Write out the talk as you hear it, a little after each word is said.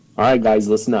All right, guys,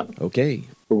 listen up. Okay.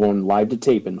 We're going live to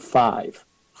tape in 5,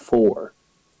 4,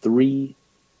 3,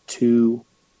 2.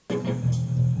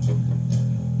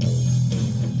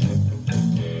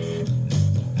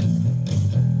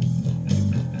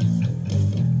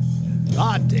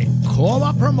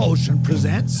 Cola Promotion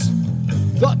presents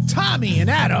the Tommy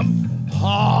and Adam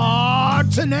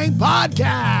Hard to Name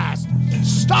Podcast,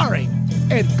 starring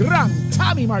El Gran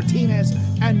Tommy Martinez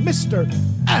and Mr.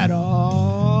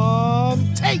 Adam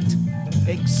Tate,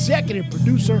 executive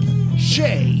producer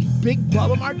Shay Big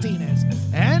Bubba Martinez.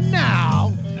 And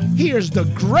now, here's the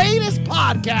greatest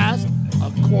podcast,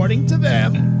 according to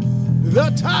them,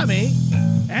 the Tommy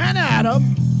and Adam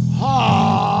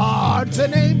Hard to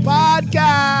Name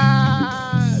Podcast.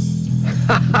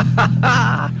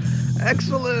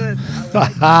 Excellent.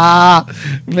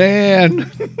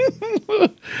 Man.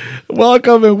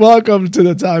 Welcome to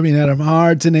the Tommy and Adam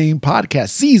Hard to Name Podcast,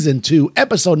 Season 2,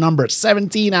 Episode number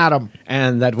 17, Adam.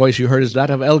 And that voice you heard is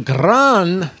that of El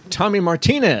Gran Tommy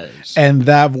Martinez. And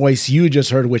that voice you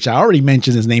just heard, which I already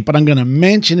mentioned his name, but I'm going to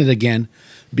mention it again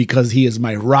because he is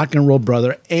my rock and roll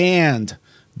brother and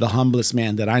the humblest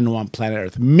man that I know on planet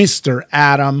Earth, Mr.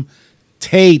 Adam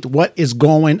Tate. What is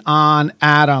going on,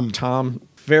 Adam? Tom,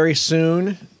 very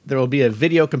soon there will be a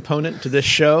video component to this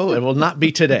show. It will not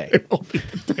be today.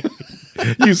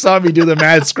 You saw me do the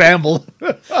mad scramble.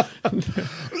 There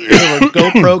were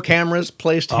GoPro cameras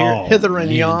placed here, hither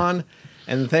and yon,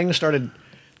 and things started,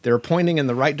 they were pointing in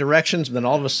the right directions, and then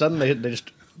all of a sudden they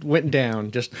just went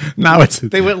down.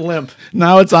 They went limp.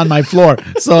 Now it's on my floor.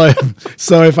 So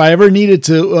if I ever needed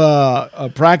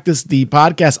to practice the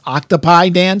podcast octopi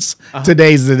dance,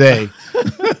 today's the day.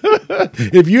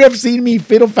 If you have seen me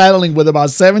fiddle-faddling with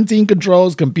about 17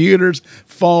 controls, computers,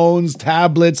 phones,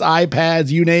 tablets,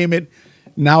 iPads, you name it,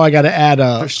 now I got to add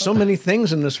a... There's so many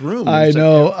things in this room. I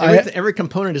know. Every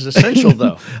component is essential,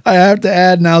 though. I have to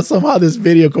add now somehow this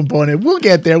video component. We'll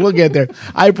get there.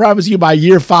 I promise you by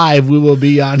year 5 we will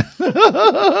be on...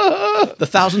 the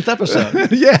 1,000th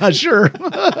episode. Yeah, sure.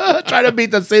 Try to beat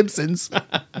the Simpsons.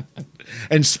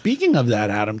 And speaking of that,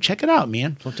 Adam, check it out,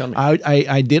 man. Don't tell me.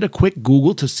 I did a quick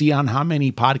Google to see on how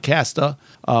many podcast,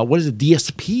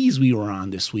 DSPs we were on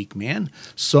this week, man.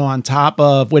 So on top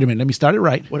of, wait a minute, let me start it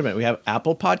right. Wait a minute, we have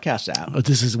Apple Podcasts app.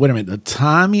 The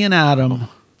Tommy and Adam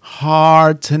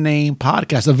Hard to Name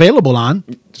Podcast, available on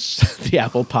the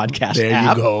Apple Podcast app. There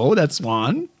you go. That's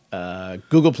one.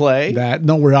 Google Play.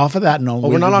 No, we're off of that. No,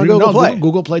 we're not on Google Play.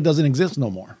 Google Play doesn't exist no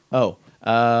more.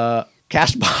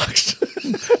 Castbox.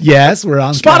 Yes, we're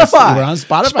on Spotify. We're on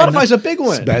Spotify. Spotify's a big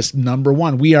one. That's number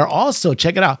one. We are also,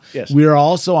 check it out. Yes. We are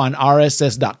also on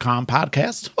RSS.com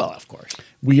podcast. Well, of course.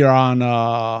 We are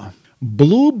on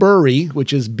Blueberry,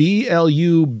 which is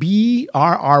BLUBRRY.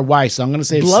 So I'm going to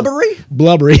say Blubbery?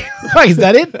 Blubbery. Is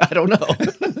that it? I don't know.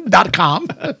 .com.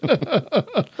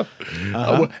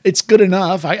 It's good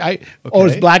enough.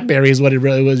 It's Blackberry is what it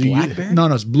really was. Blackberry?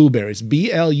 No, it's Blueberries.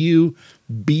 BLUBRRY.com.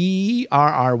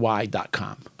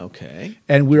 Okay.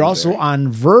 And we're also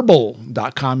on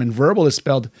verbal.com, and verbal is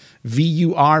spelled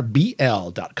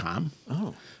VURBL.com.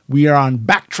 Oh. We are on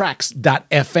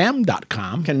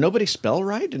backtracks.fm.com. Can nobody spell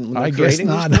right? I guess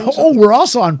not. Oh, we're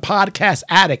also on Podcast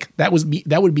Addict. That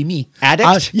would be me.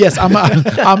 Addict? Yes, I'm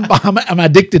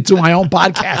addicted to my own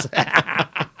podcast.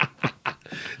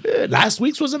 Last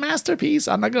week's was a masterpiece.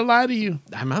 I'm not gonna lie to you.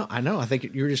 I know. I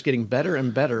think you're just getting better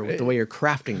and better with the way you're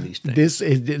crafting these things.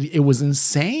 It was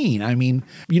insane. I mean,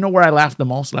 you know where I laughed the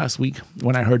most last week?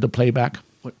 When I heard the playback.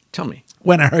 What? Tell me.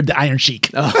 When I heard the Iron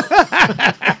Sheik.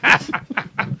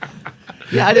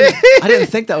 Yeah, I didn't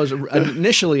think that was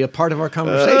initially a part of our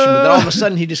conversation, but then all of a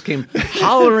sudden he just came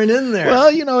hollering in there.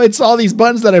 Well, it's all these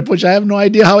buttons that I push. I have no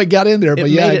idea how it got in there, but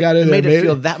I got in there. It made it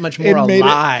feel that much more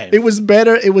alive. It was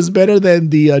better. It was better than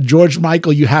the George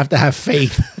Michael, You Have to Have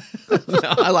Faith. No,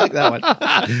 I like that one.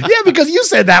 Yeah, because you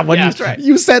said that one. Yeah, that's right.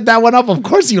 You set that one up. Of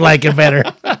course you like it better.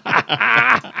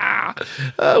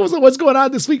 So what's going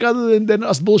on this week other than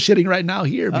us bullshitting right now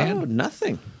here, man? Oh,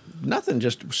 nothing.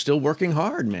 Just still working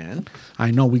hard, man. I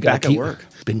know we got back at work.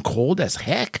 It's been cold as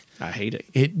heck. I hate it.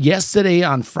 Yesterday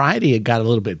on Friday, it got a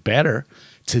little bit better.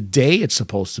 Today, it's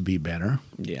supposed to be better.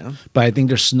 Yeah, but I think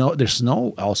there's snow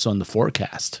also in the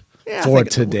forecast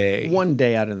today. One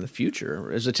day out in the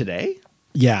future. Is it today?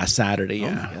 Yeah, Saturday.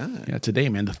 Yeah, yeah. Today,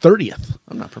 man, the 30th.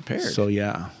 I'm not prepared. So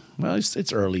yeah, well,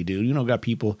 it's early, dude. Got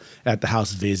people at the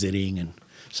house visiting and.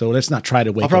 So let's not try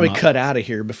to wake I'll probably them up. cut out of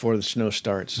here before the snow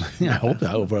starts. I hope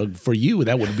for you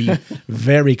that would be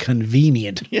very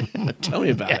convenient. Yeah, tell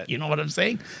me about it. You know what I'm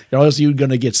saying? Or else you're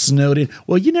going to get snowed in.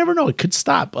 Well, you never know. It could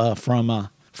stop from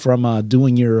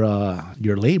doing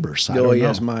your labors. I don't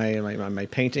yes, know. my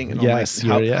painting and Yes, all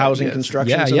my your- housing yes.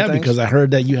 construction. Yeah, because I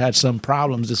heard that you had some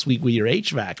problems this week with your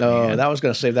HVAC. Oh, man. that was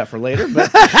going to save that for later,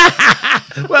 but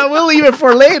Well, we'll leave it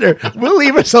for later. We'll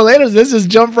leave it so later. Let's just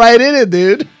jump right in it,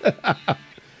 dude.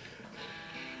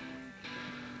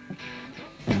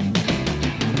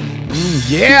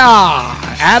 Yeah,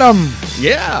 Adam.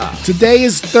 yeah. Today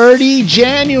is 30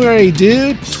 January,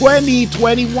 dude,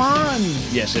 2021.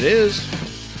 Yes, it is.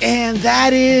 And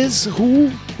that is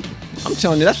who? I'm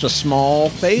telling you, that's the Small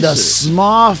Faces. The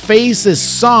Small Faces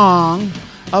song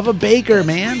of a baker,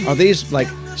 man. Are these like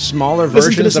smaller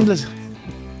Listen to versions this. of...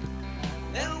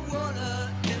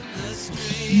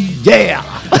 Yeah.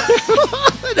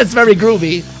 That's very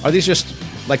groovy. Are these just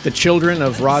like the children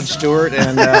of Rod Stewart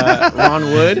and Ron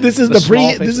Wood? This is this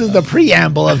is the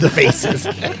preamble of the Faces.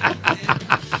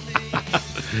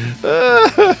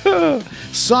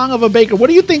 Song of a baker. What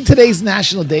do you think today's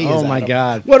national day is? Oh, my Adam?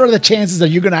 God. What are the chances that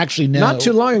you're going to actually know? Not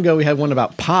too long ago, we had one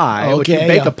about pie. When you Okay,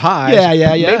 bake yeah. a pie.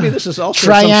 Yeah. Maybe this is also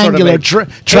triangular, some sort of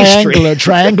a pastry.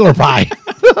 triangular pie.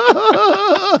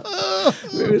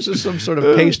 Maybe this is some sort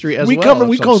of pastry as we well. covered of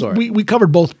we some covered sort. we covered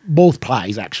both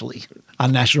pies actually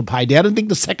on National Pie Day. I don't think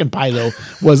the second pie though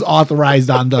was authorized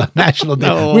on the National Day.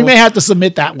 No. We may have to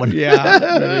submit that one. Yeah,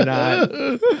 maybe not.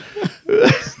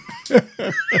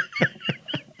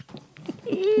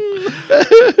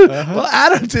 Well,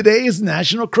 Adam, today is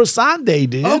National Croissant Day,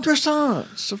 dude. Oh,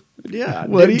 croissants. Yeah.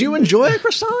 What do you enjoy a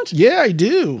croissant? Yeah, I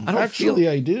do. I don't Actually,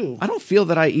 feel- I do. I don't feel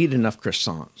that I eat enough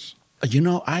croissants. You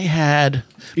know, I had.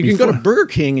 You can go to Burger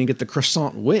King and get the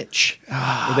croissant witch,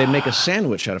 where they make a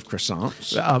sandwich out of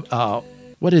croissants.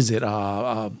 What is it?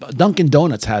 Dunkin'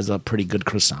 Donuts has a pretty good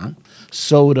croissant.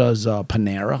 So does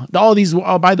Panera. All these.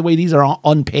 Oh, by the way, these are all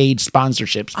unpaid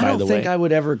sponsorships. I By don't the think way, I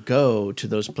would ever go to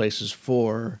those places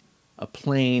for a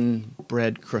plain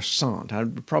bread croissant. I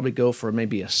would probably go for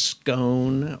maybe a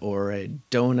scone or a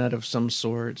donut of some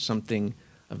sort, something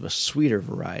of a sweeter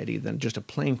variety than just a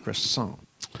plain croissant.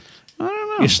 I don't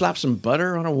know. You slap some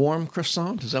butter on a warm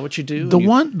croissant? Is that what you do? The You-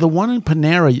 one in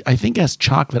Panera, I think, has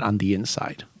chocolate on the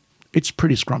inside. It's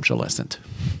pretty scrumptious.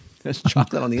 There's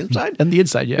chocolate on the inside? On the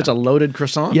inside, yeah. It's a loaded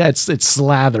croissant? Yeah, it's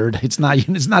slathered. It's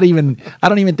not even. I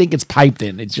don't even think it's piped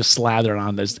in. It's just slathered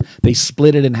on this. They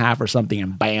split it in half or something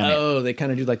and bam it. Oh, they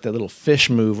kind of do like the little fish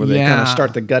move where they kind Yeah. of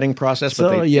start the gutting process,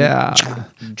 but So they yeah,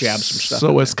 jab some stuff.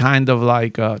 So in it's kind of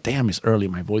like, damn, it's early.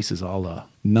 My voice is all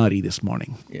nutty this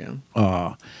morning. there.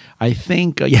 Yeah. I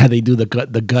think yeah, they do the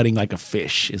gutting like a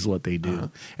fish is what they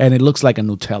do, and it looks like a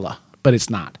Nutella, but it's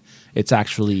not. It's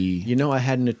actually. You know, I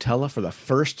had Nutella for the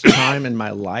first time in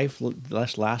my life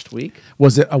last week.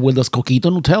 Was it with those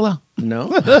coquito Nutella? No,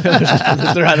 is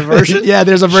there a version? Yeah,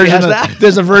 there's a She version has of that?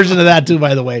 There's a version of that too,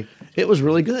 by the way. It was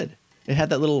really good. It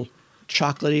had that little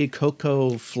chocolatey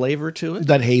cocoa flavor to it.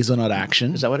 That hazelnut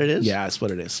action. Is that what it is? Yeah, that's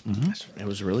what it is. Mhm. It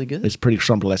was really good. It's pretty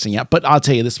scrumptious, yeah. But I'll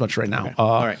tell you this much right now. Okay.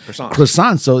 All right, croissants.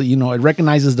 Croissant. So, you know, it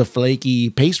recognizes the flaky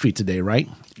pastry today, right?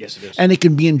 Yes, it is. And it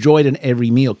can be enjoyed in every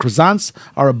meal. Croissants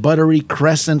are a buttery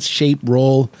crescent-shaped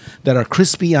roll that are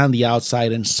crispy on the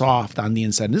outside and soft on the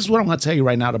inside. And this is what I'm going to tell you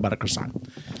right now about a croissant.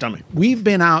 Tell me. You've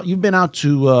been out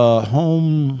to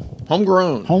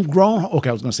Homegrown. homegrown. Okay,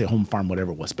 I was going to say home farm,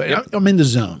 whatever it was, but I'm in the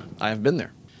zone. I have been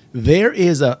there. There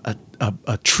is a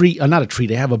treat, not a treat.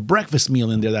 They have a breakfast meal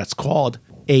in there that's called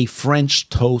a French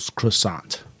toast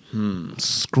croissant.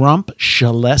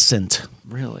 Scrumptious.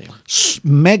 Really?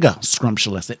 Mega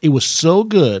scrumptious. It was so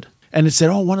good. And it said,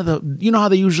 oh, one of the, you know how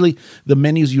they usually, the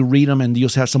menus, you read them and you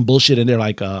just have some bullshit and they're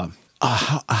like a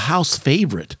house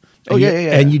favorite. Oh, And yeah, you- yeah,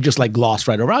 yeah. And you just like gloss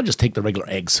right over. I'll just take the regular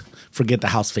eggs. Forget the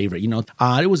house favorite. You know,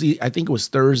 I think it was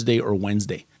Thursday or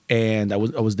Wednesday. And I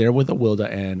was there with Awilda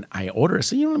and I ordered. I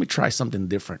said, let me try something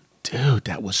different. Dude,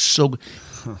 that was so good.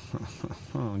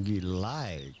 He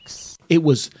likes. It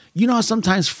was, you know how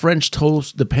sometimes French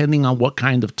toast, depending on what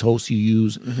kind of toast you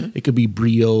use, it could be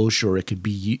brioche or it could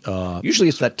be Usually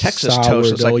it's that Texas toast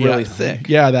that's like sourdough, really thick.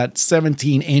 Yeah, that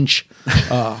 17-inch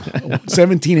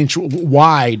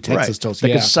wide Texas toast. That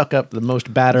yeah. could suck up the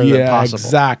most batter than Yeah, possible.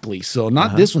 exactly. So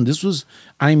not this one. This was,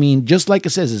 I mean, just like it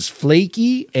says, it's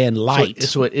flaky and light.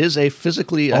 So it is a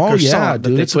physically Oh, croissant yeah, that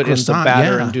dude, they it's a put in the croissant,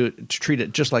 batter yeah. and treat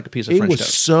it just like a piece of It French was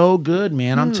toast. so good,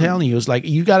 man. I'm telling you, it was like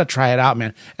you got to try it out,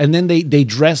 man. And then they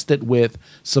dressed it with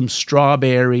some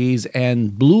strawberries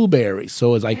and blueberries.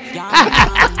 So it's like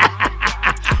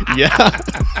Yeah.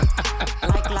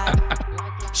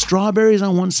 strawberries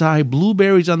on one side,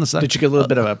 blueberries on the side. Did you get a little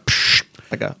bit of a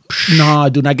like a No, I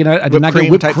did not get. I did Whipped not get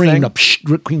cream whipped type cream. thing? No,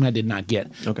 whipped cream I did not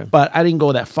get. Okay. But I didn't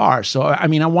go that far. So I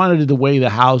mean, I wanted it the way the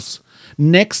house.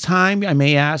 Next time I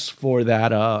may ask for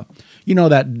that. you know,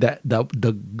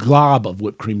 the glob of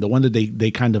whipped cream, the one that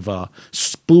they kind of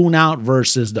spoon out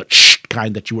versus the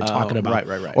kind that you were talking about,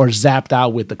 right. or zapped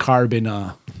out with the carbon.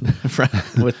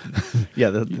 With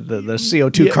the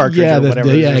CO2 cartridge or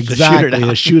whatever. Exactly.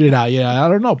 To shoot it out. Yeah, I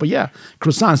don't know, but yeah,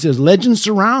 croissant says legend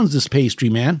surrounds this pastry,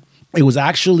 man. It was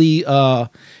actually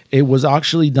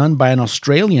done by an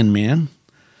Australian man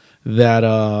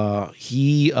that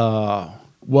he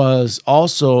was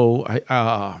also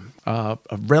a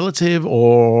relative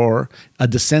or a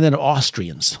descendant of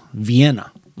Austrians,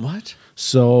 Vienna. What?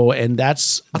 So, and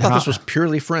that's I thought this was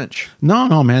purely French.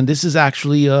 No, man, this is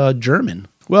actually German.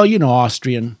 Well, you know,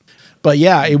 Austrian, but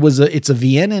yeah, it's a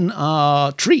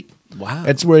Viennan treat. Wow,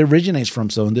 that's where it originates from.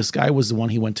 So, and this guy was the one.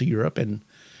 He went to Europe and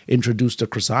introduced the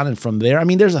croissant, and from there, I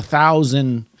mean, there's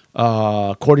 1,000.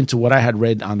 According to what I had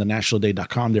read on the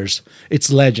nationalday.com,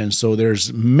 it's legend. So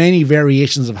there's many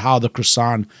variations of how the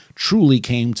croissant truly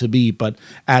came to be. But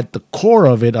at the core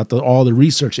of it, all the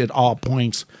research, it all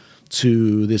points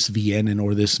to this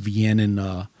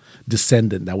Viennan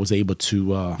descendant that was able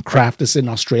to craft this in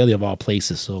Australia of all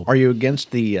places. So, are you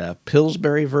against the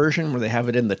Pillsbury version where they have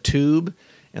it in the tube?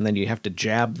 And then you have to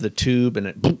jab the tube, and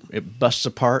it busts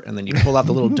apart, and then you pull out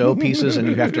the little dough pieces, and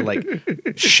you have to like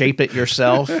shape it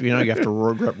yourself. You know, you have to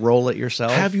roll it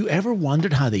yourself. Have you ever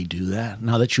wondered how they do that?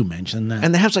 Now that you mention that,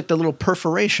 and they have like the little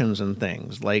perforations and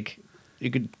things. Like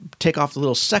you could take off the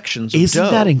little sections. Of Isn't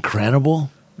dough. That incredible?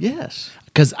 Yes,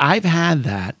 because I've had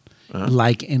that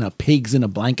like in a pigs in a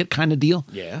blanket kind of deal.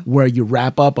 Yeah, where you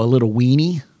wrap up a little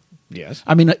weenie. Yes,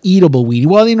 I mean an eatable weenie.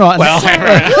 Well, you know. Well.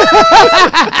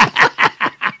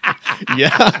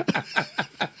 Yeah.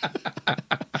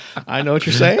 I know what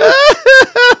you're saying.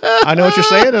 I know what you're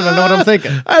saying, and I know what I'm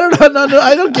thinking. I don't know. No,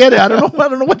 I don't get it. I don't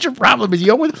know what your problem is.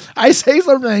 I say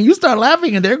something, and you start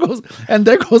laughing, and there goes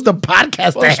the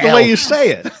podcast. Well, that's the way you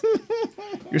say it.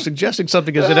 You're suggesting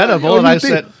something is inedible, and I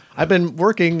said I've been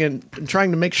working and trying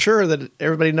to make sure that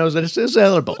everybody knows that it is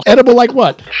edible. Edible like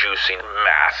what? Juicy,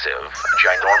 massive,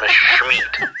 ginormous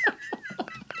schmeat.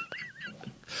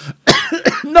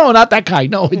 No, not that kind.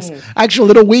 No, it's actual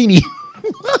little weenie.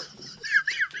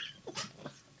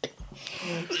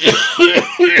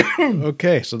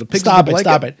 Okay, so the pig. Stop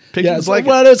it. Pig in the blanket.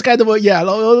 Well, it's kind of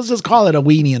let's just call it a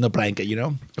weenie in the blanket, you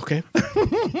know? Okay.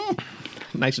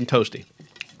 Nice and toasty.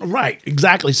 Right,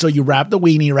 exactly. So you wrap the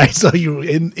weenie, right? So you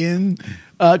in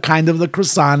kind of the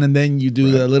croissant, and then you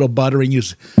do the little butter, and you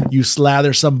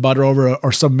slather some butter over it,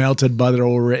 or some melted butter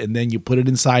over it, and then you put it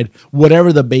inside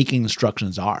whatever the baking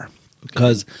instructions are.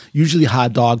 Because usually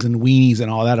hot dogs and weenies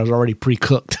and all that is already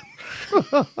pre-cooked.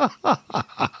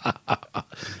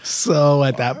 So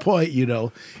at that point, you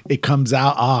know, it comes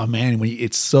out. Oh man,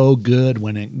 it's so good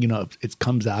when it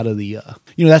comes out of the.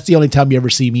 That's the only time you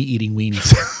ever see me eating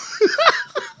weenies.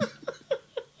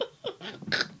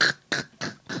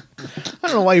 I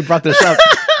don't know why you brought this up.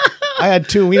 I had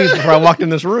 2 weenies before I walked in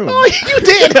this room. Oh, you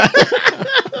did.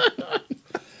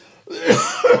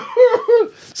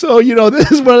 So,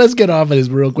 this is where let's get off of this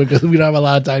real quick because we don't have a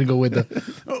lot of time to go with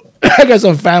I got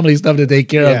some family stuff to take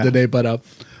care of today, but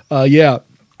how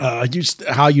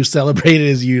you celebrate it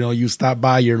is, you stop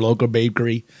by your local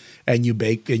bakery and you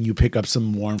bake and you pick up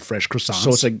some warm, fresh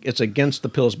croissants. So it's against the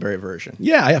Pillsbury version.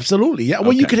 Yeah, absolutely. Yeah.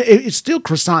 Well, it's still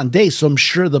croissant day, so I'm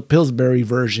sure the Pillsbury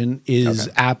version is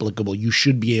applicable. You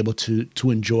should be able to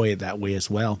enjoy it that way as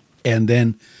well. And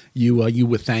then you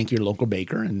would thank your local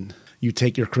baker, and you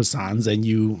take your croissants and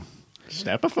you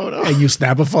snap a photo. And you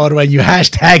snap a photo and you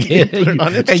hashtag it,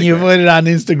 and you put it on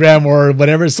Instagram or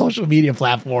whatever social media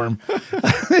platform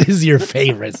is your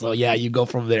favorite. So yeah, you go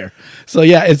from there. So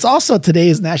yeah, it's also today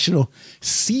is National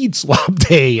Seed Swap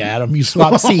Day, Adam. You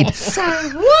swap seed.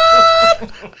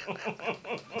 What?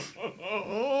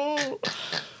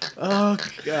 Oh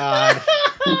God.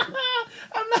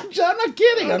 I'm not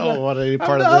kidding. I don't want any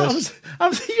part of this.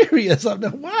 I'm serious. I'm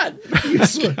not what?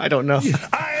 I don't know.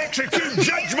 I execute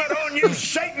judgment on you,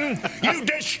 Satan, you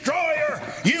destroyer,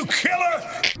 you killer.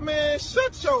 Man,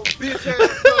 shut your bitch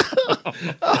ass up.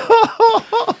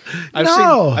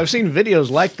 I've seen videos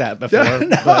like that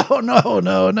before.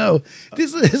 No.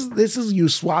 This is you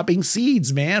swapping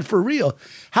seeds, man, for real.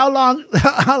 How long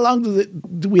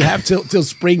do we have till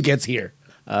spring gets here?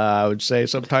 I would say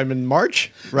sometime in March,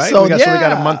 right? So we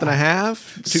got a month and a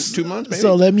half, 2 months maybe.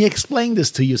 So let me explain this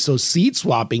to you. So seed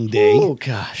swapping day. Oh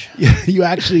gosh. You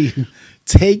actually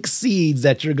take seeds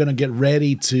that you're going to get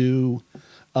ready to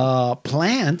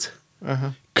plant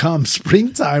come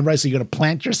springtime, right? So you're going to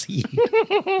plant your seed.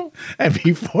 And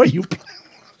before you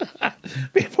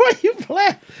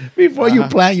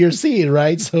plant your seed,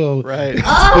 right? So right.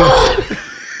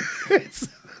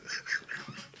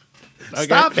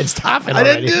 Stop it I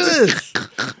already. didn't do this.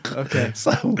 Okay.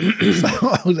 So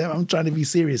I'm trying to be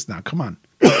serious now. Come on.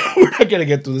 We're not going to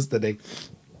get through this today.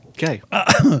 Okay.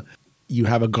 You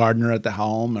have a gardener at the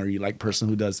home, or you like person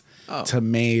who does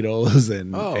tomatoes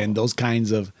and those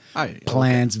kinds of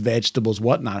plants, vegetables,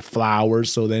 whatnot, flowers.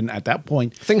 So then at that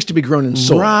point, Things to be grown in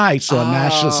soil. right? So a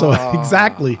natural, so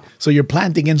exactly. So you're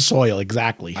planting in soil,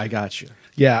 exactly. I got you.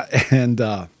 Yeah, and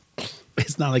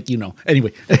it's not like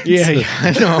Anyway, Yeah,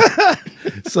 I know.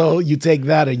 so you take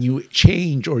that and you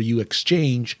change or you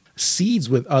exchange seeds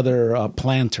with other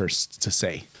planters, to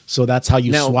say. So that's how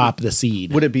you Now, swap the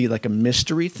seed. Would it be like a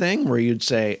mystery thing where you'd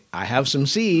say, I have some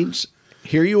seeds.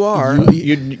 Here you are.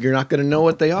 You're not going to know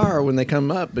what they are when they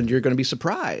come up, and you're going to be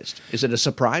surprised. Is it a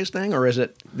surprise thing, or is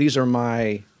it, these are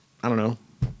my, I don't know,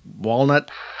 walnut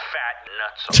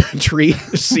Fat nuts. tree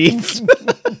seeds?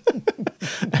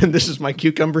 And this is my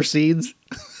cucumber seeds?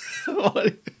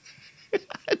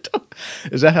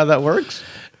 Is that how that works?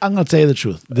 I'm gonna tell you the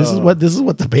truth. This is what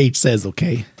the page says.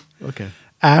 Okay. Okay.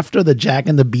 After the Jack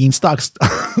and the Beanstalk,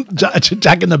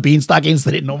 Jack and the Beanstalk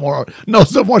incident, no more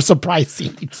surprise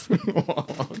seeds.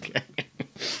 Okay.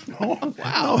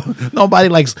 Wow. Nobody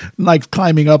likes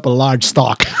climbing up a large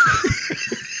stalk.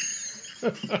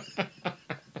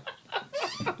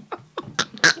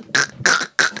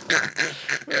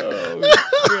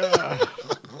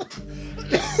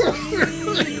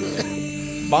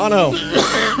 Bono,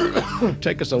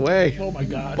 take us away. Oh my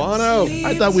God. Bono.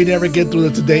 I thought we'd never get through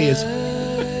the today's.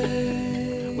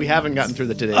 We haven't gotten through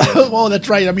the today. Oh, that's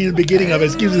right. I mean, the beginning of it.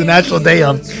 Excuse me, the National Day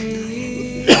of.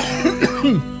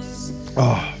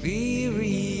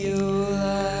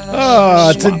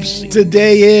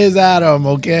 Today is Adam.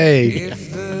 Okay.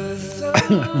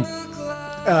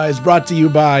 It's brought to you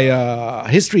by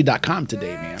History.com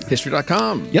today, man.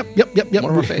 History.com. Yep. One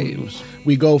of our faves.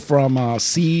 We go from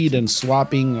seed and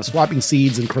swapping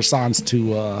seeds and croissants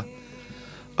to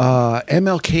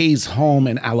MLK's home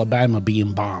in Alabama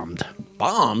being bombed.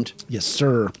 Bombed? Yes,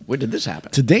 sir. When did this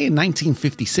happen? Today in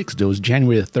 1956, though, is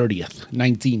January the 30th,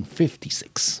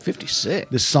 1956.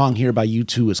 56. This song here by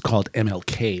U2 is called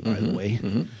MLK, by the way.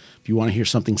 If you want to hear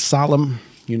something solemn,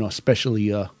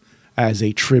 especially as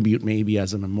a tribute, maybe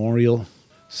as a memorial,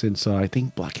 since I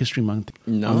think Black History Month.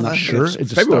 No, I'm not sure.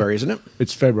 It's February, isn't it?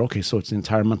 It's February. Okay, so it's the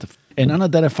entire month of. An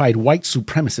unidentified white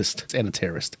supremacist and a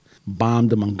terrorist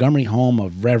bombed the Montgomery home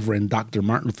of Reverend Dr.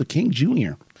 Martin Luther King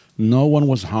Jr. No one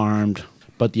was harmed,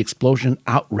 but the explosion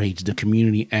outraged the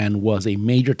community and was a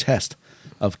major test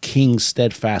of King's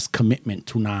steadfast commitment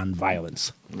to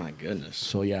nonviolence. My goodness.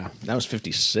 So yeah, That was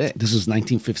 56. this was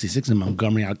 1956 in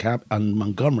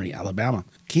Montgomery, Alabama.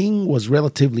 King was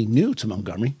relatively new to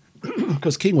Montgomery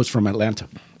because King was from Atlanta,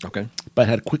 Okay. but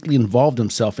had quickly involved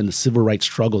himself in the civil rights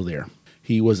struggle there.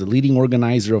 He was a leading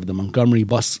organizer of the Montgomery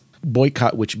bus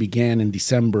boycott, which began in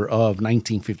December of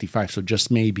 1955. So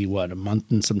just maybe, a month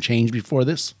and some change before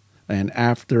this? And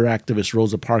after activist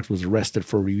Rosa Parks was arrested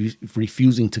for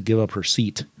refusing to give up her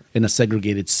seat in a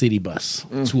segregated city bus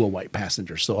to a white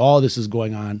passenger. So all this is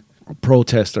going on.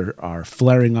 Protests are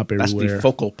flaring up everywhere. That's the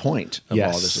focal point of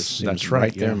Yes, all this. It seems that's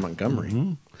right, there yeah. in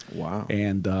Montgomery. Wow.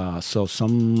 And so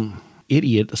some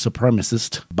idiot, a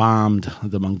supremacist, bombed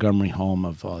the Montgomery home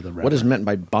of the Reverend. What is meant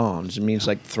by bombs? It means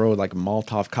throw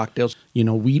Molotov cocktails.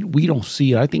 We don't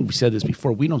see it. I think we said this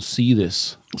before. We don't see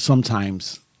this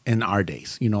sometimes in our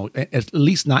days, at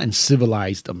least not in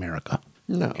civilized America.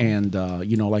 No. And,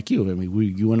 like you, I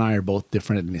mean, you and I are both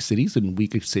different ethnicities, and we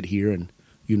could sit here and,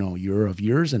 you're of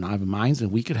yours and I have mine, and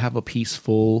we could have a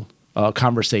peaceful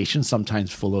conversation,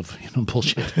 sometimes full of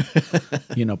bullshit.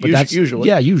 But that's usually.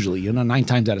 Yeah, usually. 9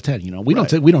 times out of 10. We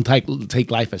don't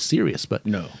take life as serious, but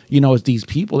No. It's these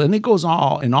people, and it goes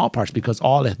in all parts because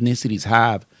all ethnicities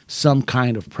have some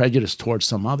kind of prejudice towards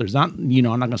some others. Not, I'm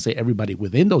not going to say everybody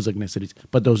within those ethnicities,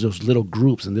 but those little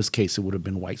groups. In this case, it would have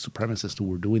been white supremacists who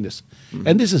were doing this,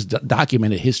 and this is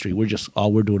documented history.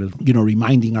 All we're doing is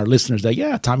reminding our listeners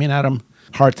that Tommy and Adam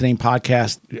Hard to Name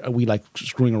podcast, we like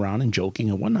screwing around and joking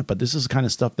and whatnot, but this is the kind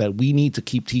of stuff that we need to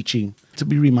keep teaching, to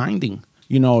be reminding,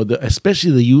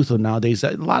 especially the youth of nowadays.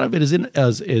 A lot of it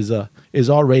is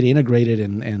already integrated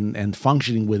and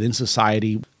functioning within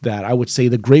society. That I would say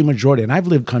the great majority, and I've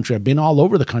lived country, I've been all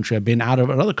over the country, I've been out of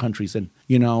other countries, and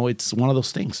it's one of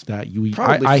those things that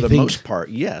Probably I for the think, most part,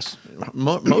 yes.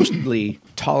 Mostly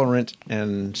tolerant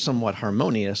and somewhat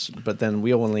harmonious, but then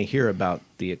we only hear about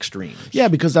the extremes. Yeah,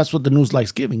 because that's what the news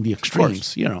likes giving, the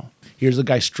extremes, Here's a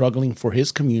guy struggling for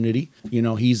his community.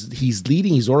 He's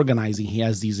leading, he's organizing, he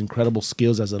has these incredible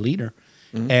skills as a leader.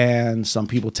 And some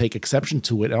people take exception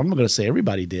to it. I'm not going to say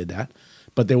everybody did that,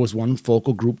 but there was one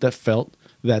focal group that felt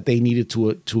that they needed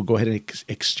to go ahead and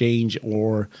exchange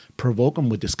or provoke him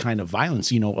with this kind of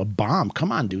violence. A bomb.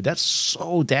 Come on, dude. That's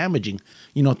so damaging.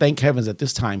 Thank heavens at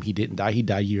this time he didn't die. He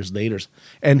died years later.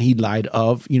 And he died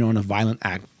of, in a violent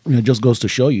act. It just goes to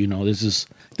show you, this is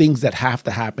things that have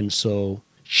to happen so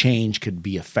change could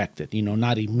be affected,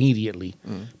 not immediately,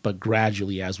 but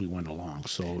gradually as we went along.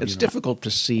 So it's difficult to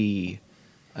see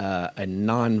a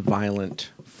nonviolent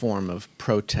form of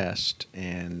protest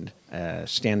and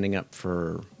standing up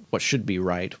for what should be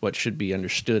right, what should be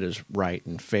understood as right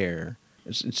and fair.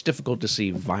 It's difficult to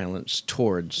see violence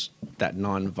towards that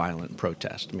nonviolent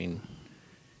protest. I mean,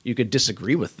 you could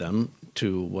disagree with them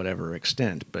to whatever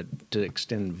extent, but to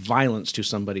extend violence to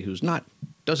somebody who's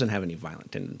doesn't have any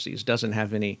violent tendencies, doesn't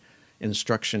have any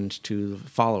instructions to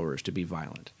followers to be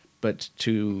violent, but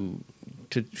to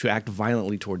act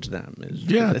violently towards them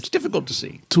it's difficult to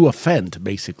see. To offend,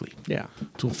 basically. Yeah.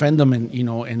 To offend them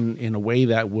in a way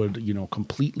that would,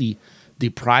 completely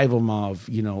deprive them of,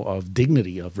 of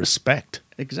dignity, of respect.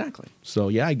 Exactly. So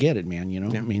yeah, I get it, man.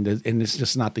 Yeah. I mean, and it's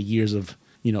just not the years of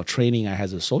training I had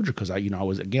as a soldier, because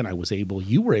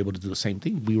you were able to do the same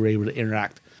thing. We were able to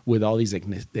interact with all these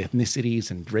ethnicities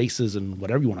and races and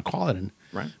whatever you want to call it, and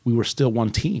we were still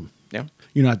one team. Yeah.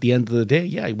 At the end of the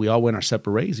day, we all went our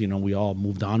separate ways. We all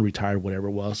moved on, retired, whatever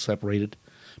it was, separated.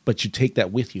 But you take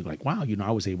that with you, like, wow,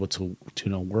 I was able to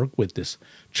work with this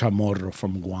chamorro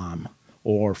from Guam,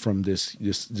 or from this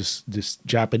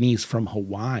Japanese from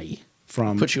Hawaii.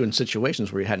 Put you in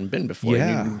situations where you hadn't been before.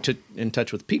 Yeah. In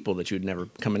touch with people that you'd never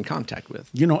come in contact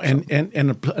with. And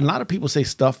a lot of people say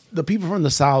stuff. The people from the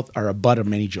South are a butt of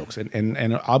many jokes.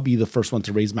 And I'll be the first one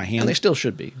to raise my hand. And they still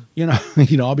should be.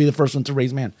 I'll be the first one to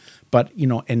raise my hand. But,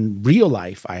 in real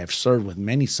life, I have served with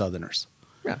many Southerners.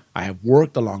 Yeah. I have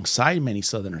worked alongside many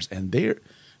Southerners. And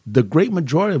the great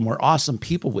majority of them were awesome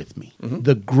people with me. Mm-hmm.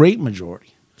 The great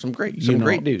majority. Some great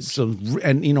dudes.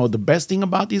 And the best thing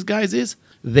about these guys is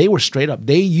they were straight up.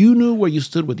 You knew where you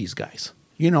stood with these guys.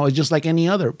 It's just like any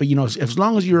other. But as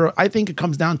long as I think it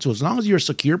comes down to, as long as you're a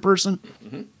secure person,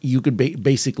 you could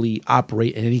basically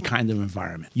operate in any kind of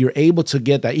environment. You're able to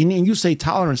get that. And you say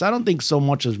tolerance. I don't think so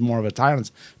much as more of a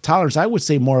tolerance. Tolerance, I would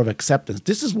say more of acceptance.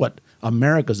 This is what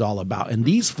America's all about. And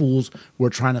these fools were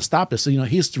trying to stop this. So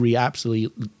history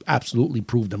absolutely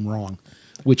proved them wrong.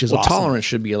 Which is awesome. Tolerance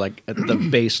should be like at the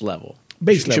base level.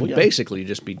 Should basically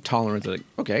just be tolerant. Like,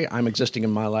 okay, I'm existing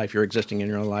in my life. You're existing in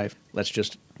your life. Let's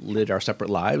just live our separate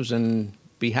lives and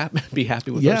be happy. Be happy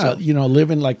with ourselves.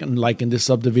 Living like in this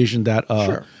subdivision that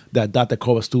that Dr.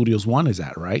 Cova Studios 1 is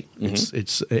at, right?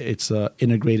 Mm-hmm. It's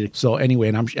integrated. So anyway,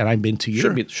 and I've been to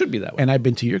your should be that way. And I've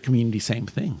been to your community, same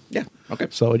thing. Yeah. Okay.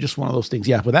 So it's just one of those things.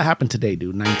 Yeah, but that happened today,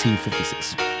 dude.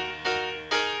 1956.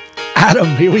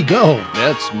 Adam, here we go.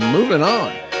 Let's moving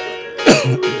on.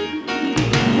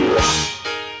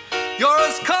 You're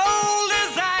as cold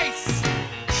as ice.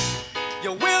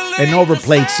 You're willing an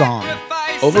overplayed song.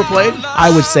 Overplayed?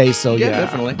 I would say so. Yeah,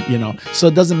 definitely. So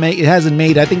it hasn't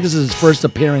made. I think this is his first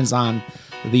appearance on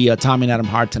the Tommy and Adam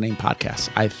Hard to Name podcast.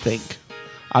 I think.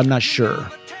 I'm not sure.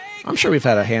 I'm sure we've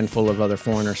had a handful of other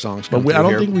foreigner songs, but I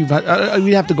don't think we've had.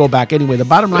 We have to go back anyway. The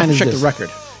bottom line is check this. the record.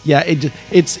 Yeah,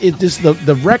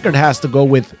 the record has to go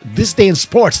with This Day in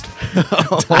Sports.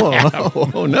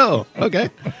 Oh no.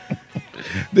 Okay.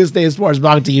 This Day in Sports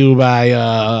brought to you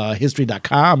by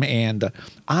History.com and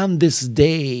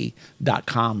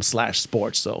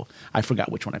onthisday.com/sports. So I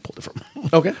forgot which one I pulled it from.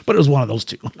 Okay. But it was one of those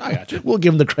two. I got you. We'll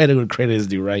give them the credit where credit is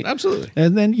due, right? Absolutely.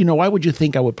 And then, why would you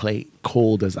think I would play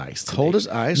Cold as Ice today? Cold as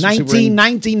Ice?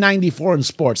 1994 in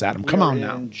sports, Adam. Come on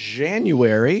now.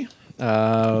 January.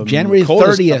 January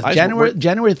 30th.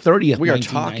 January 30th. We are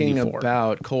talking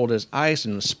about Cold as Ice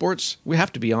and sports. We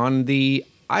have to be on the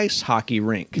ice hockey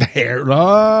rink. It's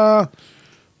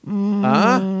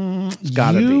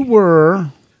gotta be.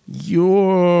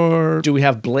 Do we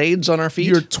have blades on our feet?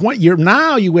 You went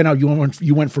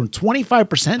from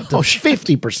 25% to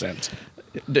 50%.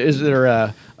 Is there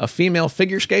a female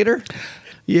figure skater?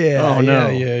 Yeah. Oh no.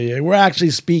 Yeah. We're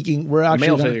actually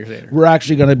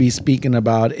going to be speaking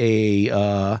about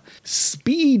a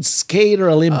speed skater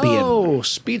Olympian. Oh,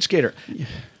 speed skater.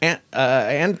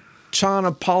 Anton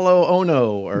Apollo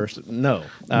Ono, or no?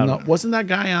 No, wasn't that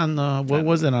guy on what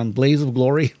was it on Blaze of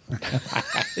Glory?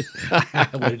 I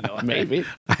wouldn't know. Maybe.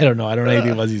 I don't know. I don't know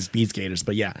anything about these speed skaters,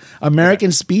 but yeah,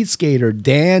 American speed skater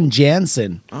Dan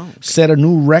Jansen set a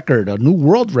new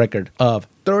world record of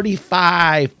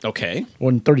 35. Okay.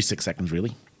 Or in 36 seconds,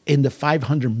 really, in the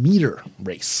 500-meter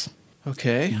race.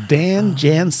 Okay. Dan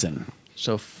Jansen.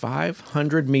 So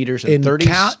 500 meters in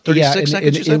 36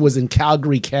 seconds. It was in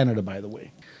Calgary, Canada, by the way.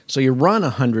 So you run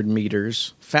 100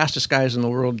 meters. Fastest guys in the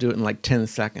world do it in like 10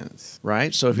 seconds,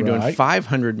 right? So if you're doing Right.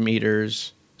 500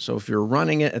 meters, so if you're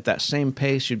running it at that same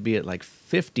pace, you'd be at like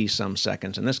 50 some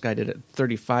seconds. And this guy did it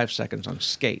 35 seconds on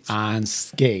skates. On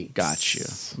skates. Got you.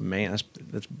 Man,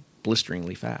 that's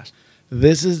blisteringly fast.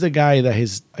 This is the guy that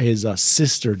his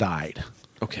sister died.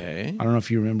 Okay. I don't know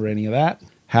if you remember any of that.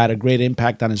 Had a great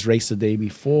impact on his race the day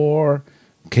before.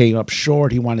 Came up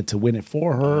short. He wanted to win it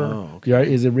for her. Oh, okay. Yeah,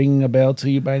 is it ringing a bell to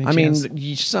you by any I chance?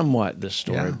 mean, somewhat this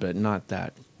story, Yeah. but not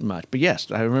that much. But yes,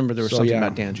 I remember there was something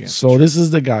about Dan Jansen. So this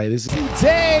is the guy. This is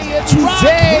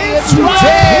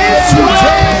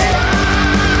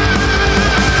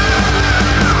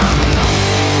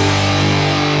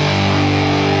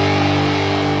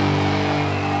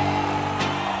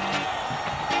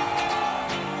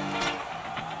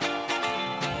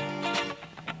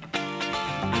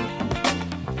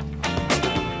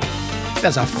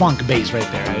That's a funk bass right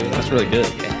there. That's really good.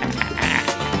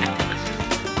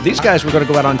 These guys were going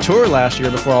to go out on tour last year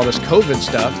before all this COVID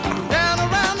stuff.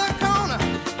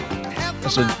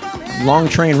 It's a long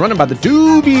train running by the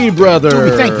Doobie Brothers.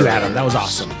 Doobie, thank you, Adam. That was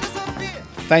awesome.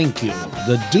 Thank you.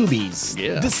 The Doobies.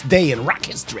 Yeah. This day in rock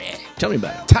history. Tell me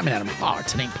about it. Time and Adam are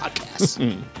to name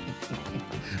podcast.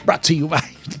 Brought to you by.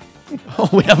 Oh,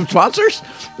 we have sponsors?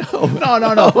 No.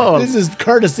 Oh. This is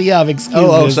courtesy of. Excuse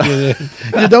Oh, me. sorry.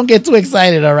 You don't get too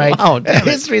excited, all right? Wow, damn it.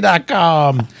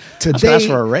 History.com. Today, ask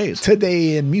for a raise.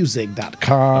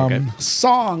 Todayinmusic.com. Okay.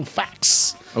 Song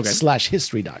facts. Okay.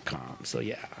 /history.com. So,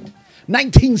 yeah.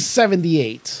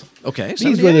 1978. Okay.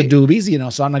 These were the 78.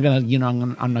 Doobies, so I'm not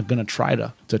gonna, I'm not gonna try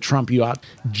to trump you out.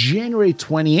 January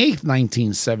 28th,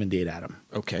 1978, Adam.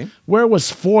 Okay. Where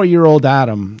was 4-year-old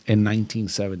Adam in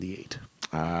 1978?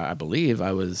 I believe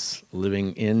I was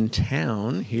living in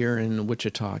town here in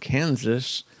Wichita,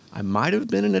 Kansas. I might have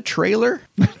been in a trailer,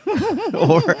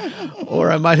 or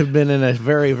I might have been in a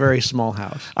very, very small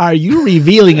house. Are you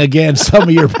revealing again some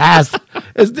of your past?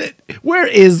 Where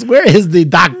is the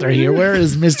doctor here? Where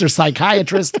is Mr.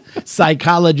 Psychiatrist,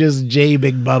 Psychologist J.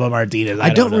 Big Bubba Martinez?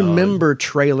 I don't know. remember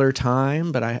trailer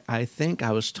time, but I think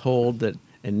I was told that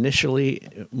initially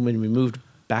when we moved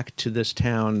back to this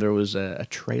town, there was a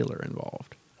trailer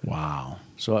involved. Wow.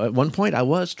 So at one point, I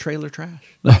was trailer trash.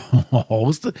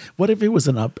 What if it was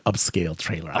an upscale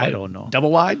trailer? I don't know. Double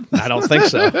wide? I don't think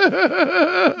so.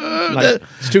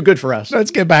 It's too good for us.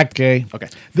 Let's get back, Kay. Okay.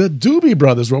 The Doobie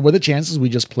Brothers. What were the chances? We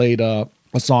just played a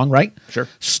song, right? Sure.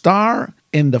 Star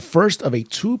in the first of a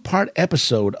 2-part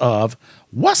episode of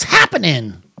What's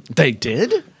Happening? They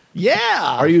did?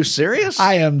 Yeah. Are you serious?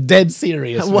 I am dead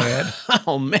serious, man.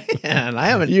 Oh man, I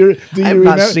haven't. I have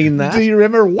not seen that. Do you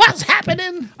remember What's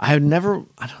Happening? I have never.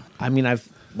 I've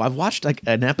watched like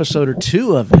an episode or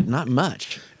two of it, not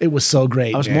much. It was so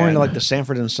great. I was man. more into like the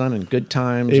Sanford and Son and Good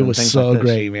Times. It and was things so like this.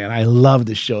 great, man. I love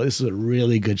the show. This is a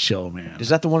really good show, man. Is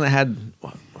that the one that had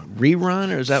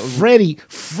rerun, or is that Freddie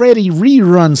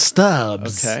rerun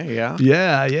Stubbs? Okay, yeah.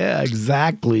 Yeah,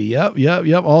 exactly.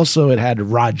 Yep. Also, it had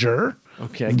Roger.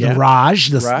 Okay, The yeah.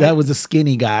 Raj. Right. That was the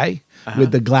skinny guy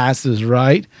with the glasses,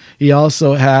 right? He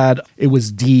also had, it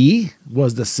was Dee,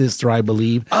 was the sister, I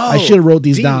believe. I should have wrote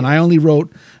these Dee. down. I only wrote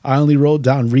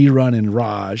down Rerun and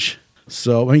Raj.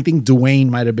 So I think Dwayne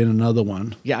might have been another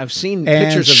one. Yeah, I've seen And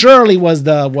pictures of. Shirley was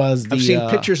the. I've seen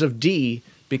pictures of D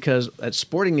because at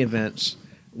sporting events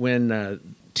when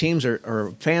teams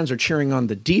or fans are cheering on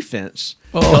the defense,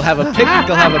 they'll have a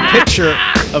picture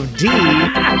of D,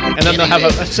 and then they'll have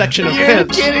a section of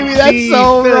fence. You're kidding me? That's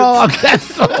so Defense. wrong. That's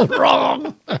so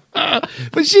wrong.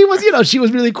 But she was, she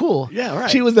was really cool. Yeah, right.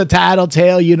 She was the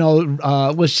tattletale.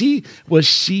 Was she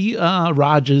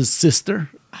Roger's sister?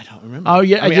 I don't remember. Oh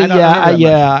yeah, I mean, I don't remember that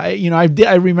much.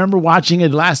 I remember watching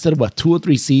it. Lasted 2 or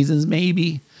 3 seasons,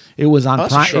 maybe. It was on Oh,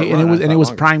 that's a prime, short and run. it was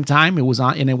Longer. prime time. It was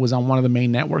on one of the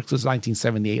main networks. It was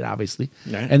 1978, obviously.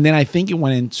 Right. And then I think it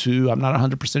went into. I'm not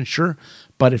 100% sure,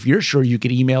 but if you're sure, you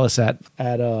can email us at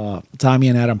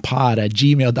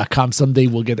TommyandAdamPod@gmail.com. Someday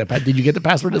we'll get that. Did you get the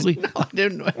password this week? No, I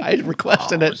didn't. I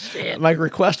requested it. shit. My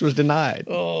request was denied.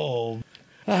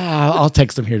 I'll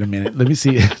text him here in a minute. Let me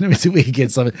see. Let me see if we can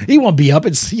get something. He won't be up.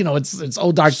 It's it's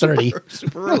old dark 30.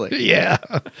 Super early. Yeah.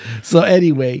 So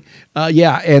anyway, and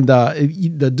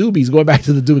the Doobies, going back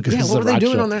to the Doobie, because Yeah, this is what a were they rock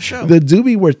doing show. on that show? The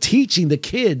Doobie were teaching the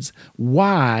kids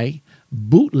why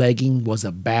bootlegging was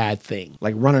a bad thing.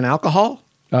 Like running alcohol?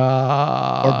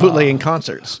 Or bootlegging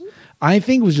concerts? I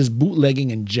think it was just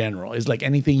bootlegging in general. It's like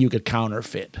anything you could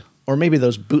counterfeit. Or maybe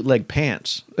those bootleg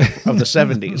pants of the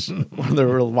 70s. When they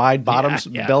were wide bottoms,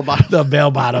 Yeah. bell bottoms. The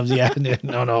bell bottoms, yeah.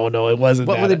 No, it wasn't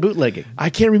What that. were they bootlegging? I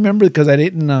can't remember because I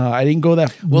didn't go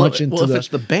that much into if it's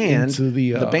the band, into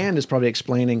the band is probably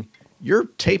explaining you're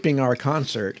taping our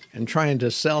concert and trying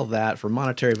to sell that for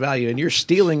monetary value, and you're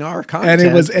stealing our content.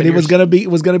 And it was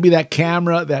gonna be that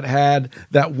camera that had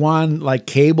that one like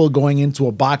cable going into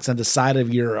a box on the side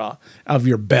of your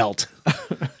belt.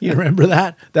 You remember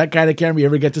that kind of camera? You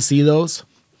ever get to see those?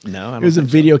 No, I don't. It was a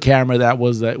think video camera that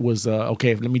was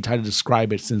okay. Let me try to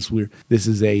describe it since this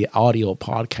is a audio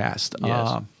podcast.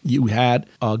 Yes. You had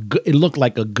it looked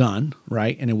like a gun,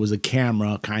 right? And it was a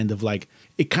camera, kind of like.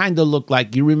 It kind of looked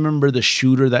like, you remember the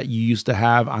shooter that you used to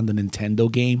have on the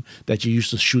Nintendo game that you used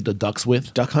to shoot the ducks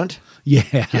with? Duck Hunt?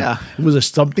 Yeah. It was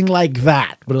something like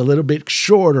that, but a little bit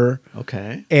shorter.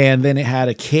 Okay. And then it had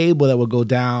a cable that would go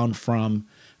down from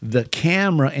the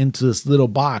camera into this little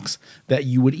box that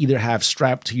you would either have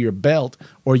strapped to your belt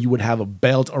or you would have a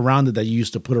belt around it that you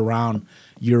used to put around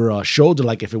your shoulder,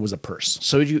 like if it was a purse.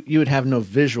 So you would have no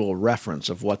visual reference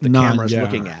of what the None, camera's yeah.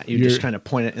 looking at. You just kind of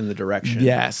point it in the direction.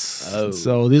 Yes. Oh.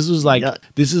 So this is like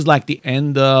the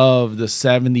end of the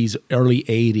 70s, early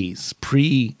 80s,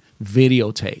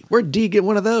 pre-videotape. Where'd D get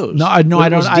one of those? No, I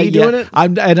don't. Was D doing it? I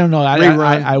don't know.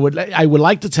 Rerun. I would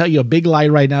like to tell you a big lie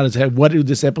right now to tell you what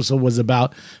this episode was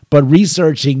about, but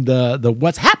researching the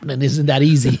what's happening isn't that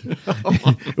easy.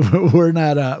 we're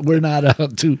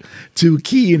not too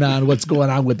keen on what's going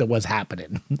on with the what's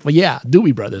happening. But yeah,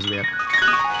 Dewey Brothers, man.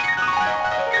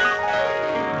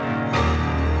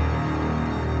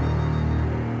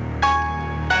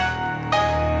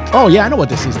 Oh yeah, I know what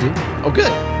this is, dude. Oh,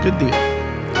 good. Good deal.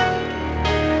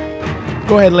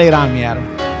 Go ahead, lay it on me, Adam.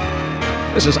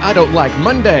 This is I Don't Like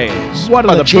Mondays. What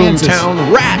are the chances?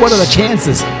 Boomtown Rats. What are the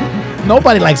chances?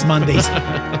 Nobody likes Mondays.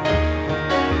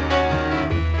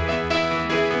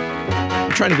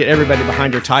 I'm trying to get everybody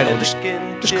behind your title.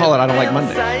 Just call it I Don't Like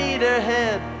Mondays.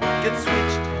 Get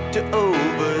switched to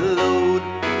overload,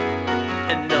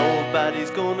 and nobody's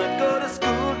gonna go to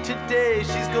school today.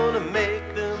 She's gonna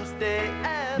make them stay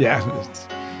at Yeah.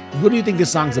 What do you think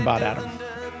this song's about, Adam?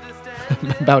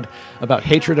 about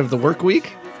hatred of the work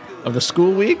week, of the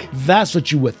school week. That's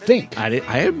what you would think. I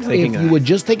am thinking If you would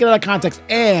just take it out of context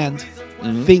and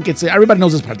think it's everybody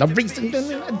knows this part. The reason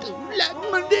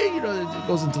Monday, it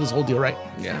goes into this whole deal, right?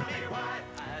 Yeah.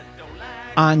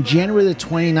 On January the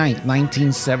 29th,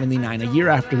 1979, a year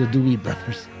after the Dewey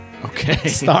Brothers Okay.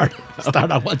 start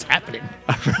on what's happening.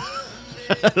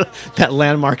 That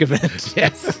landmark event.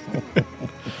 Yes.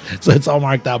 So it's all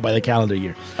marked out by the calendar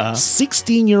year.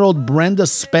 16-year-old Brenda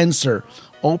Spencer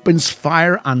opens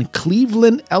fire on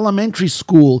Cleveland Elementary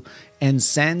School in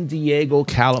San Diego,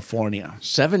 California.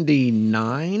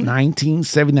 79?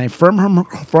 1979. From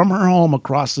her home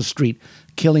across the street,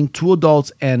 killing 2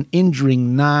 adults and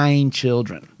injuring 9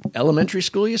 children. Elementary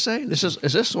school, you say? Is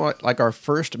this what, like our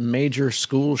first major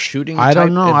school shooting? I don't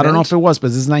type know. I don't know event? if it was, but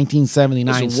this is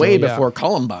 1979. This is way so, yeah. before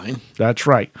Columbine. That's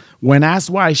right. When asked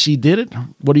why she did it,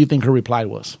 what do you think her reply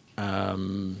was?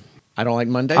 I don't like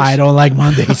Mondays. I don't like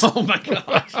Mondays. Oh my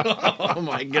god! Oh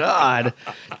my god!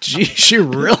 Gee, she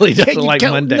really doesn't You like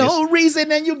got Mondays. No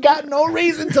reason, and you got no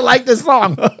reason to like this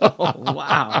song. Oh,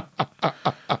 wow!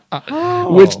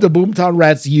 Which the Boomtown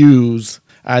Rats use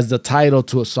as the title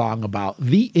to a song about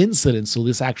the incident. So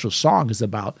this actual song is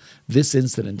about this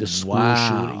incident, this school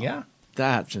shooting. Yeah.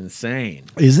 That's insane.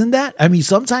 Isn't that? I mean,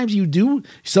 sometimes you do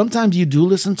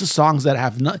listen to songs that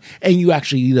have not, and you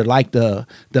actually either like the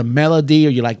melody or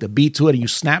you like the beat to it and you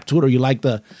snap to it, or you like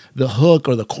the hook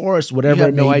or the chorus, whatever. You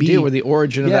have it no may idea be. where the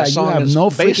origin of that song you have is no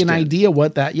based freaking in. idea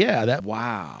what that. Yeah, that.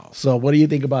 Wow. So what do you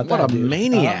think about What that? a dude?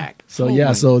 maniac. So Oh yeah,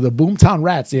 my- so the Boomtown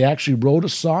Rats, they actually wrote a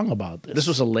song about this. This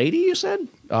was a lady, you said?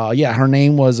 Yeah, her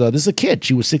name was. This is a kid.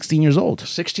 She was 16 years old.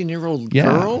 16-year-old Yeah,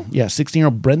 girl? yeah,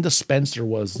 16-year-old Brenda Spencer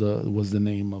was the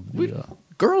name of the.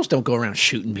 Girls don't go around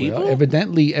shooting people. Well,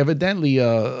 evidently,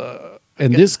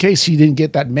 in this case, she didn't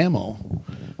get that memo.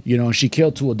 She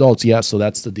killed 2 adults. Yeah, so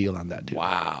that's the deal on that, dude.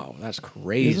 Wow, that's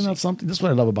crazy. Isn't that something? This is what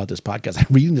I love about this podcast. I'm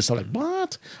reading this, I'm like,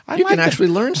 what? You can actually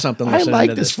learn something I listening like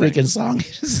to this thing. freaking song.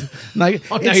 Like,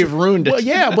 Oh, now you've ruined it. Well,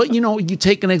 yeah, but you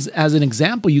take as an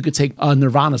example, you could take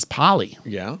Nirvana's Polly.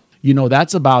 Yeah.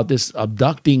 That's about this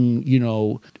abducting,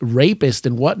 rapist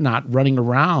and whatnot running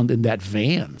around in that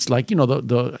van. It's like, you know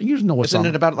what Isn't song.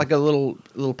 it about like a little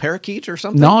parakeet or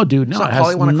something? No, dude, no. It's not It has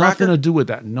Polly Want a nothing Cracker? to do with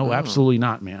that. No, absolutely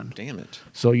not, man. Damn it.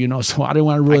 So, so I didn't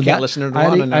want to ruin I can't listen to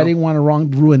Nirvana now. I didn't want to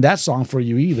ruin that song for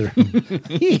you either.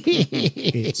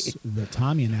 It's the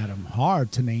Tommy and Adam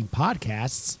Hard to Name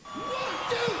podcasts.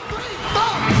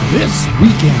 This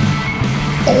weekend.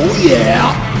 Oh,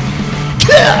 yeah.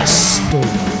 Kiss.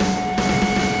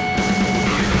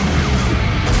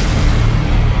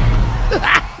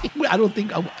 I don't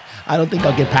think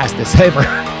I'll get past this ever.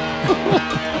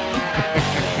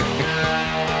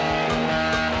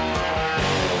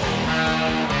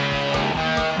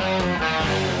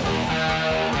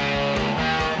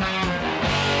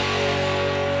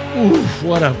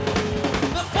 What a...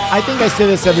 I think I say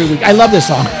this every week. I love this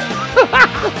song.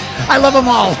 I love them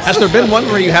all. Has there been one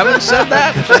where you haven't said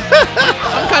that?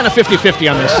 I'm kind of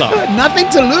 50-50 on this song. Nothing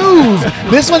to lose.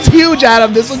 This one's huge,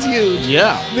 Adam. This one's huge.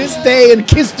 Yeah. This day in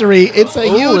history, it's a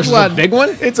huge this is one. a big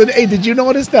one? Hey, did you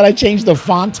notice that I changed the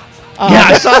font? Yeah,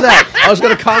 I saw that. I was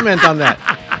going to comment on that.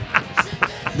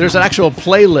 There's an actual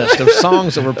playlist of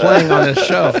songs that we're playing on this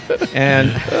show,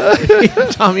 and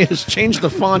Tommy has changed the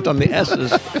font on the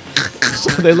S's so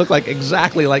they look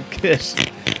exactly like Kiss.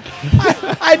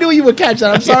 I knew you would catch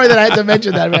that. I'm sorry that I had to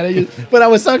mention that, man. But I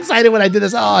was so excited when I did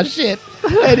this. Oh, shit.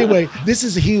 Anyway, this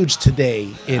is huge today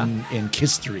in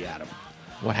history, Adam.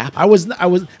 What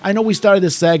happened? I know we started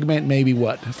this segment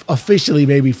officially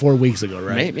maybe 4 weeks ago,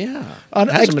 right? Maybe, yeah.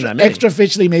 Extra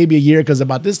officially maybe a year, because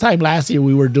about this time last year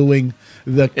we were doing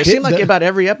It seemed like about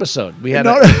every episode we had.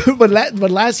 But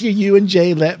last year you and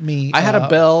Jay let me. I had a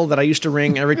bell that I used to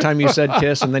ring every time you said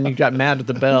Kiss, and then you got mad at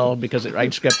the bell because I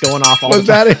just kept going off all the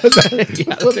time. Was that it?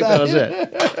 Yeah, I think that was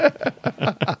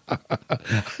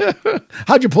it.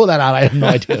 How'd you pull that out? I have no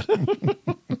idea.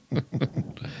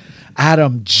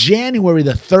 Adam, January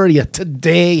the 30th,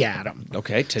 today, Adam.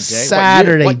 Okay, today.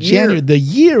 Saturday, what year? January. The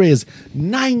year is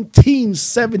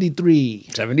 1973.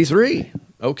 73.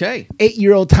 Okay.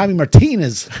 8-year-old Tommy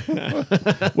Martinez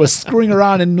was screwing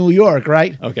around in New York,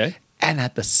 right? Okay. And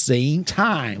at the same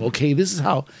time, okay, this is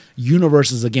how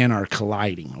universes again are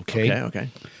colliding, okay? Okay.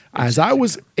 As I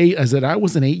was an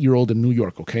 8-year-old in New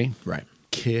York, okay? Right.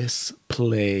 Kiss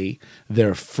play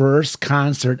their first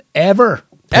concert ever.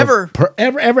 Ever,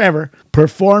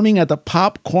 performing at the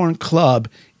Popcorn Club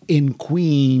in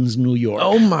Queens, New York.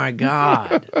 Oh my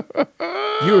God!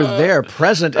 You were there,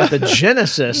 present at the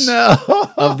genesis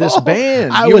of this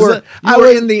band. You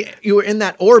were in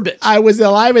that orbit. I was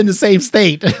alive in the same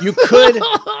state. You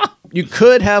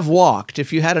could have walked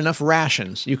if you had enough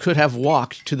rations. You could have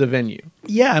walked to the venue.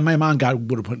 Yeah, and my mom got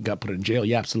put in jail.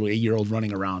 Yeah, absolutely. 8-year-old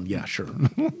running around. Yeah, sure.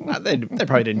 They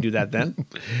probably didn't do that then.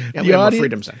 Yeah, we had more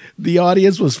freedom then. The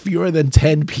audience was fewer than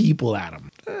 10 people, Adam.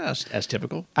 As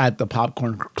typical. At the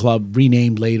Popcorn Club,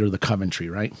 renamed later the Coventry,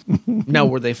 right? Now,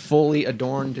 were they fully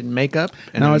adorned in makeup?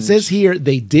 Now, it says here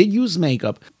they did use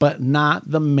makeup, but not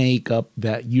the makeup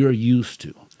that you're used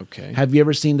to. Okay. Have you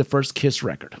ever seen the first Kiss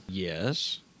record?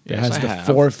 Yes. It has the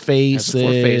four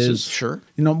faces. Sure.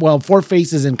 Four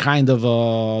faces in kind of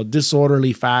a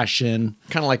disorderly fashion.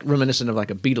 Kind of like reminiscent of like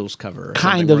a Beatles cover.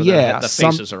 Yeah. The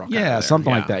faces are all kind of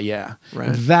something like that, yeah. Right.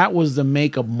 That was the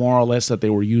makeup more or less that they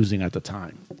were using at the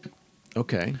time.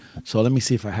 Okay. So let me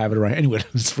see if I have it right. Anyway,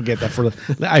 let's forget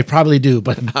that. I probably do,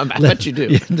 but I bet you do.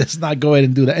 Yeah, let's not go ahead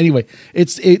and do that. Anyway,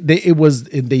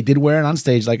 they did wear it on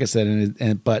stage, like I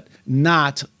said, but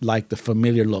not like the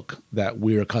familiar look that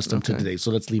we're accustomed to today.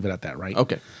 So let's leave it at that, right?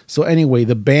 Okay. So anyway,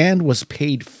 the band was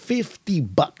paid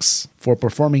 $50 for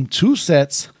performing 2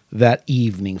 sets that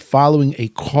evening, following a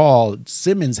call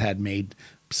Simmons had made.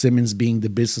 Simmons being the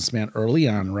businessman early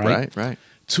on, right? Right.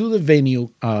 To the venue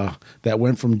that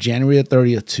went from January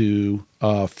 30th to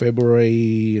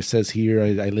February, it says here,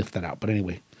 I left that out. But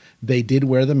anyway, they did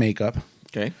wear the makeup.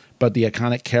 Okay. But the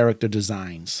iconic character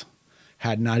designs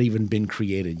had not even been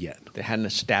created yet. They hadn't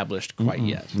established quite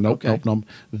yet. Nope.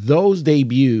 Those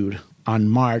debuted on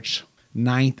March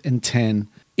 9th and 10th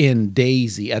in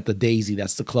Daisy, at the Daisy,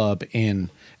 that's the club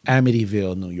in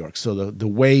Amityville, New York. So the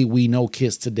way we know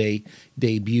Kiss today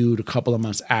debuted a couple of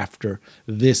months after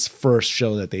this first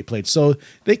show that they played. So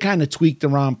they kind of tweaked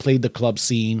around, played the club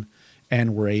scene,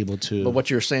 and were able to. But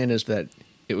what you're saying is that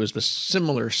it was the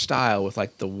similar style with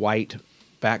like the white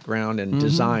background and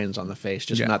designs on the face,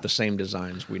 just not the same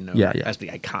designs we know as the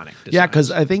iconic designs. Yeah, because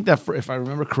I think that if I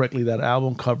remember correctly, that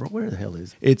album cover, where the hell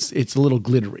is it? It's a little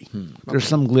glittery. There's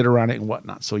some glitter on it and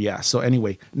whatnot. So yeah. So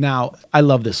anyway, now I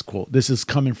love this quote. This is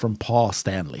coming from Paul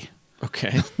Stanley.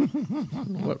 Okay.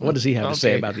 What does he have to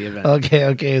say about the event?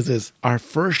 Okay. It says, our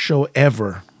first show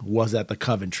ever was at the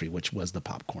Coventry, which was the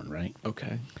Popcorn, right?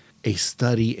 Okay. A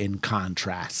study in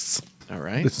contrasts. All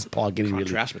right. This is Paul getting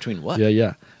contrast between what?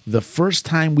 Yeah. The first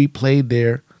time we played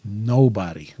there,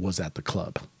 nobody was at the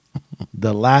club.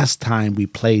 The last time we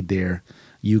played there,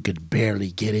 you could barely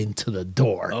get into the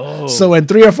door. Oh. So in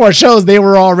 3 or 4 shows, they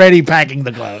were already packing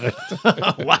the club.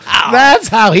 Wow. That's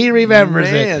how he remembers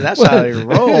it. Man, that's how he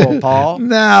roll, Paul.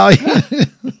 Now,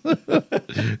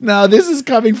 this is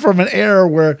coming from an era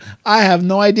where I have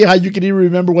no idea how you can even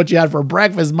remember what you had for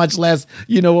breakfast, much less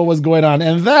what was going on.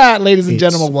 And that, ladies and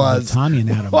gentlemen, was Tommy and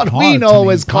Adam what we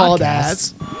know is called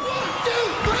as 1, 2, 3,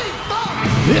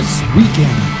 4. This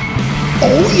weekend.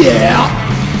 Oh yeah,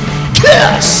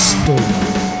 Kiss.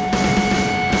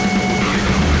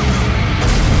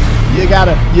 You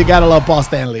gotta love Paul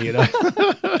Stanley, you know.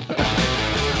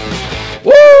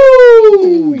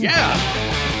 Woo! Yeah.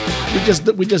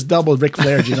 We just doubled Ric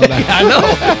Flair. Do you know that? I know.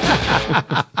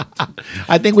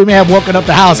 I think we may have woken up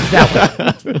the house with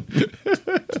that one.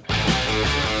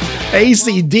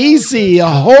 AC/DC, a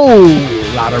whole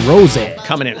lot of rose.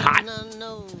 Coming in hot.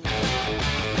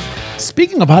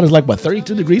 Speaking of hot, it's like, what,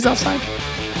 32 degrees outside?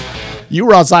 You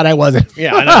were outside, I wasn't.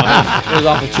 Yeah, I know. It was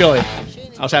awful chilly.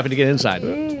 I was happy to get inside.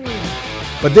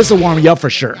 But this will warm you up for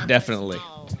sure. Definitely.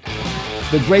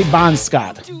 The great Bon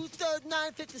Scott.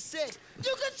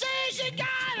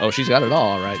 Oh, she's got it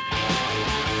all right.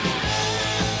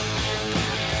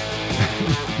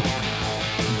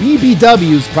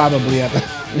 BBW's probably at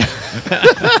the...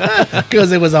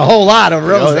 Because it was a whole lot of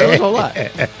rose. There was a whole lot.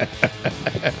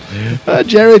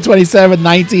 January 27,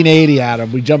 1980,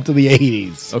 Adam. We jump to the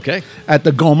 80s. Okay. At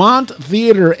the Gaumont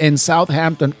Theatre in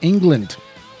Southampton, England,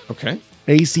 Okay.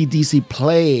 AC/DC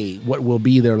play what will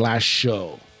be their last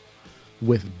show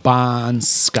with Bon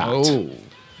Scott. Oh.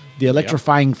 The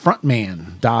electrifying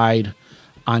frontman died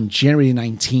on January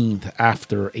 19th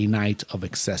after a night of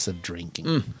excessive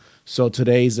drinking. So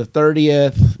today's the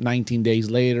 30th, 19 days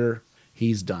later,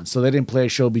 he's done. So they didn't play a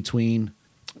show between,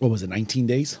 what was it, 19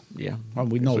 days? Yeah. Well,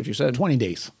 we That's know what you said. 20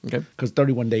 days. Okay. Because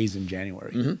 31 days in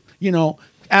January. You know,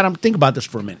 Adam, think about this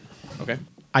for a minute. Okay.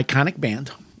 Iconic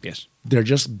band. Yes. They're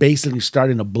just basically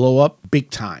starting to blow up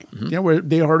big time. You know,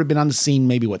 they've already been on the scene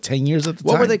maybe, 10 years at the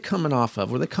time? What were they coming off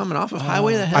of? Were they coming off of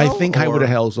Highway to Hell? I think Highway to or-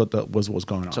 Hell is what was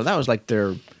going on. So that was like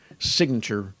their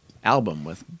signature album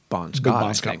with Bon Scott. Bon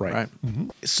I Scott, think, right.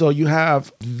 So you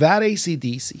have that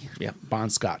AC/DC, Yeah. Bon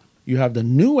Scott. You have the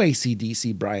new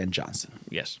AC/DC, Brian Johnson.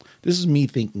 Yes. This is me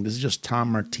thinking. This is just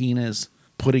Tom Martinez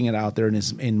putting it out there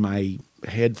in my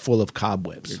head full of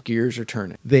cobwebs. Your gears are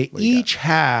turning. They What do you got? each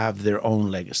have their own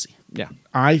legacy. Yeah.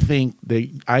 I think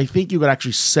you could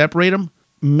actually separate them,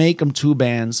 make them two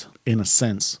bands in a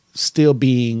sense, still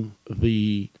being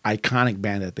the iconic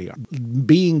band that they are.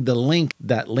 Being the link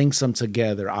that links them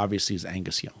together, obviously, is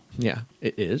Angus Young. Yeah,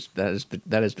 it is. That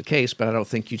is the case, but I don't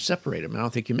think you separate them. I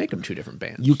don't think you make them two different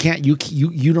bands. You can't. You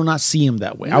do not see him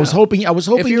that way. No. I was hoping.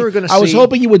 If you were gonna I was see-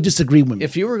 hoping you would disagree with me.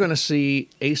 If you were going to see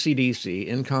AC/DC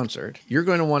in concert, you're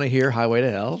going to want to hear Highway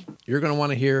to Hell. You're going to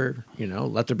want to hear,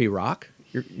 Let There Be Rock.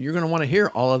 You're going to want to hear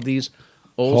all of these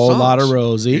old Whole songs. Lot of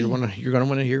Rosie. You're going to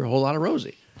want to hear a whole lot of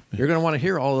Rosie. You're going to want to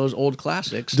hear all those old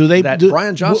classics that do-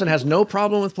 Brian Johnson has no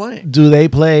problem with playing. Do they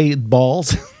play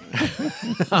balls?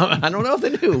 I don't know if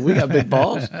they do. We got big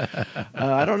balls.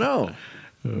 I don't know.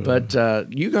 But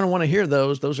you're going to want to hear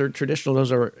those. Those are traditional.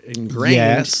 Those are ingrained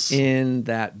Yes. in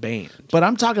that band. But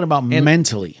I'm talking about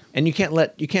mentally. And you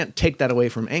can't take that away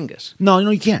from Angus. No,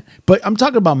 you can't. But I'm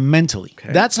talking about mentally.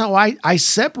 Okay. That's how I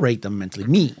separate them mentally.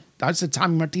 Me. I said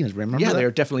Tommy Martinez. Remember Yeah, that?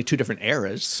 they're definitely two different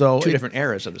eras. So two it- different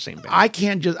eras of the same band. I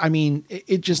can't just,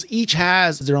 it just each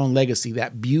has their own legacy,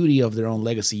 that beauty of their own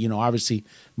legacy. Obviously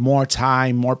more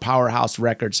time, more powerhouse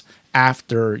records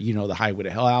after, the Highway to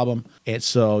Hell album. And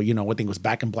so, I think it was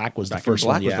Back in Black was the Back in first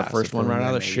Black one. was Yeah, the first one right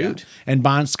out of the yeah. chute. And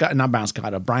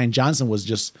Brian Johnson was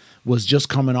just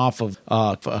coming off of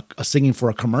singing for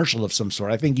a commercial of some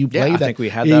sort. I think you played I that. think we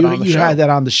had that on the You show. had that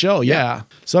on the show, yeah.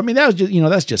 So, that was just,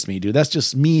 that's just me, dude. That's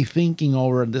just me thinking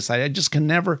over this. I can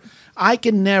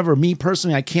never, me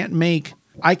personally, I can't make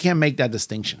that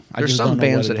distinction. I There's just some don't know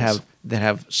bands what that it is.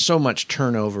 have so much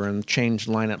turnover and changed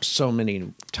lineups so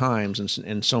many times and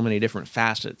in so many different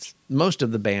facets. Most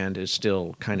of the band is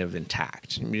still kind of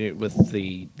intact with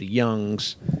the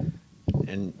Youngs,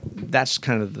 and that's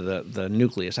kind of the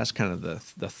nucleus. That's kind of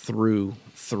the through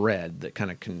thread that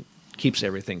kind of keeps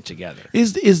everything together.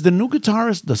 Is the new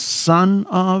guitarist the son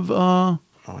of I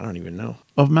don't even know.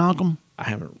 of Malcolm? I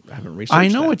haven't researched. I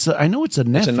know that. it's a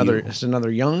nephew. It's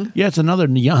another Young. Yeah, it's another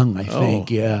Young. I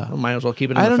think. Yeah. Well, might as well keep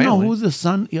it in I the don't family. know who the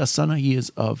son he is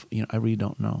of. I really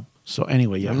don't know. So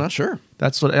anyway, yeah, I'm not sure.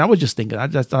 That's what I was just thinking. I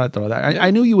just thought I'd throw that.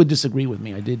 I knew you would disagree with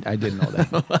me. I did know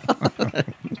that.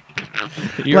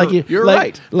 You're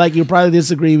right. Like you probably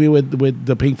disagree with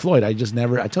the Pink Floyd. I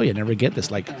tell you, I never get this.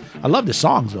 Like, I love the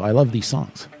songs though. I love these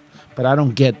songs, but I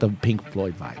don't get the Pink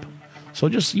Floyd vibe. So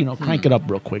just crank it up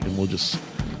real quick, and we'll just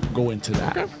go into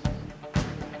that. Okay.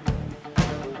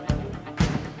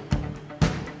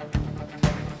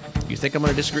 You think I'm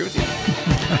going to disagree with you?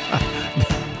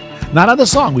 Not on the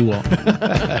song, we won't.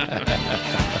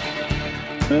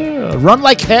 Run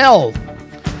Like Hell.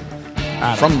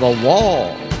 From the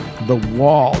Wall. The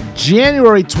Wall.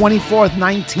 January 24th,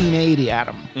 1980,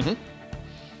 Adam. Mm-hmm.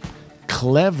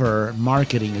 Clever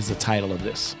Marketing is the title of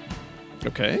this.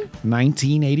 Okay.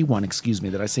 1981, excuse me.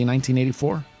 Did I say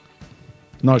 1984?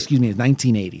 No, excuse me, it's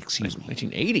 1980, excuse me.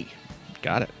 1980.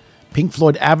 Got it. Pink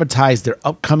Floyd advertised their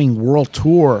upcoming world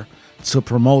tour to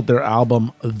promote their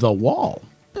album The Wall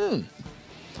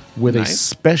with a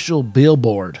special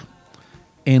billboard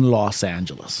in Los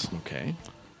Angeles. Okay.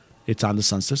 It's on the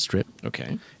Sunset Strip.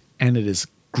 Okay. And it is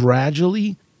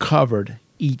gradually covered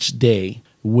each day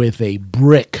with a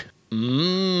brick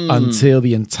until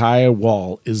the entire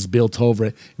wall is built over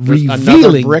it,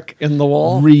 Another brick in the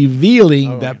wall?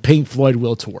 revealing that Pink Floyd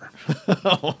will tour.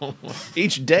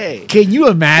 Each day. Can you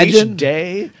imagine? Each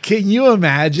day? Can you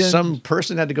imagine? Some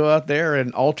person had to go out there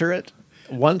and alter it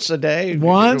once a day?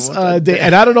 Once a day.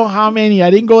 And I don't know how many. I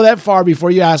didn't go that far before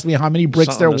you asked me how many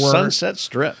bricks there were. Sunset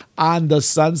Strip. On the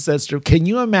Sunset Strip. Can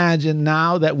you imagine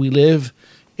now that we live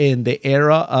in the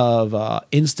era of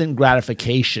instant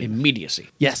gratification? Immediacy.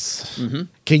 Yes. Mm-hmm.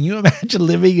 Can you imagine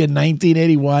living in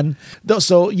 1981?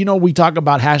 So, we talk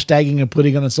about hashtagging and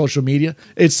putting it on social media.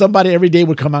 It's somebody every day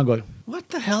would come out and go, what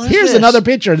the hell is here's this? another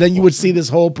picture. And then you would see this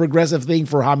whole progressive thing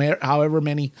for however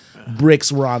many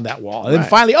bricks were on that wall. And then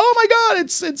finally, oh my God,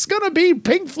 it's going to be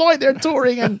Pink Floyd. They're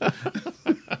touring. And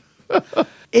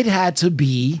it had to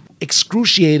be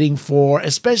excruciating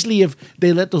especially if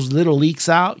they let those little leaks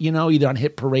out, either on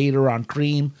Hit Parade or on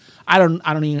Cream. I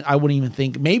wouldn't even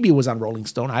think, maybe it was on Rolling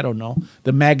Stone. I don't know.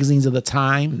 The magazines of the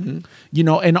time,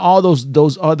 and all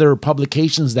those other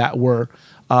publications that were,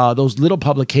 those little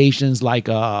publications like,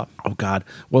 what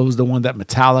was the one that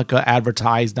Metallica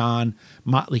advertised on?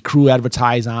 Motley Crue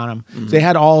advertised on them. Mm-hmm. They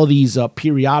had all these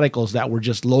periodicals that were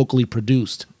just locally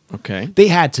produced. Okay. They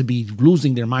had to be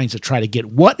losing their minds to try to get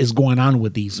what is going on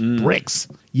with these bricks.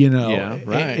 Yeah,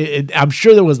 right. I'm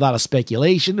sure there was a lot of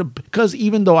speculation because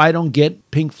even though I don't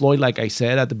get Pink Floyd, like I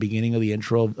said at the beginning of the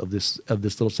intro of this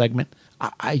little segment,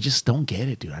 I just don't get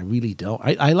it, dude. I really don't.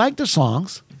 I like the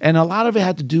songs, and a lot of it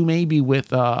had to do maybe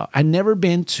with I'd never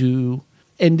been to.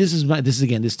 And this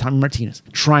is Tommy Martinez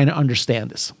trying to understand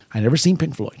this. I never seen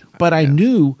Pink Floyd, but I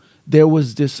knew there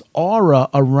was this aura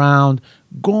around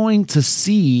going to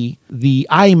see the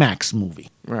IMAX movie.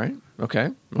 Right. Okay.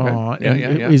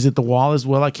 Is it The Wall as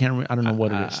well? I don't know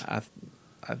what it is.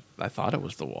 I thought it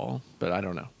was The Wall, but I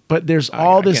don't know. But there's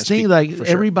all this thing, like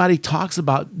everybody talks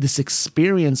about this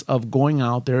experience of going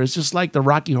out there. It's just like the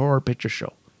Rocky Horror Picture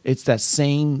Show. It's that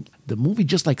same, the movie,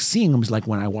 just like seeing them is like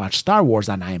when I watched Star Wars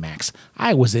on IMAX.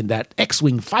 I was in that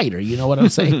X-Wing fighter, you know what I'm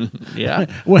saying? Yeah.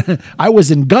 When I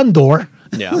was in Gundor,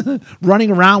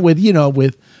 running around with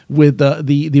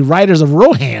the Riders of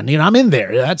Rohan. I'm in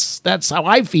there. That's how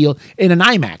I feel in an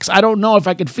IMAX. I don't know if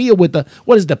I could feel with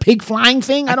the pig flying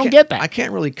thing? I don't get that. I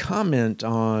can't really comment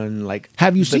on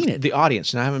have you seen it? The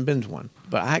audience, and I haven't been to one.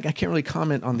 But I can't really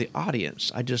comment on the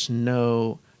audience. I just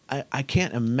know I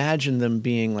can't imagine them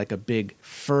being like a big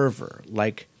fervor,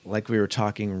 like we were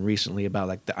talking recently about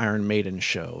like the Iron Maiden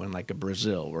show in like a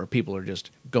Brazil where people are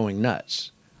just going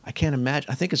nuts. I can't imagine.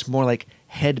 I think it's more like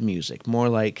head music, more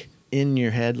like in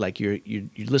your head, like you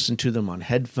listen to them on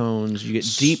headphones. You get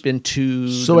deep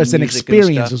into. So it's an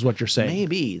experience, is what you're saying.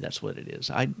 Maybe that's what it is.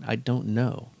 I don't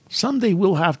know. Someday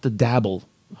we'll have to dabble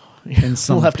in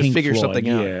some. We'll have to Pink figure Floyd. something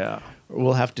out. Yeah.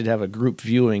 We'll have to have a group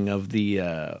viewing of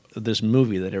this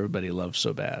movie that everybody loves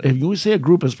so bad. If you say a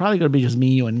group, it's probably going to be just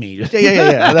me, you, and me.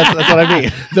 Yeah. That's what I mean.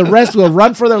 The rest will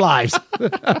run for their lives.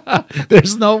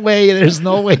 There's no way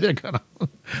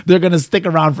they're gonna stick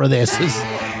around for this.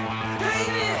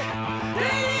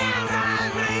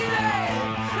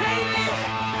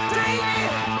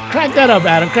 Crank that up,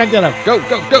 Adam. Crank that up. Go.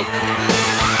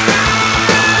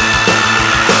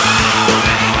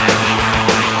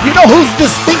 You know whose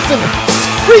distinctive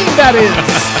scream that is?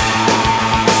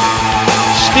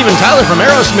 Steven Tyler from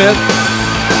Aerosmith.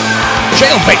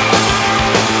 Jailbait.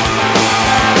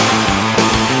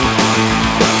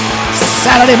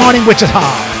 Saturday Morning Wichita.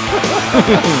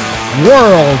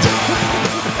 World.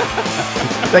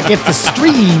 That gets the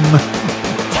stream.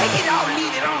 Take it or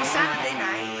leave it on Saturday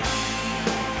night.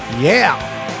 Yeah.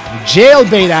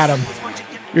 Jailbait, Adam.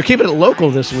 You're keeping it local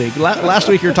this week. Last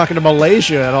week you were talking about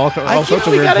Malaysia and all sorts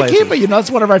of weird places. We gotta keep it.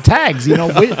 That's one of our tags.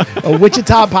 A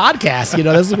Wichita podcast.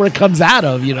 This is where it comes out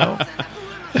of.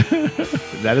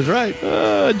 That is right.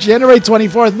 January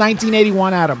 24th,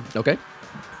 1981. Adam. Okay.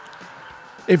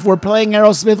 If we're playing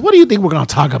Aerosmith, what do you think we're going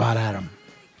to talk about, Adam?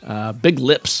 Big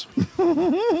lips.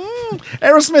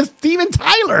 Aerosmith Steven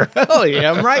Tyler. Oh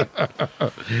yeah, I'm right.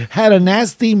 Had a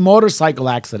nasty motorcycle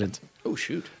accident. Oh,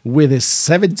 shoot. With his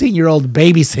 17-year-old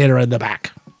babysitter in the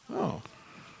back. Oh.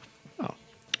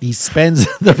 He spends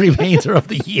the remainder of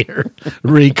the year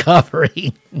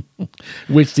recovering,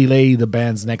 which delayed the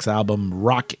band's next album,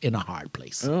 Rock in a Hard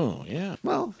Place. Oh, yeah.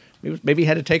 Well, maybe he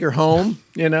had to take her home,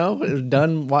 you know? It was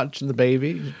done watching the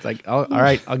baby. It's like, oh, all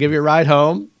right, I'll give you a ride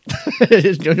home.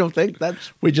 You don't think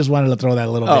that's... We just wanted to throw that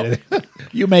a little bit in.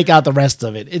 You make out the rest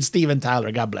of it. It's Steven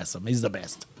Tyler. God bless him. He's the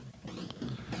best.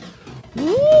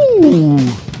 Ooh.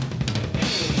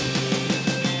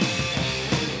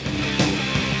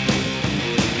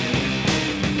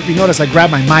 If you notice, I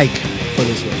grabbed my mic for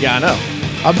this one. Yeah, I know.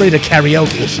 I'm ready to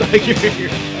karaoke.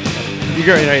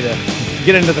 You're ready to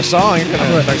get into the song. You're going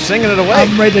to start singing it away.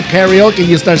 I'm ready to karaoke, and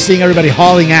you start seeing everybody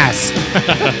hauling ass.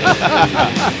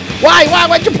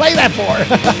 Why'd you play that for?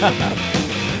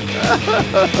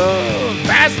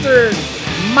 Bastard!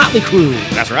 Motley Crue.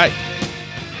 That's right.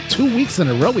 2 weeks in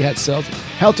a row we had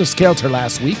Helter Skelter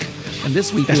last week, and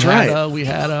this week we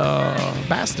had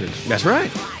Bastard. That's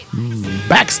right.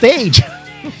 Backstage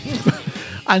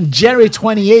on January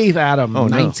 28th, Adam,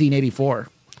 1984.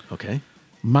 Okay.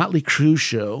 Motley Crue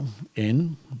show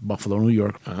in Buffalo, New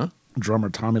York. Drummer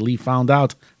Tommy Lee found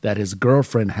out that his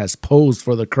girlfriend has posed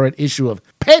for the current issue of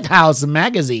Penthouse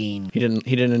magazine. He didn't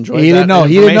enjoy He that didn't know.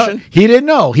 information? He didn't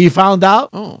know. He found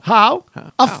out. Oh. How?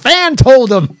 A fan told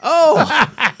him. Oh.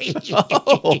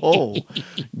 Oh.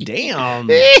 Damn.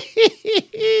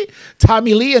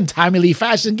 Tommy Lee in Tommy Lee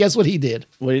fashion, guess what he did?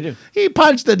 What did he do? He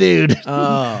punched the dude.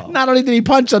 Oh. Not only did he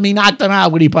punch him, he knocked him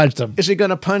out when he punched him. Is he going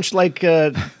to punch like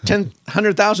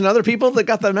 100,000 other people that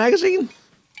got the magazine?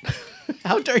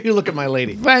 How dare you look at my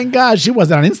lady? Thank God she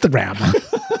wasn't on Instagram.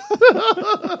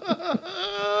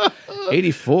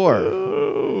 84.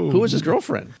 Who was his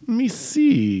girlfriend? Let me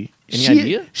see. Any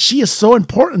idea? She is so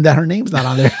important that her name's not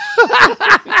on there.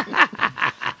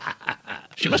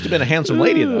 She must have been a handsome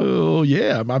lady, though. Oh,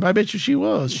 yeah. I bet you she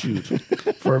was. Shoot.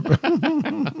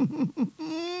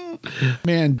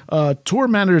 Man, tour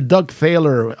manager Doug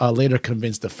Thaler later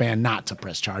convinced the fan not to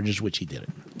press charges, which he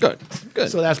didn't. Good.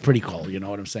 So that's pretty cool. You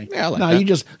know what I'm saying? Yeah, I like now,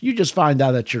 that. you just find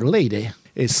out that your lady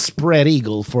is spread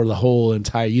eagle for the whole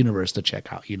entire universe to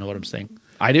check out. You know what I'm saying?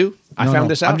 I do? I found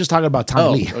this out? I'm just talking about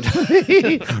Tommy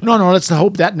Lee. No, let's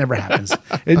hope that never happens.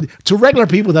 To regular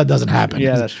people, that doesn't happen.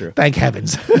 Yeah, that's true. Thank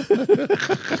heavens.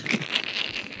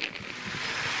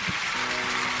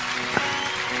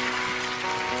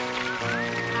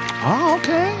 Oh,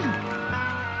 okay.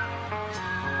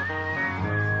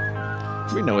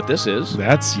 We know what this is.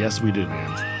 Yes, we do.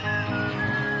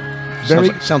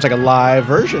 Sounds like a live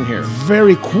version here.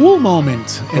 Very cool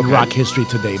moment in rock history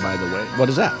today, by the way. What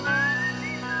is that?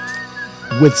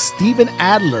 With Steven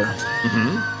Adler,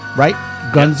 right?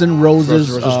 Guns N' Roses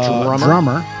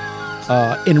drummer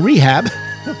in rehab.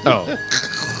 Oh.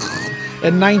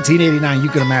 In 1989, you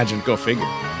can imagine. Go figure.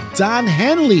 Don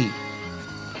Henley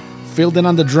filled in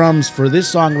on the drums for this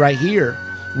song right here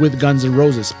with Guns N'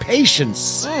 Roses,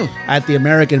 Patience, at the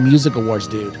American Music Awards,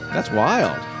 dude. That's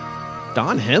wild.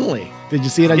 Don Henley. Did you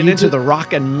see it on Get YouTube? into the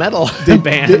rock and metal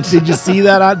band. Did you see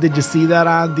that on? Did you see that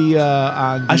on the?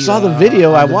 I saw the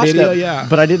video. I watched it. Yeah,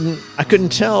 but I couldn't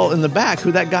tell in the back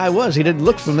who that guy was. He didn't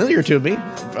look familiar to me.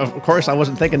 Of course, I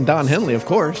wasn't thinking Don Henley. Of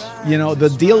course. You know, the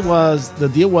deal was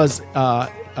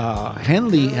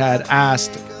Henley had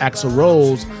asked Axl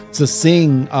Rose to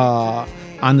sing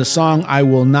on the song "I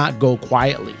Will Not Go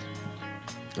Quietly."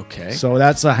 Okay. So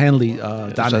that's a Henley,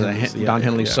 Don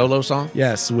Henley solo song?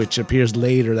 Yes, which appears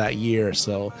later that year.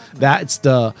 So that's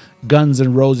the Guns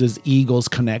N' Roses Eagles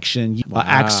connection. Wow.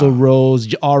 Axl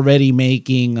Rose already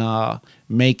making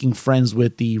friends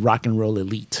with the rock and roll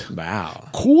elite. Wow.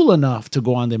 Cool enough to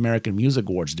go on the American Music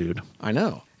Awards, dude. I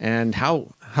know. And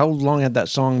how long had that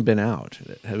song been out?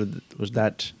 Was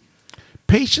that...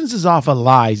 Patience is off of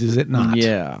Lies, is it not?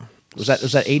 Yeah. Was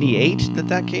that 88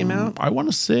 that came out? I want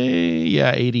to say,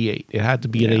 88. It had to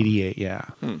be at 88, yeah.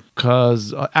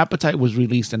 Because Appetite was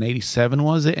released in 87,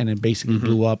 was it? And it basically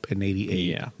blew up in 88.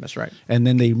 Yeah, that's right. And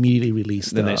then they immediately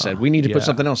released Then they said, we need to put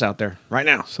something else out there right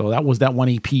now. So that was that one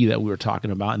EP that we were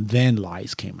talking about. And then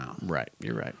Lies came out. Right,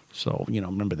 you're right. So,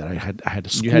 remember that I had to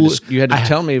school. You had to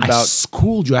tell me about... I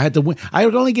schooled you. I had to win. I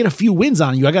would only get a few wins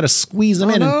on you. I got to squeeze them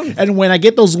in. No. And when I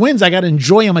get those wins, I got to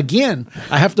enjoy them again.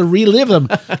 I have to relive them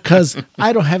because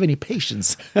I don't have any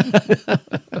patience.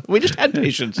 We just had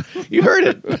patience. You heard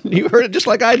it. You heard it just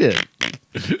like I did.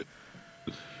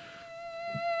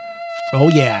 Oh,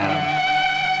 yeah.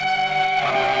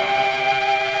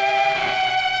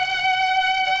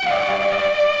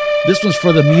 This one's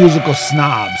for the musical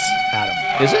snobs, Adam.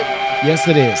 Is it? Yes,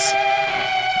 it is.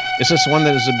 Is this one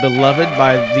that is beloved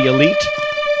by the elite?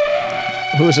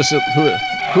 Who is this?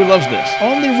 Who loves this?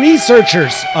 Only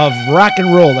researchers of rock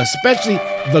and roll, especially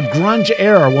the grunge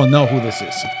era, will know who this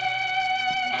is.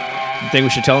 You think we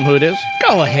should tell them who it is?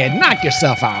 Go ahead, knock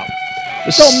yourself out.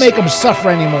 Don't make them suffer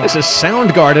anymore. This is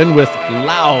Soundgarden with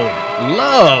Loud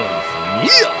Love.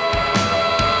 Yeah.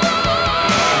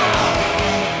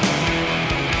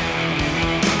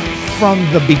 From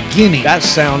the beginning. That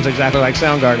sounds exactly like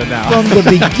Soundgarden now. From the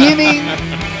beginning,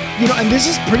 and this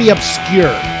is pretty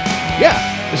obscure. Yeah,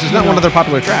 this is not one of their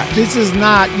popular tracks. This is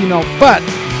not, but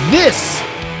this.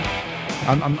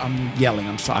 I'm yelling.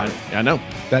 I'm sorry. I know.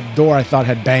 That door I thought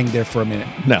had banged there for a minute.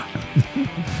 No.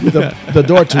 the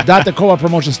door to Dr. Koa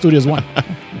Promotion Studios 1.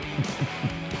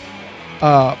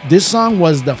 This song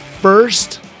was the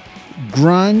first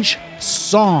grunge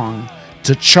song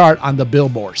to chart on the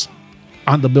billboards,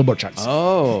 on the Billboard charts.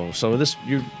 Oh, so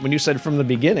when you said from the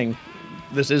beginning,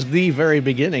 this is the very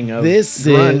beginning of this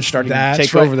grunge starting to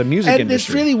take over the music industry. This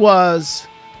really was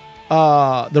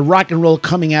the rock and roll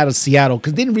coming out of Seattle,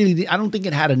 because I don't think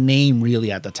it had a name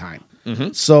really at the time.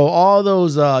 Mm-hmm. So all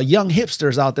those young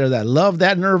hipsters out there that love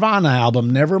that Nirvana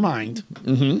album, never mind.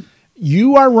 Mm-hmm.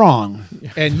 You are wrong,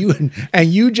 and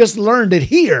you just learned it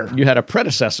here. You had a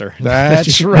predecessor.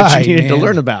 That's that right. you needed to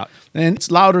learn about. And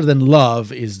It's Louder Than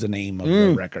Love is the name of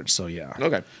the record. So yeah,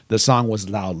 okay. The song was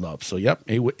Loud Love. So yep.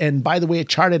 And by the way, it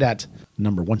charted at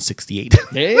number 168.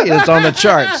 Hey, it's on the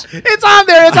charts. It's on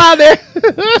there. It's on there.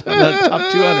 The top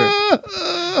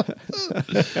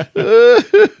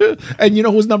 200. And you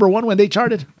know who's number one when they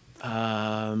charted?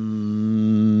 No.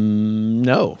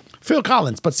 Phil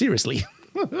Collins. But seriously.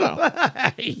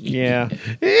 Yeah.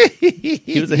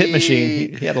 He was a hit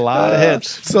machine. He had a lot of hits.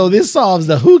 So this solves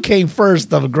the who came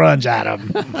first of grunge,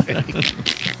 Adam.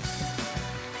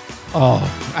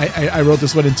 I wrote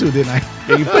this one in too, didn't I?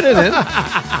 Yeah, you put it in.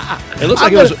 It looks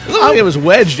like it was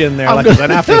wedged in there like it was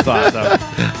an afterthought, though.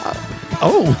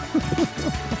 Oh.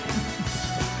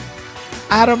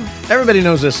 Adam. Everybody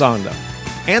knows this song, though.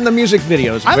 And the music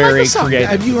video is very creative.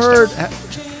 Have you heard?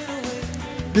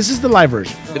 This is the live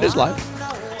version. It is live.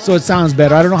 So it sounds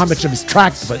better. I don't know how much of it's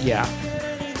tracked, but yeah.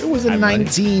 It was in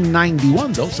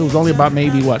 1991, though, so it was only about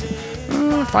maybe,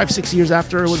 5-6 years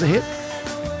after it was a hit?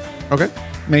 Okay.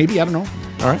 Maybe, I don't know.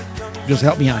 All right. Just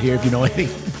help me out here if you know anything.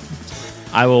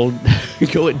 I will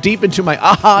go deep into my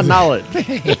knowledge.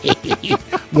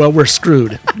 Well, we're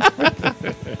screwed.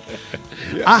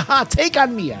 Aha, take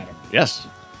on me, Adam. Yes.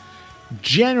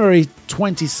 January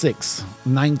 26,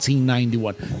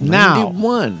 1991. Now,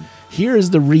 91. Here is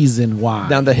the reason why.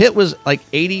 Now, the hit was like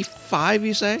 85,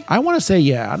 you say? I want to say,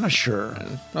 yeah. I'm not sure.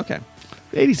 Okay.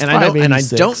 85, and I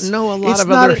don't know a lot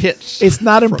of other hits. It's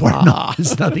not important. No,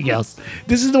 it's nothing else.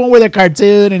 This is the one with a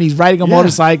cartoon, and he's riding a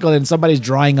motorcycle, and somebody's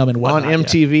drawing him and whatnot. On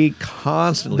MTV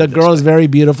constantly. The girl is very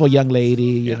beautiful, young lady.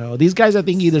 You know, these guys, I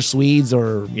think, either Swedes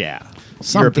or something.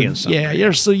 European something. Yeah,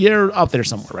 you're up there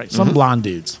somewhere, right? Some blonde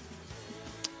dudes,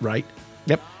 right?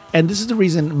 Yep. And this is the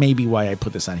reason maybe why I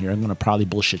put this on here. I'm going to probably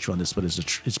bullshit you on this, but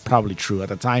it's probably true. At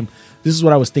the time, this is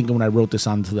what I was thinking when I wrote this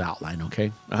onto the outline,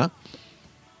 okay? Uh-huh.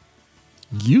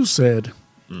 You said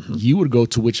you would go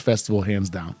to which festival, hands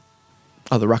down?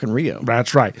 Oh, the Rock in Rio.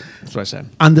 That's right. That's what I said.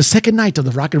 On the second night of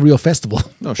the Rock in Rio Festival.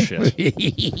 No shit. In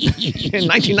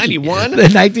 1991?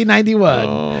 1991.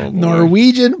 Oh,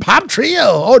 Norwegian pop trio.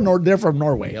 Oh, no, they're from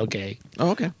Norway. Okay. Oh,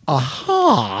 okay.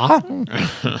 Aha.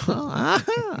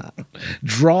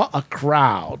 Draw a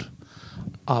crowd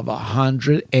of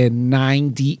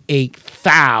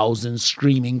 198,000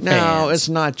 screaming fans. Now, it's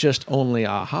not just only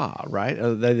Aha, right?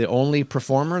 Are they the only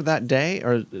performer that day?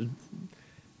 Or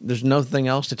there's nothing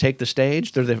else to take the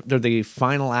stage? They're the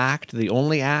final act, the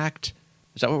only act?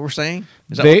 Is that what we're saying?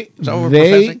 Is that what we're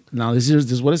professing? Now, this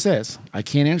is what it says. I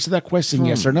can't answer that question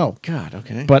yes or no. God,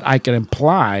 okay. But I can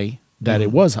imply that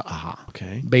it was Aha.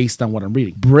 Okay. Based on what I'm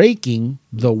reading. Breaking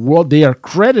the world. They are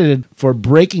credited for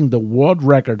breaking the world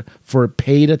record for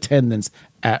paid attendance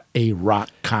at a rock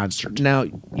concert. Now,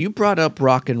 you brought up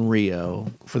Rock in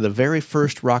Rio. For the very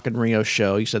first Rock in Rio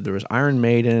show, you said there was Iron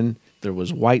Maiden, there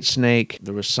was Whitesnake,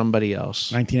 there was somebody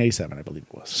else. 1987, I believe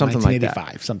it was. Something like that.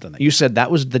 1985, something like that. You said that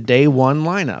was the day one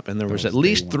lineup, and there was at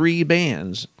least 3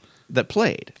 bands that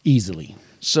played. Easily.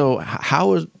 So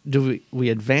how do we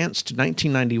advance to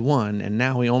 1991, and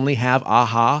now we only have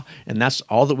Aha, and that's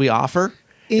all that we offer?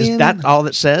 Is that all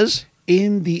it says?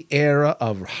 In the era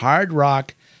of hard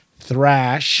rock,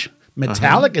 thrash,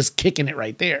 Metallica's kicking it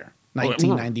right there.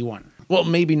 1991. Well,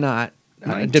 maybe not,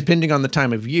 depending on the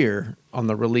time of year on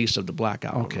the release of the Black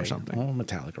Album or something. Oh,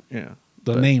 Metallica. Yeah.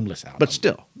 The Nameless album. But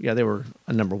still, yeah, they were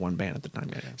a number one band at the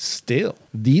time. Yeah. Still,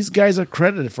 these guys are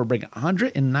credited for breaking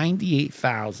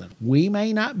 198,000. We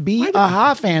may not be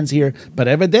Aha fans here, but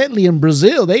evidently in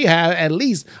Brazil, they have at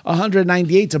least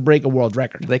 198 to break a world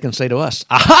record. They can say to us,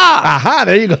 "Aha! Aha,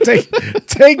 there you go. Take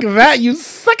that, you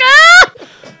sucker!"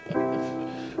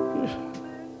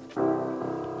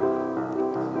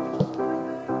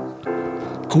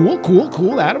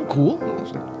 Cool, Adam, cool.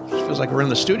 Feels like we're in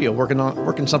the studio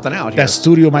working something out here. That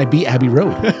studio might be Abbey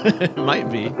Road. It might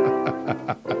be.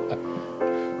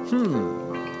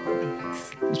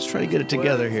 Let's try to get it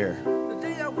together here. The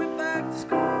day I went back to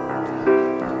school.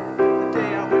 The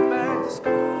day I went back to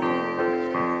school.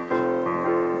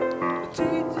 The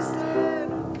teacher said,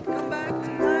 come back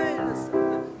tonight.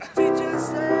 The teacher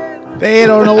said, They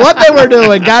don't know what they were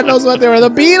doing. God knows what they were. The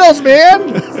Beatles,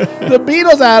 man. The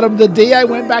Beatles, Adam. The day I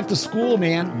went back to school,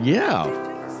 man. Yeah.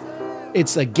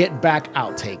 It's a Get Back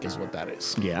outtake is what that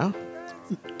is. Yeah.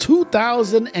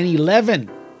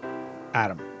 2011,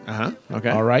 Adam. Okay.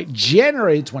 All right.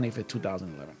 January 25th,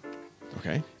 2011.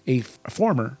 Okay. A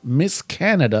former Miss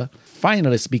Canada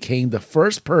finalist became the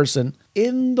first person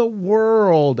in the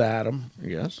world, Adam,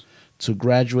 Yes. to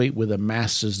graduate with a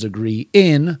master's degree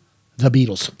in the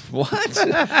Beatles. What?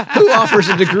 Who offers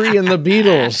a degree in the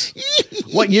Beatles?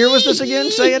 What year was this again?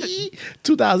 Say it.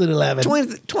 2011.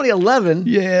 2011?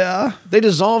 Yeah. They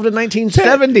dissolved in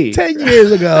 1970. 10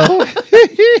 years ago.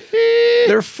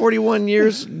 They're 41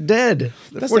 years dead.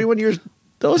 They're 41 years.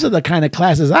 Those are the kind of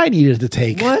classes I needed to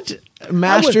take. What?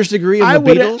 Master's degree in the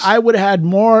Beatles? I would have had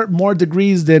more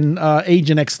degrees than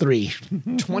Agent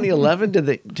X3. 2011?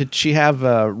 Did she have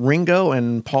Ringo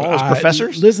and Paul as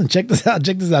professors? Listen, check this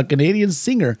out. Canadian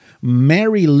singer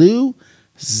Mary Lou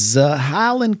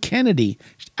Zahallen Kennedy.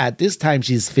 At this time,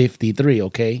 she's 53,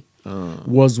 okay?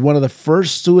 Was one of the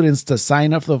first students to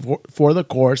sign up for the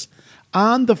course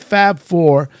on the Fab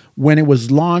Four when it was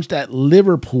launched at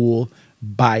Liverpool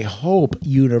by Hope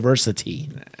University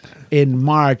in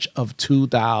March of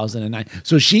 2009.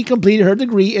 So she completed her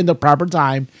degree in the proper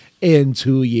time in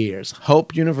 2 years.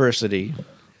 Hope University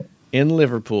in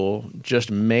Liverpool just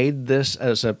made this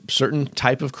as a certain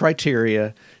type of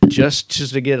criteria just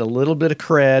to get a little bit of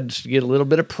cred, to get a little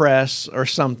bit of press or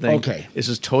something. Okay. This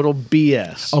is total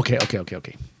BS. Okay.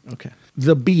 Okay.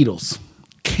 The Beatles.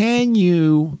 Can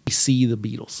you see the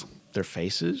Beatles? Their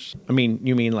faces? I mean,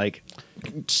 you mean like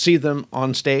see them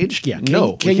on stage? Yeah.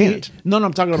 No, we can't. No,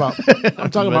 I'm talking about.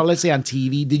 I'm talking about. Let's say on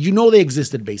TV. Did you know they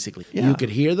existed? Basically, Yeah. you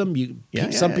could hear them.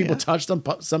 Some people yeah. touched them.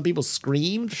 Some people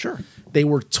screamed. Sure. They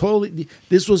were totally.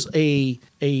 This was a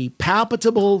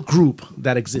palpable group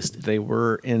that existed. They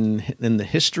were in the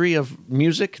history of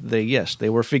music. They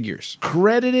were figures.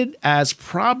 Credited as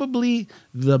probably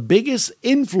the biggest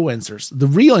influencers, the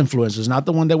real influencers, not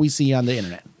the one that we see on the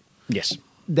internet. Yes.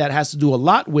 That has to do a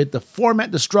lot with the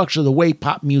format, the structure, the way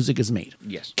pop music is made.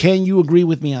 Yes. Can you agree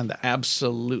with me on that?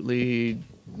 Absolutely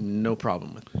no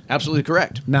problem with it. Absolutely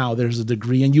correct. Now, there's a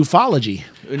degree in ufology.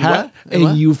 In what? In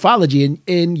what? ufology,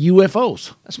 in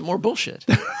UFOs. That's more bullshit.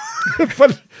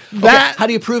 But that, How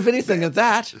do you prove anything of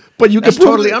that? but you That's can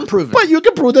prove totally that- unproven. But you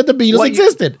can prove that the Beatles What you-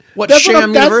 existed. what That's sham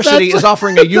I'm- that's- university that's- is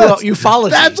offering a that's- ufology?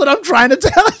 That's what I'm trying to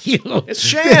tell you. It's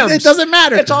shams. It doesn't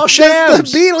matter. It's all The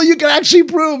shams. Beatles, you can actually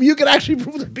prove. You can actually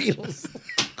prove the Beatles.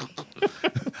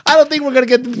 I don't think we're gonna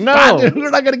get. No. We're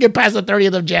not gonna get past the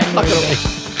 30th of January.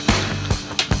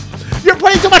 You're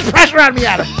putting too much pressure on me,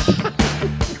 Adam.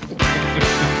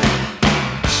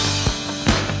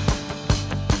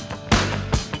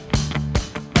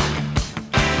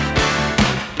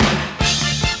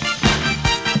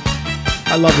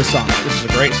 I love this song. This is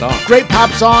a great song. Great pop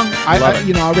song. Love I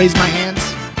it. I'll raise my hands.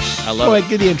 I Go love ahead, it.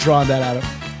 get the intro on that, Adam.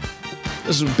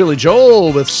 This is Billy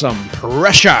Joel with some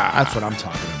pressure. That's what I'm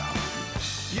talking about.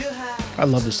 I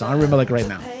love this song. I remember like right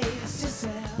now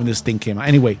when this thing came out.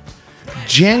 Anyway,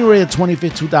 January the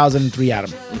 25th, 2003,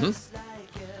 Adam.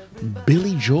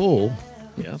 Billy Joel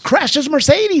Yeah. crashed his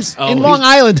Mercedes Oh, in Long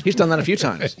Island. He's done that a few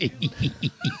times. The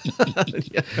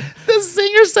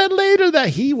singer said later that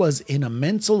he was in a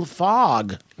mental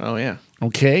fog. Oh, yeah.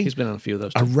 Okay. He's been on a few of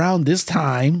those. Too. Around this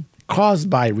time, caused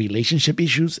by relationship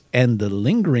issues and the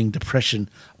lingering depression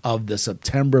of the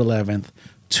September 11th,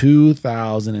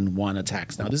 2001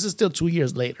 attacks. Now, this is still 2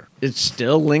 years later. It's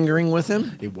still lingering with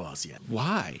him? It was, yeah.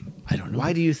 Why? I don't know.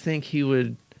 Why do you think he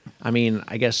would? I mean,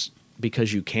 I guess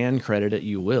because you can credit it,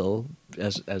 you will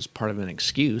as part of an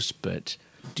excuse. But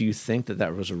do you think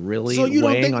that was really So you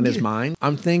don't weighing think on his mind?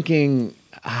 I'm thinking,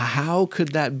 how could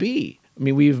that be? I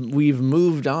mean, we've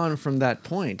moved on from that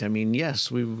point. I mean,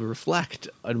 yes, we reflect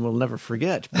and we'll never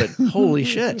forget. But holy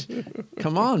shit,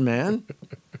 come on, man!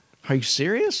 Are you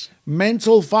serious?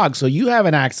 Mental fog. So you have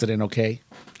an accident, okay?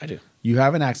 I do. You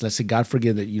have an accident. Let's say, God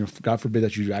forbid that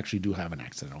you actually do have an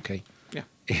accident, okay? Yeah.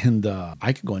 And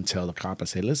I could go and tell the cop and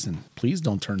say, listen, please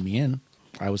don't turn me in.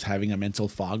 I was having a mental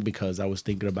fog because I was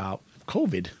thinking about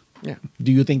COVID. Yeah.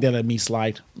 Do you think that let me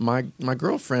slide? My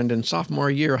girlfriend in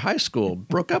sophomore year of high school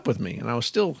broke up with me, and I was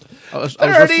still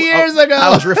 30 years ago. I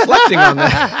was reflecting on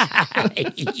that.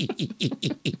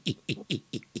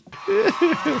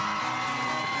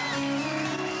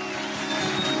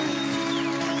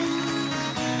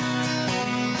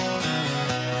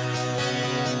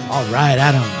 All right,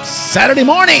 Adam. Saturday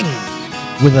morning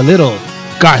with a little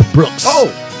Garth Brooks. Oh,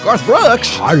 Garth Brooks.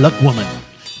 Hard Luck Woman.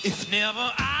 If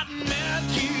never I'd met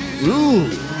you, Ooh,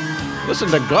 listen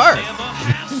to Garth.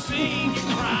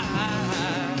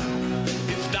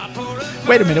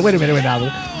 Wait a minute. Now.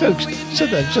 Shut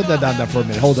that down there for a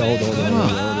minute. Hold on.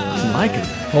 I'm liking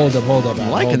that. Hold up. I'm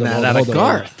liking that out of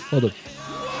Garth. Hold up.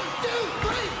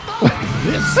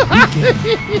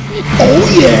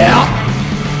 Oh, yeah.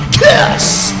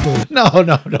 Kiss. No.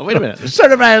 Wait a minute.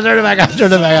 Turn it back on.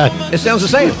 It sounds the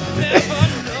same.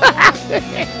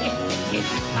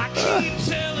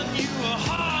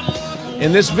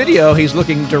 In this video, he's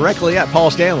looking directly at Paul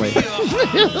Stanley.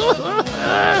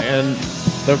 And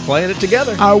they're playing it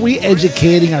together. Are we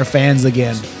educating our fans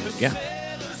again? Yeah.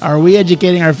 Are we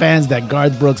educating our fans that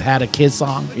Garth Brooks had a Kiss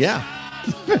song? Yeah.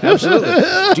 Absolutely.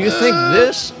 Do you think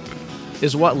this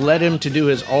is what led him to do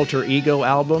his alter ego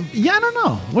album? Yeah, I don't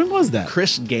know. When was that?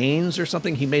 Chris Gaines or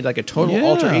something? He made like a total Yeah.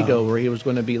 alter ego where he was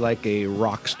going to be like a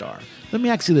rock star. Let me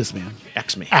ask you this, man.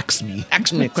 Axe me. Ask me.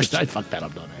 Christian. I fucked that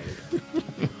up, don't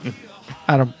I?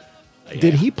 Adam,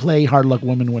 did he play Hard Luck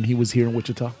Woman when he was here in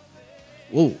Wichita?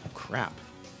 Oh, crap.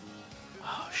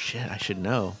 Oh, shit. I should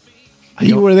know.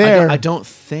 You were there. I don't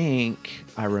think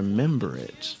I remember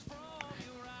it.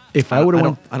 If I would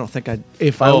have, I don't think I.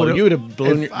 If I would, you would have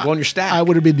blown your stack. I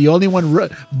would have been the only one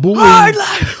booing. Hard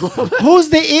Luck. Who's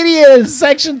the idiot in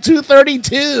section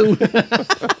 232?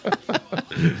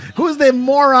 Who's the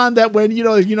moron that when you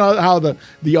know how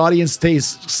the audience stays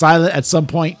silent at some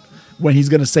point when he's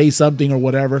going to say something or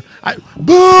whatever?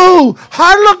 Boo!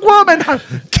 Hard Luck Woman!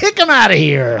 Kick him out of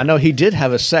here! I know he did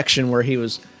have a section where he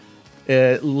was.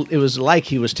 It was like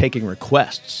he was taking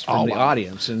requests from the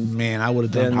audience, and man, I would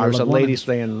have done. Then Hard there was a Luck lady Woman.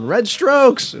 saying "Red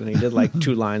Strokes," and he did like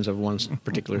 2 lines of one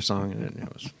particular song, and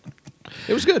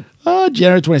it was good.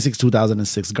 January 26,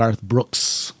 2006, Garth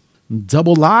Brooks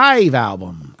double live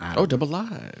album. Oh, double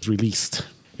live. Was released.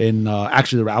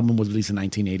 Actually, the album was released in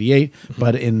 1988,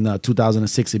 but in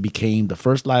 2006, it became the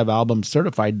first live album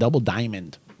certified double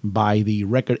diamond by the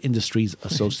Record Industries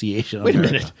Association. Wait a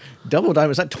minute. Double diamond,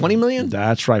 is that 20 million?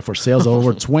 That's right, for sales of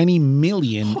over 20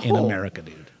 million in America,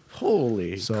 dude.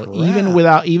 Holy So crap. even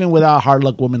without Hard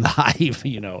Luck Woman live,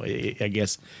 I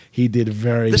guess he did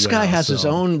very This well. guy has his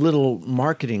own little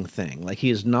marketing thing. Like,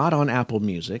 he is not on Apple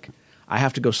Music. I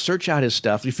have to go search out his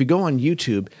stuff. If you go on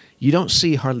YouTube, you don't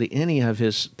see hardly any of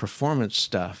his performance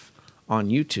stuff on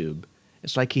YouTube.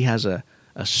 It's like he has a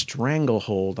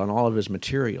stranglehold on all of his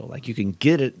material. Like, you can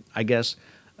get it, I guess,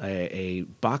 a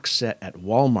box set at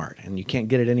Walmart, and you can't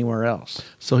get it anywhere else.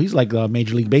 So he's like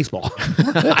Major League Baseball.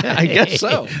 I guess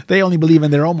so. They only believe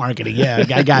in their own marketing. Yeah,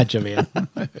 I got you, man.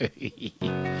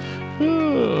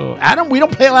 Ooh, Adam, we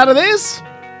don't play a lot of this.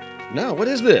 No, what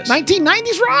is this?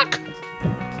 1990s rock.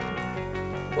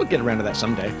 We'll get around to that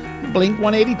someday. Blink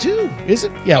 182. Is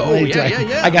it? Yeah. Oh,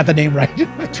 yeah. I got the name right.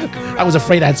 I was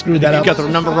afraid I'd screwed that up. You got the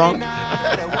number wrong?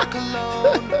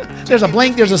 There's a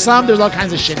Blink, there's a Sum, there's all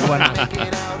kinds of shit going on.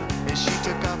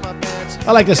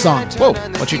 I like this song. Whoa,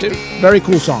 what you do? Very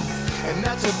cool song.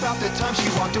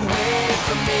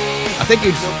 I think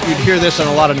you'd hear this in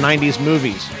a lot of 90s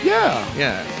movies. Yeah.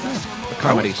 Yeah.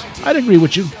 Comedies. I'd agree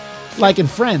with you. Like in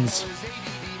Friends.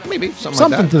 Maybe.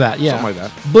 Something like to that, yeah. Something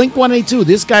like that. Blink 182.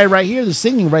 This guy right here, the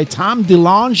singing, right? Tom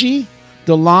DeLonge.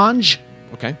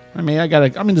 Okay. I mean,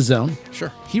 I'm in the zone.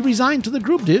 Sure. He resigned to the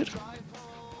group, dude.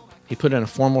 He put in a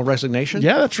formal resignation?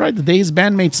 Yeah, that's right. The day's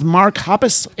bandmates Mark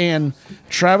Hoppus and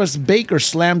Travis Baker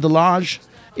slammed DeLonge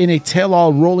in a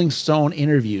tell-all Rolling Stone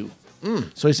interview.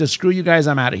 So he said, screw you guys,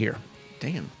 I'm out of here.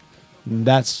 Damn. And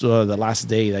that's the last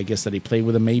day, I guess, that he played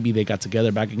with them. Maybe they got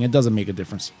together back again. It doesn't make a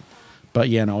difference. But,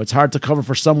 it's hard to cover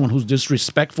for someone who's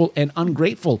disrespectful and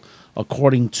ungrateful,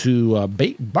 according to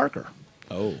Barker.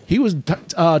 Oh. He was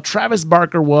Travis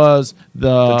Barker was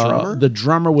the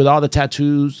drummer with all the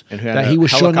tattoos, and who had that a he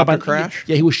was showing up helicopter crash?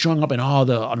 Yeah, he was showing up in all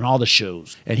the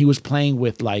shows, and he was playing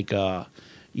with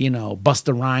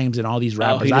Busta Rhymes and all these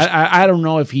rappers. he just- I don't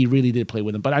know if he really did play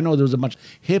with them, but I know there was a bunch of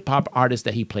hip hop artists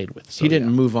that he played with. So, He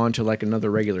didn't move on to like another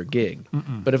regular gig,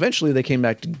 but eventually they came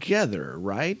back together,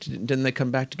 right? Didn't they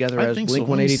come back together I as think so. Blink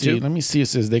 182? Let me see. It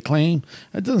says they claim.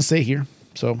 It doesn't say here.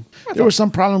 So there was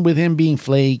some problem with him being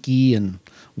flaky and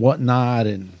whatnot,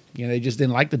 and they just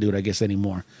didn't like the dude, I guess,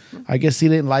 anymore. I guess he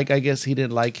didn't like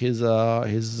his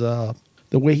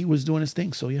the way he was doing his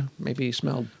thing. So yeah, Maybe he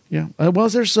smelled. yeah. Well,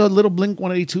 there's a little Blink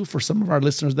 182 for some of our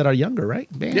listeners that are younger, right?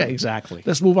 Bam. Yeah, exactly.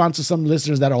 Let's move on to some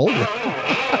listeners that are older.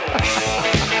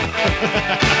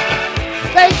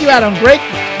 Thank you, Adam. Great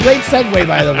segue,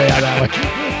 by the way, on that one.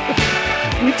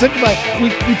 We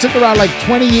took around like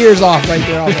 20 years off right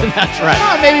there. That's right.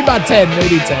 Oh, maybe about 10,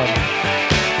 maybe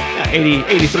 10. 80,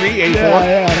 83, 84.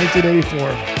 Yeah, 1984.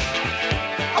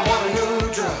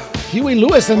 Huey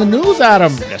Lewis and the News,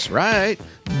 Adam. That's right.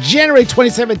 January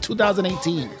 27,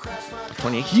 2018.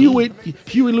 2018.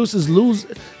 Huey Lewis loses.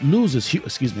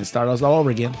 Excuse me, start us all over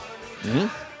again.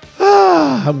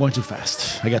 I'm going too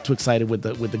fast. I got too excited with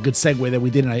the good segue that we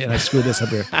did, and I screwed this up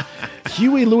here.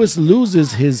 Huey Lewis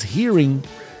loses his hearing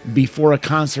before a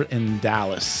concert in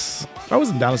Dallas. I was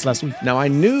in Dallas last week. Now, I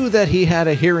knew that he had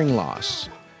a hearing loss,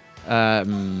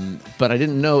 but I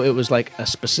didn't know it was like a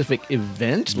specific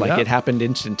event, like Yeah. it happened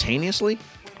instantaneously.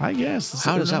 I guess.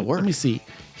 How does that work? Let me see.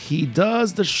 He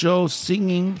does the show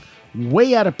singing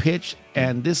way out of pitch,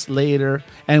 and was later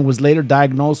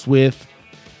diagnosed with.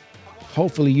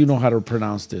 Hopefully, you know how to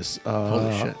pronounce this.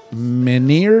 Holy shit.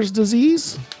 Meniere's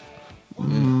disease,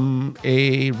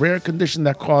 a rare condition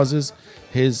that causes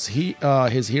his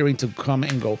hearing to come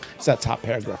and go. It's that top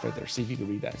paragraph right there. See if you can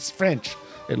read that. It's French.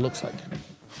 It looks like.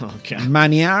 Okay.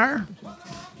 Meniere.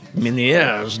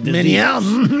 Meniere's Meniere.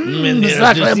 Meniere's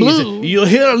Sacre disease. bleu. You'll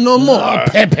hear no more.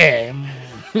 Pepe.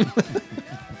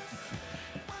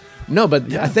 No,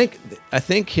 but I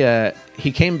think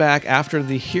he came back after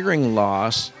the hearing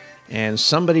loss, and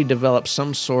somebody developed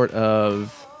some sort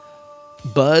of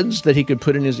buds that he could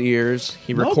put in his ears.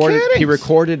 He kidding.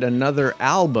 recorded another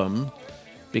album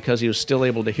because he was still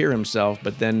able to hear himself,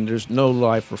 but then there's no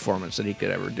live performance that he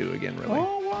could ever do again, really.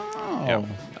 Oh wow! Yeah.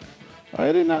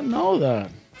 I did not know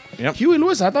that. Yep. Huey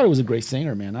Lewis, I thought he was a great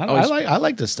singer, man. he's- I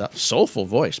like this stuff. Soulful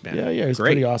voice, man. Yeah, he's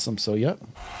Great. pretty awesome. So, yep.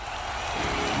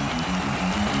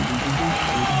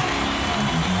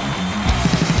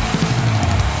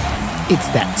 It's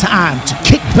that time to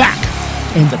kick back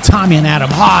in the Tommy and Adam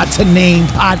Hard to Name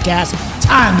podcast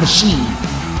time machine.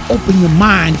 Open your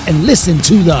mind and listen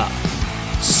to the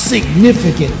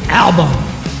significant album.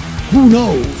 Who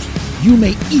knows? You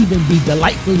may even be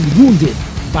delightfully wounded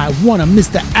by one of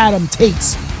Mr. Adam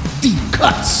Tate's deep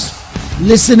cuts.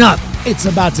 Listen up. It's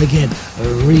about to get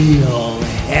real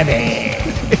heavy.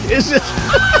 Is it?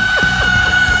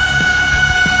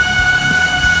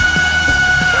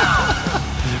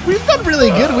 We've done really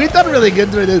good. We've done really good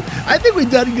during this. I think we've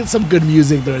done some good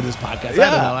music during this podcast.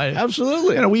 I don't know.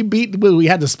 Absolutely. We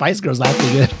had the Spice Girls laughing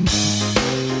again.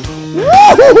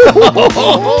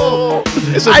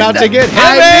 It's about to get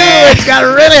I heavy. knew it's got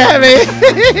really heavy.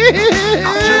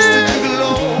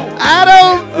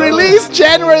 Adam released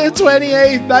January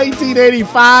 28th,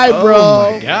 1985, bro.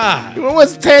 Oh, my God. What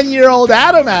was 10-year-old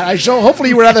Adam at? Hopefully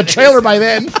you were at the trailer by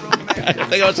then. I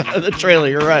think I was out of the trailer.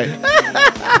 You're right.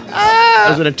 I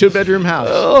was in a 2-bedroom house.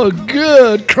 Oh,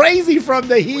 good. Crazy from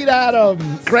the Heat,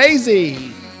 Adam. Crazy.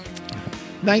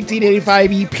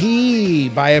 1985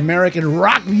 EP by American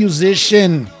rock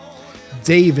musician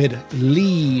David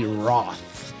Lee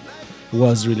Roth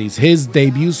was released. His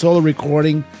debut solo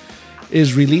recording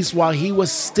is released while he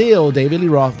was still David Lee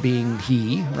Roth being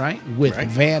he, right, with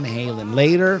Van Halen.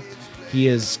 Later,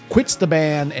 he quits the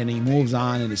band and he moves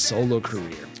on in his solo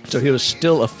career. So he was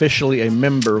still officially a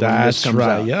member when this comes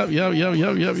out. Yep.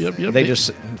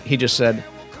 He just said,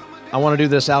 I want to do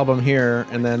this album here,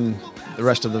 and then the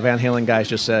rest of the Van Halen guys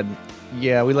just said,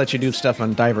 yeah, we let you do stuff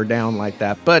on Diver Down like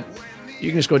that, but you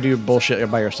can just go do your bullshit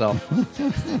by yourself.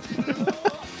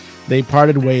 They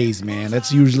parted ways, man.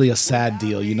 That's usually a sad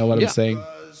deal. You know what I'm saying?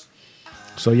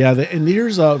 So yeah, and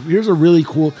here's a really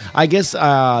cool. I guess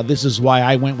this is why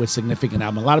I went with significant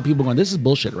album. A lot of people going, this is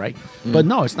bullshit, right? But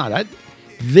no, it's not.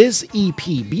 This EP,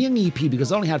 being EP,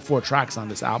 because I only had 4 tracks on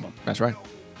this album. That's right.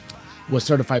 Was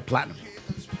certified platinum.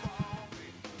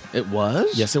 It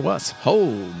was? Yes, it was. Oh,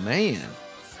 man.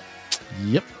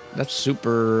 Yep. That's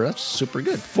super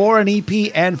good. For an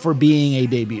EP and for being a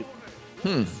debut.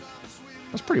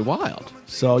 That's pretty wild.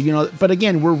 So, but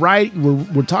again,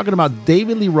 we're talking about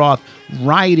David Lee Roth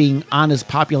riding on his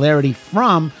popularity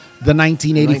from the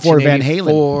 1984 Van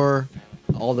Halen.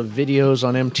 all the videos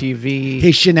on MTV.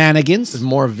 His shenanigans. There's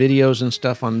more videos and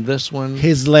stuff on this one.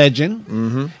 His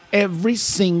legend. Every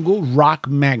single rock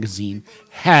magazine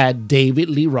had David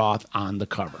Lee Roth on the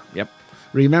cover. Yep.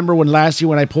 Remember when last year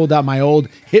when I pulled out my old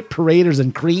Hit Paraders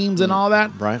and Creams and all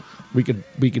that? Right. We could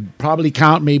probably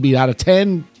count maybe out of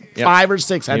 10, 5 or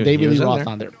 6 had David Lee Roth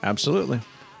on there. Absolutely.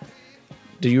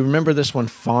 Do you remember this one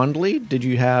fondly? Did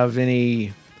you have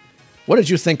any? What did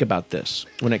you think about this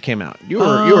when it came out? You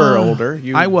were older.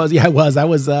 I was. I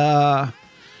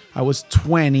was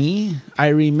 20. I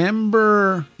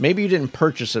remember. Maybe you didn't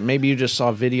purchase it. Maybe you just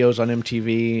saw videos on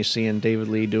MTV, seeing David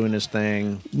Lee doing his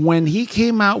thing. When he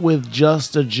came out with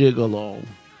Just a Gigolo,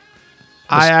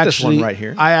 this one right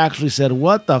here. I actually said,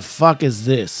 "What the fuck is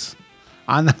this?"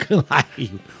 I'm not gonna lie to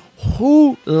you.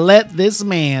 Who let this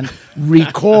man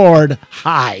record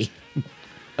high?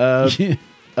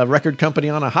 A record company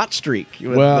on a hot streak.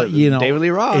 With David Lee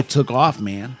Roth. It took off,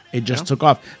 man. It just took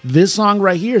off. This song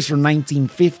right here is from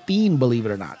 1915, believe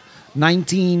it or not.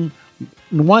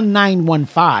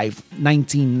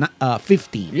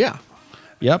 1915. Yeah.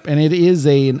 Yep, and it is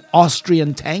an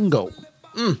Austrian tango.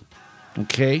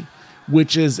 Okay,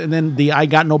 which is, and then the I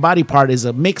Got Nobody part is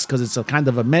a mix because it's a kind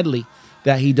of a medley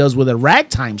that he does with a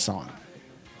ragtime song.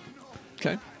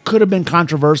 Okay. Could have been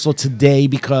controversial today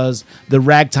because the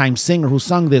ragtime singer who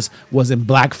sung this was in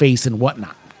blackface and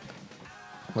whatnot.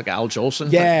 Like Al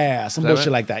Jolson? Yeah, some bullshit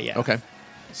right? like that, yeah. Okay.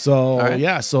 So, right.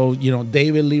 yeah, so,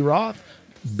 David Lee Roth,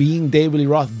 being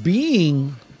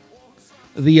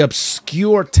the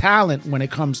obscure talent when it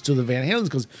comes to the Van Halens,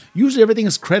 because usually everything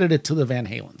is credited to the Van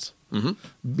Halens,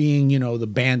 being, the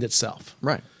band itself.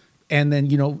 Right. And then,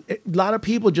 a lot of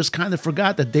people just kind of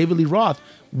forgot that David Lee Roth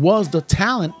was the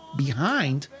talent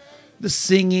behind the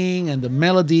singing and the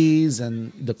melodies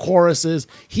and the choruses.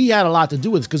 He had a lot to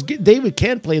do with it because David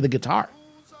can play the guitar.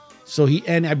 So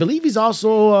and I believe he's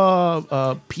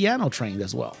also piano trained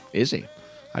as well. Is he?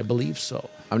 I believe so.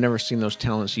 I've never seen those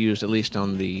talents used, at least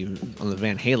on the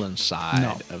Van Halen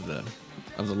side of the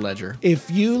ledger.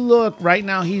 If you look right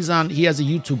now, he has a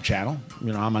YouTube channel.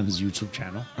 I'm on his YouTube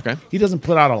channel. Okay. He doesn't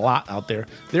put out a lot out there.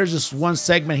 There's just one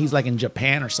segment. He's like in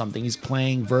Japan or something. He's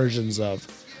playing versions of,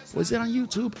 was it on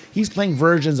YouTube? He's playing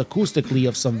versions acoustically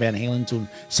of some Van Halen tune,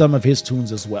 some of his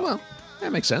tunes as well. Well,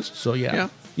 that makes sense. So yeah.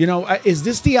 Is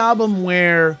this the album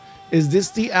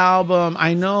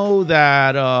I know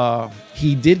that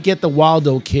he did get the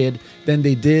Waldo Kid. Then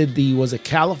they did was it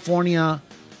California?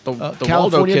 The California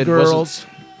Waldo Kid Girls.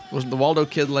 Was the Waldo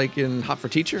Kid like in Hot for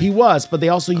Teacher? He was, but they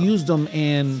also used him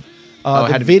in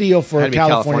the video for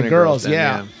California Girls. Then,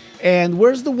 yeah. And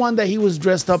where's the one that he was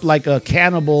dressed up like a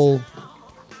cannibal?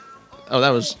 Oh, that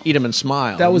was Eat 'Em and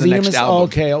Smile. That was the Eat 'Em next and album.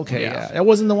 Okay, yeah. That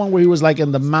wasn't the one where he was like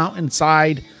in the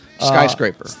mountainside.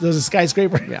 Skyscraper. There's a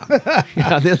skyscraper. Yeah.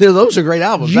 Those are great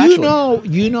albums, actually.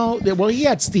 Well, he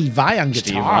had Steve Vai on guitar.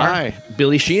 Steve Vai.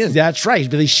 Billy Sheehan. That's right.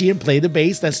 Billy Sheehan played the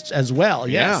bass as well.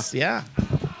 Yes, yeah.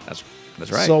 That's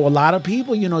right. So a lot of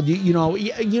people, we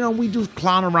do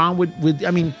clown around with. I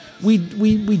mean,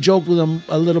 we joked with him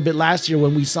a little bit last year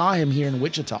when we saw him here in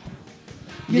Wichita.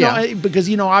 You know, because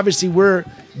obviously we're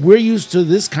used to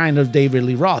this kind of David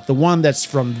Lee Roth, the one that's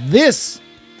from this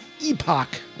epoch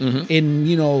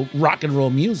in rock and roll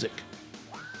music.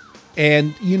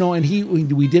 And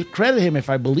we did credit him, if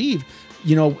I believe,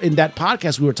 in that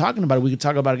podcast we were talking about it. We could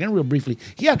talk about it again real briefly.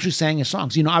 He actually sang his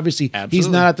songs. Obviously he's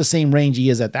not at the same range he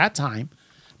is at that time,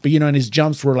 but and his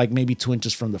jumps were like maybe 2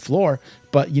 inches from the floor.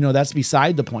 But that's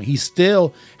beside the point. He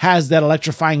still has that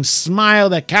electrifying smile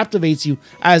that captivates you,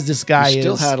 as this guy he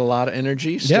still had a lot of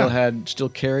energy. Still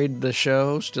carried the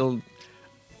show. Still,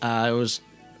 it was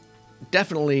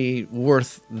definitely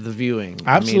worth the viewing.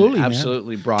 Absolutely, man.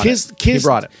 Absolutely brought it. He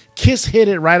brought it. Kiss hit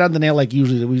it right on the nail, like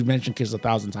usually. We've mentioned Kiss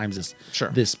 1,000 times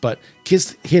but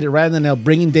Kiss hit it right on the nail,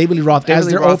 bringing David Lee Roth as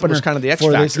their opener. Was kind of the X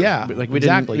factor. Yeah, like we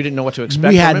exactly. didn't know what to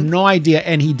expect. We had no idea,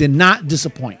 and he did not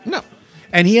disappoint. No,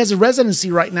 and he has a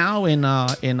residency right now in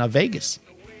Vegas.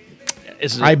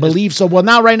 I believe so. Well,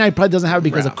 now right now he probably doesn't have it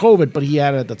because of COVID, but he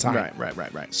had it at the time.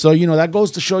 Right. So that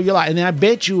goes to show you a lot. And then I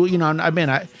bet you,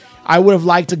 I would have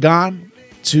liked to gone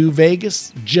to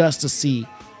Vegas just to see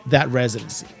that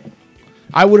residency.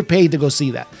 I would have paid to go see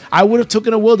that. I would have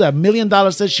taken a Wilda. $1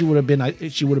 million said she would have been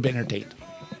entertained.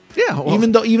 Yeah, well,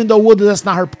 even though Wilda, that's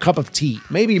not her cup of tea.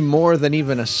 Maybe more than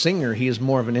even a singer, he is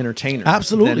more of an entertainer.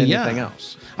 Absolutely, than anything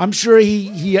else. I'm sure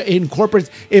he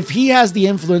incorporates, if he has the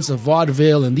influence of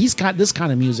vaudeville and this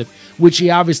kind of music, which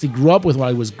he obviously grew up with while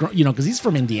he was, because he's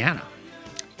from Indiana.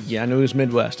 Yeah, I knew he was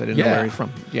Midwest. I didn't know where he's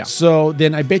from. Yeah. So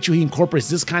then I bet you he incorporates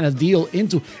this kind of deal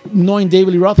into, knowing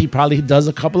David Lee Roth, he probably does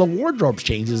a couple of wardrobe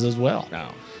changes as well.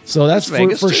 Oh. So that's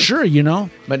Vegas, for too. sure, you know.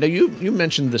 But now you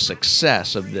mentioned the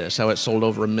success of this, how it sold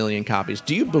over 1 million copies.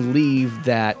 Do you believe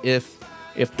that if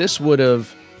this would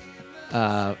have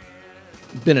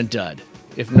been a dud,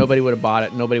 if nobody would have bought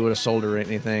it, nobody would have sold it or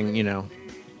anything, you know,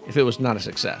 if it was not a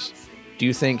success, do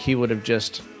you think he would have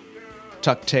just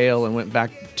tucked tail and went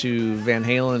back to Van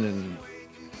Halen and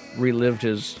relived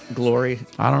his glory?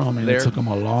 I don't know, man. There? It took him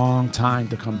a long time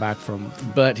to come back from.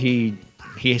 But he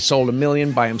sold 1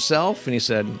 million by himself, and he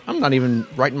said, I'm not even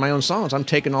writing my own songs. I'm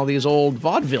taking all these old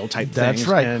vaudeville type That's things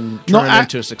right. and No, turning them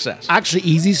into a success. Actually,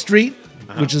 Easy Street,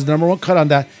 which is the number one cut on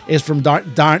that, is from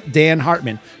Dan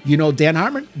Hartman. You know Dan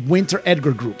Hartman? Winter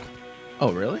Edgar Group.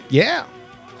 Oh, really? Yeah.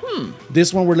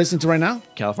 This one we're listening to right now,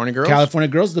 California Girls? California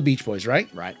Girls, the Beach Boys, right?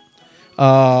 Right.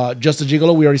 Just a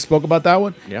Gigolo, we already spoke about that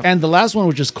one. Yep. And the last one,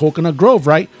 which is Coconut Grove,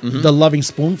 right? The Loving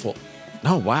Spoonful.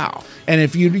 Oh, wow. And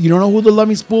if you don't know who the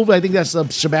Loving Spoonful, I think that's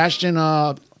Sebastian.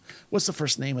 What's the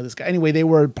first name of this guy? Anyway, they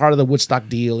were part of the Woodstock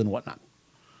deal and whatnot.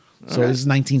 So this is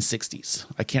 1960s.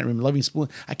 I can't remember Loving Spoon.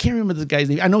 I can't remember the guy's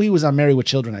name. I know he was on Married with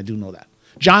Children. I do know that.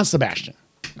 John Sebastian.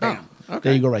 Bam. okay.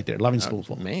 There you go, right there. Loving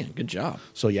Spoonful. Man, good job.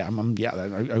 So yeah,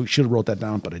 I should have wrote that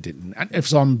down, but I didn't. If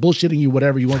so, I'm bullshitting you,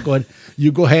 whatever you want. Go ahead.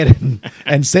 You go ahead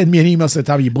and send me an email saying,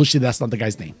 "Tommy, you bullshit. That's not the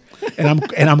guy's name,"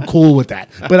 and I'm cool with that.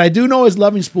 But I do know it's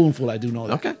Loving Spoonful. I do know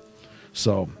that. Okay.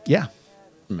 So yeah,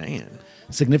 Man.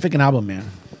 significant album, man.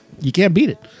 You can't beat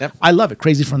it. Yep. I love it.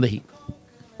 Crazy from the Heat.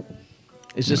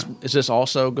 Is this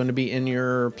also going to be in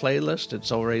your playlist?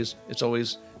 It's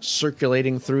always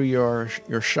circulating through your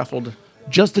shuffled.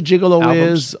 Just the Gigolo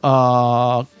Albums?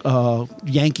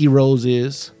 is. Yankee Rose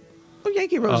is. Oh,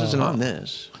 Yankee Rose isn't on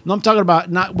this. No, I'm talking about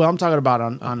I'm talking about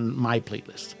on my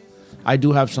playlist. I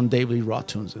do have some David Lee Roth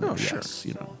tunes in there. Oh, sure. Yes,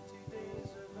 you know.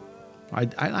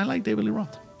 I like David Lee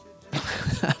Roth.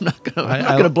 I'm not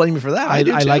going to blame you for that. I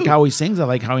do I too. like how he sings. I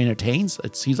like how he entertains.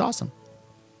 He's awesome.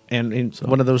 And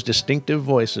one of those distinctive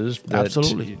voices that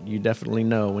Absolutely. you definitely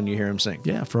know when you hear him sing.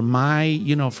 Yeah, from my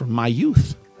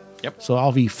youth. Yep. So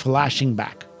I'll be flashing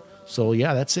back. So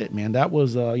yeah, that's it, man. That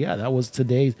was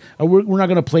today's. We're not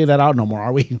gonna play that out no more,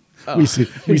 are we? We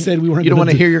said we weren't. You don't want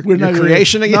to hear your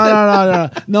creation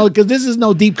again? No, because this is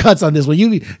no deep cuts on this one.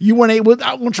 You weren't able.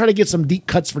 I want to try to get some deep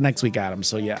cuts for next week, Adam.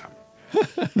 So yeah.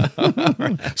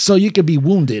 So you could be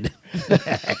wounded.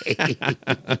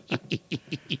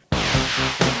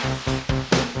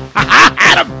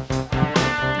 Adam.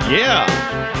 Yeah.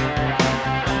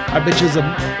 I bet you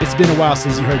it's been a while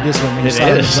since you heard this one. When you It saw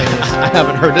is. the playlist. I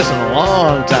haven't heard this in a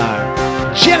long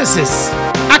time. Genesis.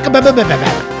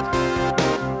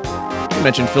 You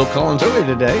mentioned Phil Collins earlier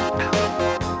today.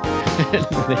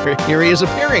 Here he is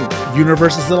appearing.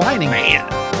 Universe is aligning. Man.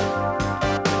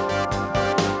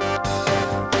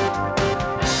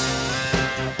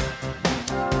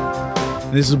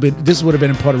 This would have been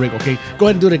in Puerto Rico. Okay, go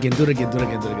ahead and do it again.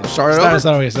 Start over?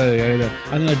 Start over.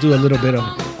 I'm gonna do a little bit of.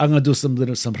 I'm gonna do some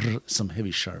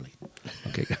heavy Charlie.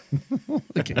 Okay.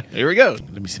 Okay. Here we go.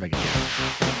 Let me see if I can.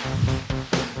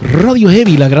 Radio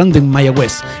Heavy, la grande en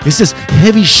Mayagüez. This is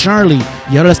Heavy Charlie.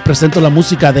 Y ahora les presento la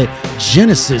música de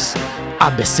Genesis.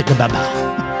 Abesecababa.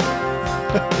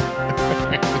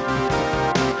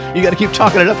 You got to keep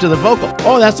talking it up to the vocal.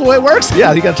 Oh, that's the way it works?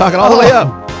 Yeah, you got to talk it all the way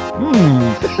up.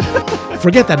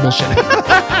 Forget that bullshit.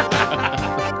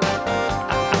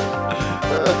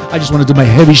 I just want to do my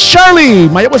Heavy Charlie.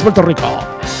 Mayagüez, Puerto Rico.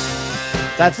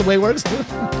 That's the way it works?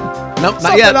 Nope,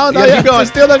 not yet. No, You gotta keep going.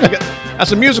 Still not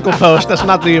That's a musical post. That's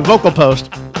not the vocal post.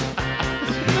 There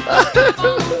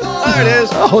it is.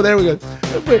 Oh, there we go.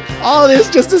 All this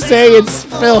just to say it's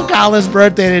Phil Collins'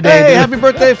 birthday today. Hey, dude. happy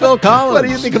birthday, Phil Collins. What do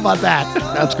you think about that?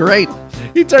 That's great.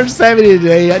 He turned 70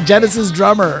 today. Genesis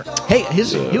drummer. Hey,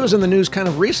 he was in the news kind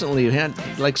of recently. He had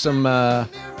like some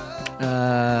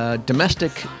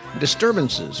domestic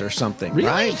disturbances or something, Really?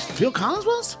 right? Phil Collins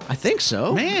was? I think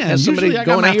so. Man, Has somebody usually I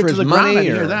got going my ear after to his the ground. I money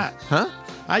didn't or hear that. Huh?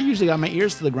 I usually got my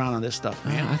ears to the ground on this stuff,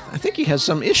 man. I think he has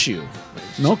some issue.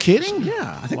 No kidding?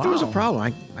 Yeah, I think there was a Wow.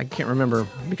 problem. I can't remember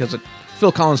because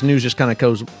Phil Collins news just kind of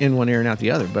goes in one ear and out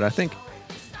the other. But I think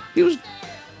there was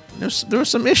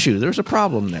some issue. There was a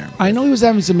problem there. I know he was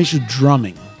having some issue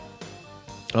drumming.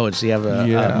 Oh, does he have a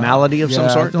malady of some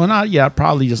sort? Well,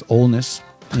 probably just oldness.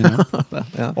 You know,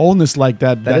 Yeah. oldness like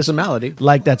that. That is a malady.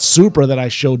 Like that Supra that I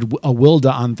showed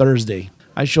Wilda on Thursday.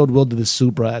 I showed Wilda the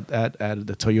Supra at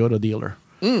the Toyota dealer.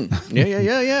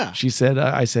 Yeah. She said,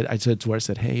 I said to her, I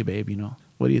said, hey, babe, you know,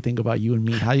 what do you think about you and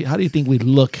me? How do you think we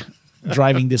look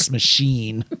driving this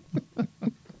machine?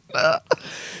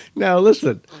 Now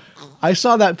listen, I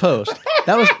saw that post.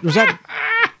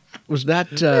 Was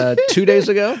that 2 days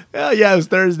ago? Yeah, it was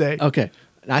Thursday. Okay,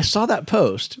 I saw that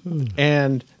post,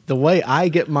 and the way I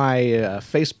get my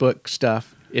Facebook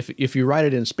stuff, if you write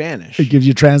it in Spanish, It gives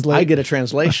you translate. I get a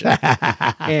translation.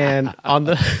 And on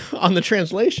the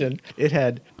translation, it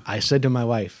had, I said to my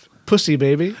wife, "Pussy,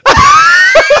 baby."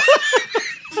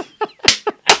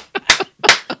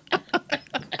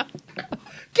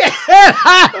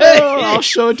 I'll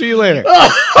show it to you later. No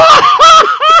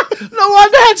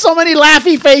wonder I had so many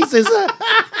laughy faces.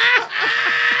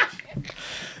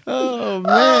 Oh man,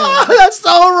 Oh, that's so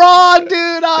wrong,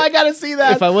 dude. Oh, I gotta see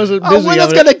that. If I wasn't busy,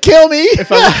 Willow's gonna kill me. if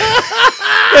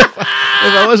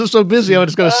I wasn't so busy, I was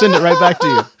just going to send it right back to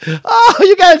you. Oh,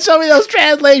 you gotta show me those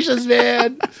translations,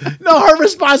 man. No, her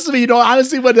response to me,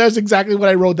 honestly, that's exactly what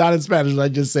I wrote down in Spanish. I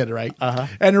just said it right.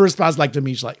 And her response, like to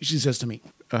me, she says to me,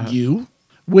 "You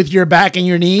with your back and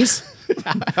your knees."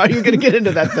 How are you going to get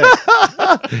into that thing?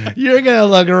 You're gonna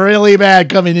look really bad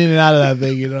coming in and out of that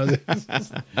thing,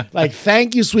 Like,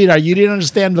 thank you, sweetheart. You didn't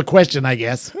understand the question, I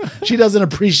guess. She doesn't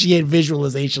appreciate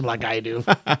visualization like I do.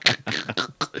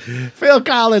 Phil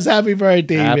Collins, happy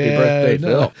birthday, Happy man. birthday,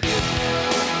 Phil.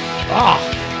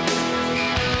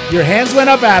 Oh, your hands went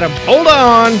up, Adam. Hold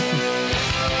on.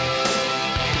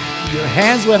 Your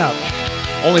hands went up.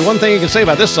 Only one thing you can say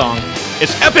about this song.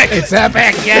 It's epic. It's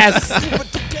epic, yes.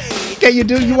 Okay, you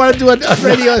want to do a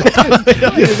radio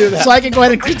so I can go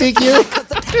ahead and critique you?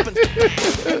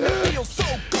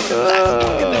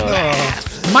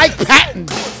 Mike Patton.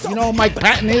 You know who Mike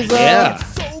Patton is? Yeah.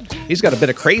 He's got a bit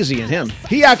of crazy in him.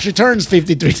 He actually turns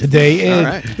 53 today. And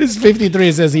All right. This is 53,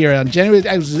 it says here. On January,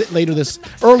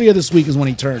 earlier this week is when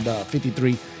he turned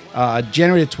 53.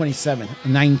 January 27th,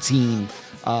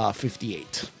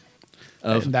 1958.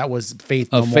 And that was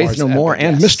Faith No Of More. Faith No More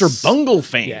and Mr. Bungle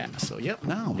fame. Yeah. So, yep.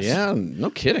 No. Yeah, no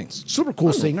kidding. Super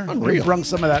cool singer. Unreal. Brought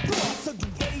some of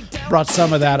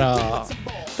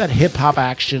that hip hop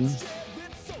action.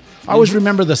 I always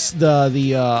remember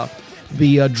the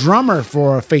drummer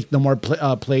for Faith No More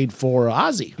played for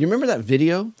Ozzy. You remember that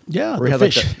video? Yeah, where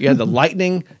the fish. you had the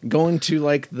lightning going to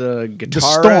like the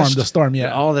guitar. The storm,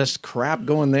 yeah. All this crap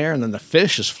going there, and then the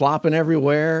fish is flopping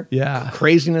everywhere. Yeah.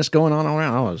 Craziness going on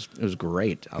around. Oh, it was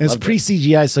great. I It's loved it.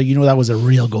 pre-CGI, so you know that was a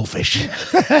real goldfish.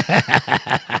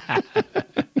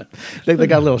 Think they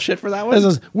got a little shit for that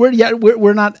one?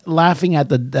 We're not laughing at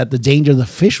the danger the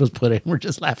fish was put in. We're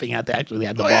just laughing at they had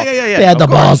the balls. yeah. They had the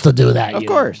balls to do that. Of you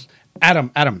know. course.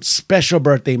 Adam, special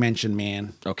birthday mention,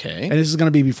 man. Okay. And this is going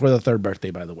to be before the third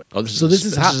birthday, by the way. Oh, this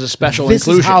is a special This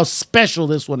inclusion. is how special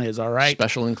this one is, all right?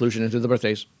 Special inclusion into the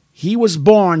birthdays. He was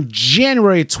born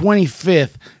January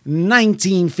 25th,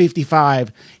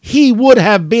 1955. He would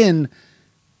have been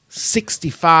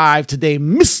 65 today.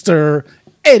 Mr.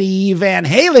 Eddie Van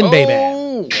Halen, baby.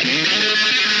 Oh.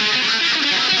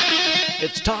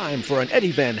 It's time for an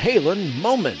Eddie Van Halen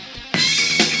moment.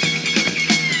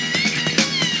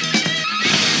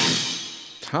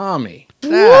 Tommy.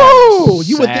 Whoa!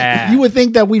 You would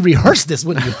think that we rehearsed this,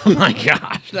 wouldn't you? Oh my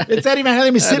gosh. It's Eddie Van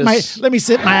Halen. Let me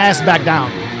sit my ass back down.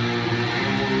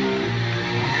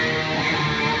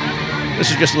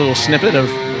 This is just a little snippet of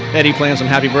Eddie playing some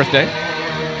Happy Birthday.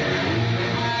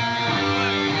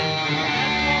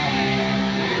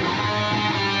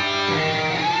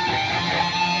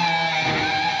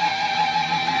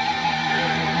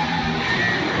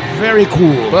 Very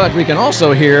cool. But we can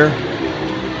also hear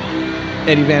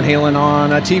Eddie Van Halen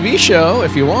on a TV show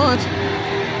if you want.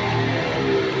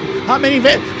 How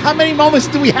many moments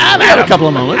do we have? We have a couple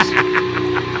of moments.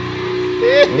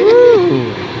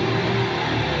 Ooh.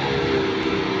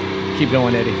 Keep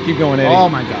going, Eddie. Keep going, Eddie. Oh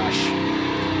my gosh.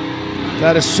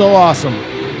 That is so awesome.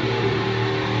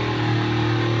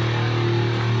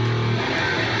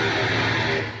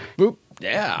 Boop.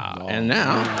 Yeah. And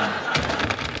now,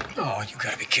 Oh, you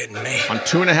gotta be kidding me. on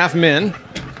 2.5 Men.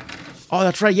 Oh,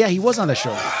 that's right. Yeah, he was on the show.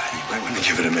 You might want to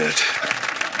give it a minute.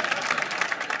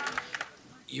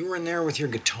 You were in there with your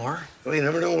guitar? Well, you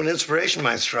never know when inspiration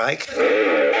might strike.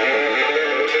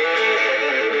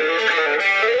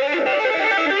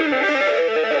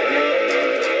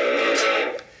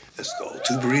 That's all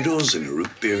 2 burritos and a root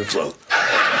beer float.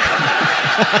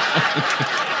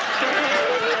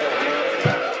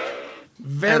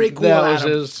 Very And cool. That was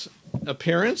Adam. his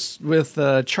appearance with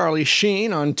Charlie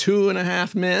Sheen on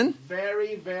 2.5 Men.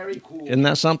 Very, very cool. Isn't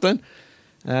that something?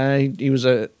 He was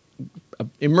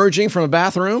emerging from a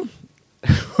bathroom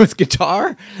with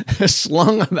guitar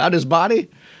slung about his body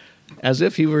as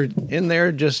if he were in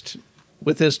there just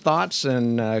with his thoughts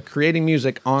and creating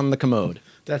music on the commode.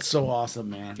 That's so awesome,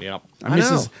 man. Yep.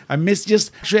 I miss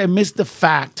the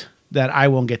fact that I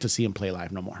won't get to see him play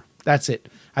live no more. That's it.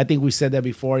 I think we said that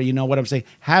before. You know what I'm saying?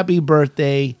 Happy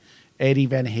birthday, Eddie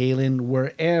Van Halen,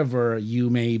 wherever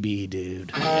you may be, dude.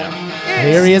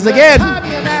 Here he is again. Tommy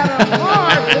and Adam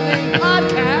Hard to Name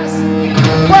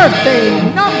Podcast. Birthday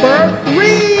number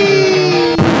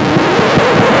 3.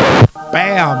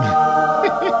 Bam.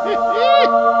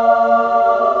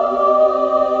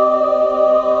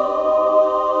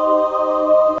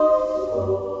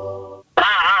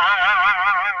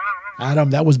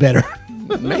 Adam, that was better.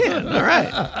 Man, all right.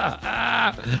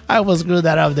 I almost screwed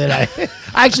that up, did I?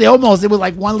 Actually, almost. It was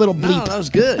like one little bleep. No, that was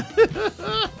good.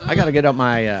 I got to get up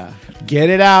my... Get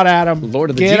it out, Adam. Lord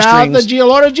of the Get G-Strings out the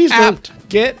Lord of the G-Strings. app.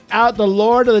 Get out the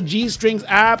Lord of the G-Strings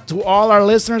app. To all our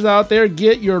listeners out there,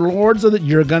 get your Lords of the...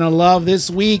 You're going to love this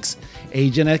week's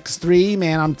Agent X3,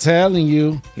 man. I'm telling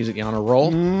you. He's on a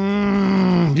roll?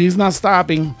 He's not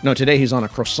stopping. No, today he's on a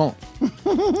croissant.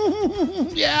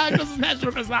 Yeah, because it's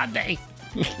National Croissant Day.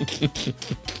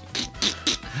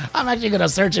 I'm actually going to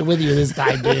search it with you this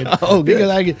time, dude. Oh, good.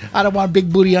 Because I don't want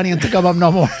Big Booty Onion to come up no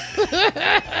more.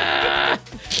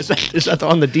 Is that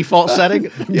on the default setting?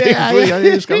 Yeah, Big Booty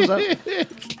Onion just comes up?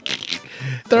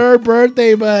 Third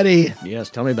birthday, buddy. Yes,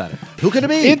 tell me about it. Who could it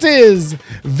be? It is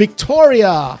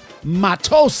Victoria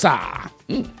Matosa.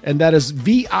 And that is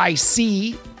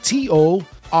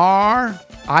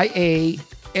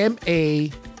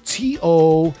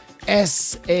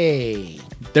VICTORIAMATOSA.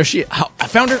 There she is. Oh, I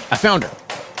found her.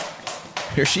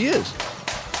 Here she is.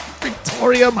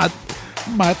 Victoria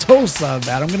Matosa,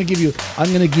 man. I'm gonna give you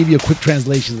a quick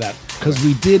translation of that because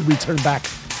we did return back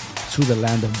to the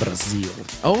land of Brazil.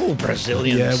 Oh,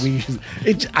 Brazilians.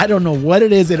 Yeah, I don't know what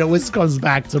it is. It always comes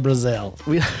back to Brazil.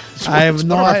 I have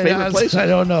no idea. I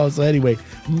don't know. So anyway,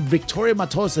 Victoria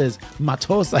Matosa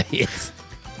is.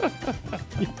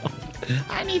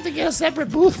 I need to get a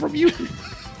separate booth from you.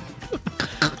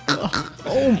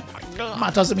 Oh my God.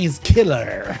 Matosa means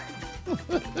killer.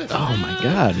 Oh my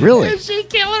God, really? Is she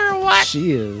killer or what?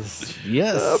 She is.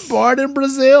 Yes. Born in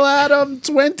Brazil, Adam.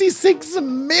 26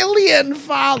 million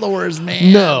followers,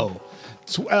 man. No.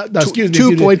 No, excuse me.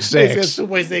 2.6.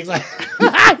 2.6.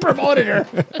 I promoted her.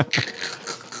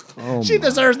 She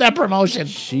deserves that promotion.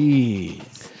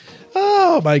 Jeez.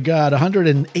 Oh my God.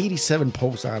 187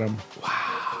 posts, Adam.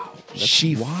 Wow.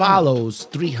 She follows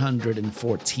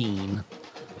 314.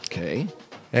 Okay.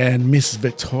 And Miss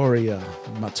Victoria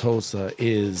Matosa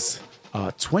is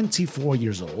 24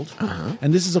 years old.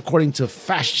 And this is according to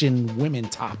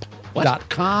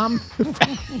FashionWomenTop.com.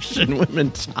 Fashion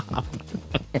Women Top.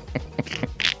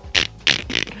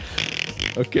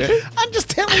 Okay. I'm just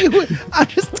telling you. I'm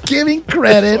just giving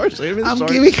credit. I'm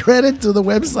giving credit to the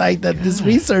website that this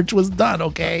research was done,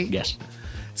 okay? Yes.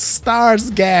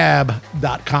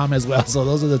 Starsgab.com as well. So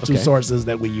those are the two sources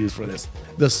that we use for this.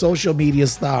 The social media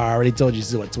star, I already told you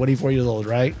she's what, 24 years old,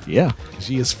 right? Yeah.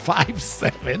 She is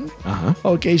 5'7".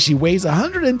 Okay, she weighs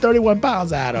 131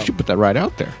 pounds, Adam. You put that right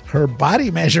out there. Her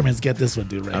body measurements, get this one,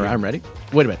 dude. Right. All right, I'm ready.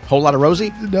 Wait a minute. Whole lot of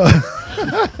Rosie? No.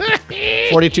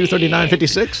 42, 39,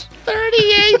 56?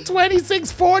 38,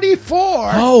 26,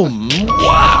 44. Oh,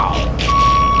 wow.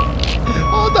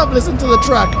 Hold up, listen to the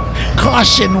truck.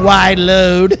 Caution, wide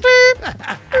load.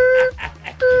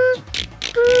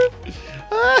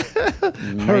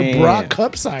 Her bra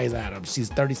cup size, Adam. She's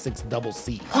 36 double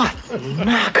C. What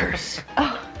knockers?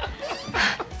 Oh,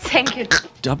 thank you.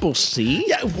 Double C?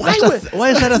 Yeah, why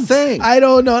is that a thing? I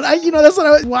don't know. That's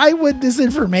what why would this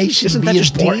information be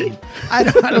important? I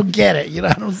don't get it.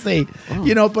 I don't say.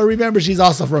 But remember, she's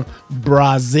also from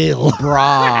Brazil.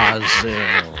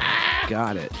 Brazil.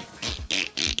 Got it.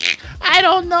 I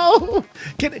don't know.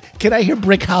 Can I hear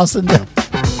Brick House in there?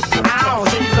 Ow,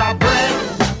 she's a brick.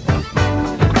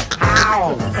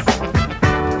 Ow.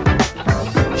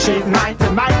 She's mighty.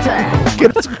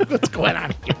 What's going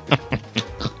on here?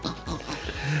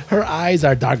 Her eyes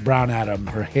are dark brown, Adam.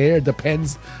 Her hair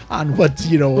depends on what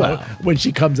when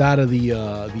she comes out of the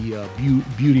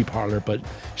beauty parlor. But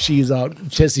she's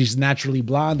naturally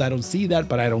blonde. I don't see that,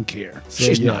 but I don't care. So,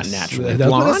 she's not naturally that's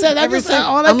blonde. What I said.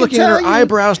 I'm looking at her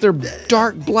eyebrows. They're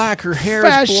dark black. Her hair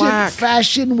is black.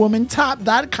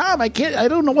 FashionWomenTop.com. I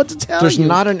don't know what to tell you. There's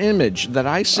not an image that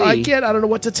I see. I don't know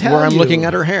what to tell you. Where I'm looking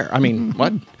at her hair. I mean,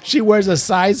 what? She wears a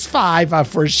size 5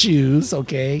 for shoes.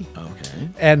 Okay. Okay.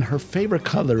 And her favorite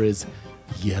color is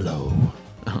yellow.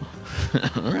 Oh.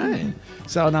 All right.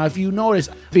 So now if you notice,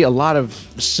 be a lot of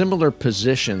similar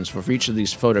positions for each of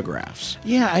these photographs.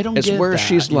 Yeah, I don't get that. It's where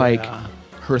she's like,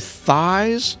 her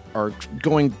thighs are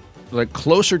going like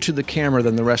closer to the camera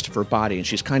than the rest of her body, and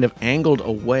she's kind of angled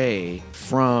away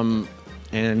from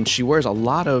and she wears a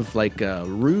lot of like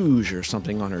rouge or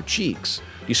something on her cheeks.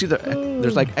 You see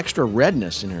there's like extra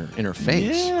redness in her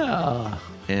face. Yeah.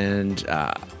 And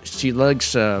she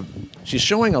likes. She's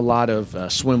showing a lot of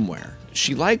swimwear.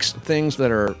 She likes things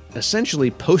that are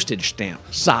essentially postage stamp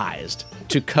sized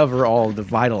to cover all the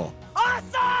vital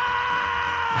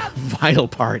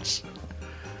parts.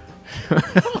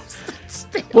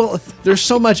 Well, there's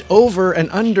so much over and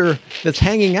under that's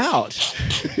hanging out.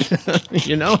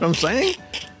 You know what I'm saying?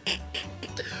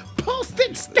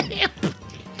 Postage stamp.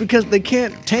 Because they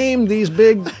can't tame these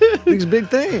big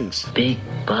things. Big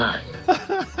butt.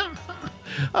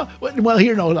 Well,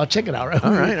 here, no, I'll check it out. Right?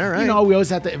 All right. You know, we always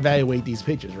have to evaluate these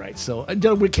pictures, right? So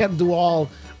we can't do all.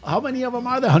 How many of them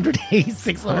are there?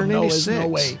 186 of them? No, there's no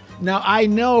way. Now, I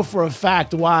know for a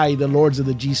fact why the Lords of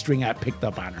the G-String app picked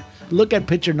up on her. Look at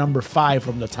picture number 5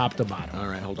 from the top to bottom. All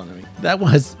right, hold on. That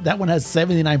one has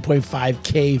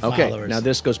 79.5K followers. Okay, now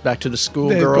this goes back to the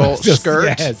schoolgirl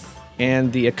skirt. Yes.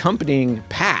 And the accompanying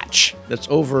patch that's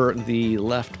over the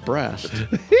left breast,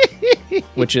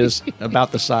 which is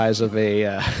about the size of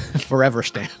a forever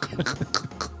stamp.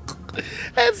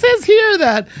 It says here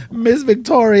that Miss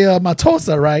Victoria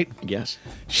Matosa, right? Yes.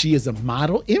 She is a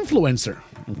model influencer.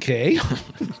 Okay.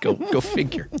 Go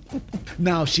figure.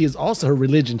 Now, she is also her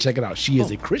religion. Check it out. She is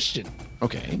a Christian.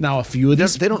 Okay. Now, a few of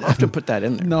these... They don't often put that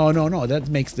in there. No.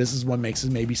 This is what makes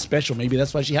it maybe special. Maybe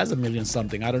that's why she has 1 million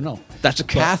something. I don't know. That's a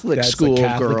Catholic school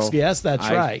girl. Yes, that's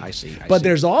right. I see. But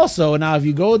there's also, now if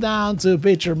you go down to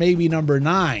picture maybe number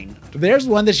 9, there's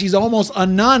one that she's almost a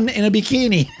nun in a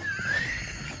bikini.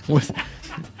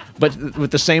 But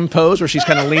with the same pose where she's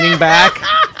kind of leaning back.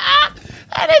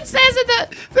 And it says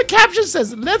the caption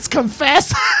says, "Let's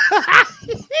confess."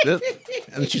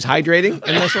 And she's hydrating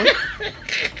in this one.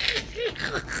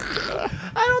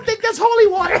 I don't think that's holy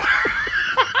water.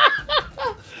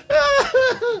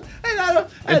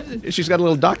 And she's got a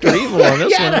little Dr. Evil on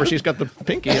this one where she's got the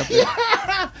pinky up there.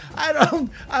 Yeah, I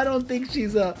don't think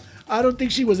she's I don't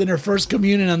think she was in her first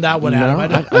communion on that one, Adam. I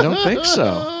don't think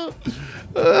so.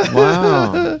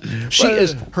 Wow.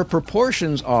 Her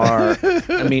proportions are,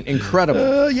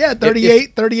 incredible.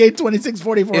 38, 26,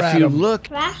 44, If Adam. you look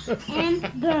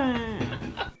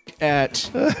at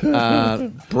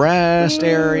breast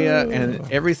area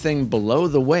and everything below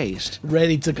the waist,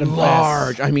 ready to confess.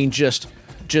 Large.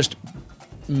 Just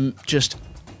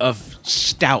of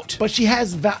stout. But she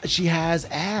has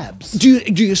abs. Do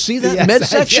you see that Yes,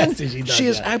 midsection? yes, she does, She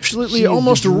is yeah. absolutely She is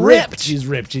almost ripped. She's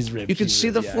ripped. You can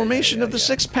see the formation of the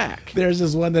six pack. There's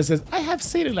this one that says, "I have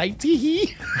cellulite,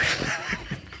 tee."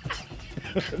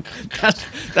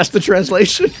 That's the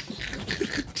translation.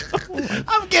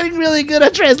 I'm getting really good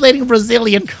at translating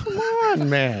Brazilian. Come on,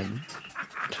 man.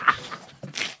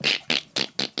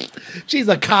 She's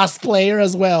a cosplayer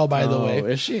as well, by the way. Oh,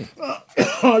 is she?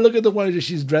 Oh, look at the one that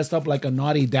she's dressed up like a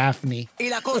naughty Daphne. Y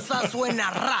la cosa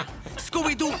suena ra.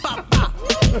 Scooby-Doo papa.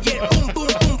 Yeah, boom, boom,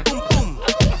 boom, boom, boom.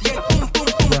 Yeah, boom, boom,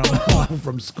 boom, boom.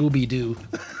 From Scooby-Doo.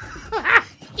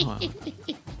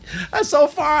 So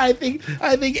far, I think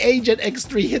Agent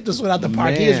X3 hit this one out the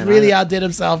park. He has really outdid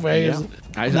himself. I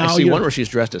see one where she's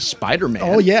dressed as Spider-Man.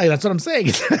 Oh, yeah, that's what I'm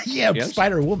saying. Yeah, Yes.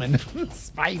 Spider-Woman.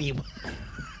 Spidey.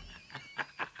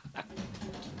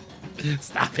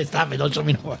 Stop it. Don't show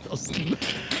me no photos.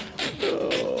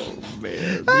 Oh,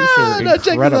 man. No,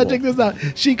 check this out.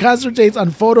 She concentrates on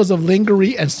photos of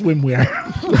lingerie and swimwear.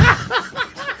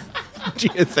 Do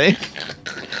you think?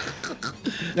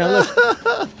 Now,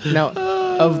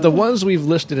 of the ones we've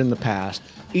listed in the past,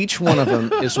 each one of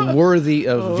them is worthy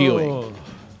of viewing.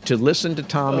 To listen to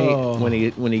Tommy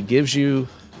when he gives you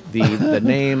the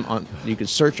name on, you can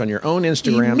search on your own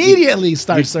Instagram. Immediately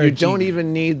start searching. You don't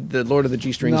even need the Lord of the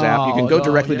G-Strings app. You can go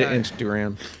directly to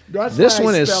Instagram. That's this why I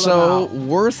one is spell so them out.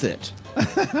 worth it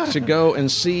to go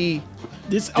and see.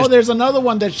 There's another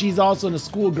one that she's also in a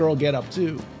schoolgirl getup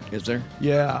too. Is there?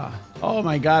 Yeah. Oh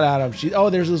my God, Adam.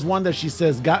 There's this one that she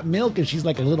says got milk and she's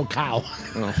like a little cow.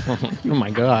 Oh my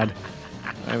God.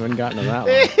 I haven't gotten to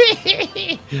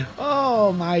that one.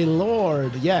 Oh my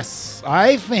Lord. Yes.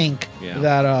 I think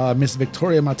that Miss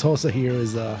Victoria Matosa here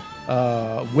is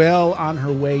well on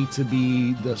her way to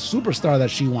be the superstar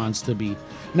that she wants to be.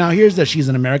 Now here's that she's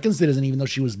an American citizen, even though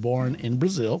she was born in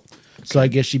Brazil. So I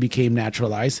guess she became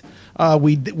naturalized.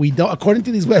 We don't, according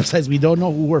to these websites, we don't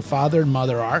know who her father and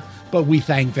mother are, but we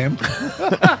thank them.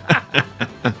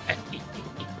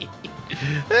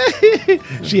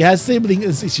 She has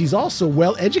siblings. She's also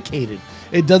well educated.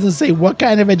 It doesn't say what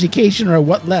kind of education or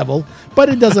what level, but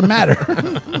it doesn't matter.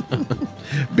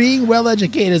 Being well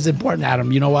educated is important,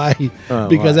 Adam. You know why?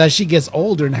 Because as she gets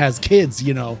older and has kids,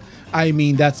 I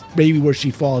mean, that's maybe where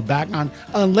she falls back on,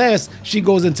 unless she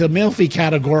goes into Milfy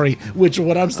category, which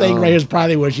what I'm saying right here is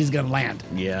probably where she's going to land.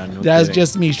 Yeah, no That's kidding.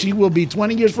 just me. She will be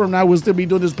 20 years from now, we'll still be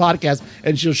doing this podcast,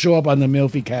 and she'll show up on the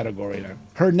Milfy category.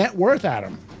 Her net worth,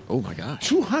 Adam. Oh my gosh.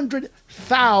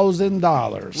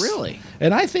 $200,000. Really?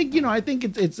 And I think,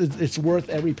 it's worth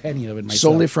every penny of it myself.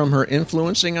 Solely from her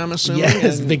influencing, I'm assuming?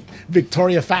 Yes, and-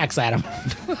 Victoria Facts, Adam.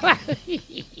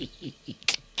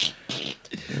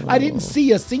 I didn't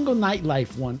see a single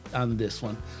nightlife one on this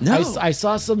one. No. I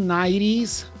saw some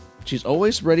 90s. She's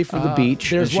always ready for the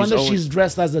beach. There's and one that always- she's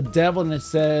dressed as a devil, and it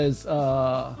says,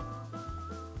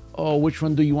 which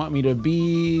one do you want me to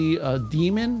be? A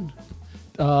demon?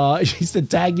 She said,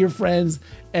 tag your friends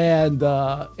and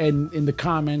in the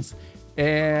comments.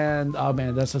 And oh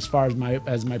man, that's as far as my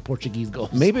Portuguese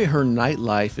goes. Maybe her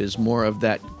nightlife is more of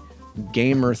that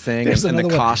gamer thing There's and the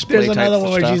another one. cosplay There's type another of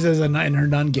one where stuff. she says in her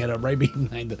nun getup right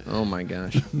behind it. Oh my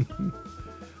gosh.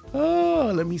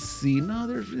 Oh, let me see. No,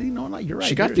 there's really no. You're right.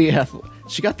 She got the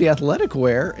athletic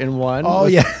wear in one. Oh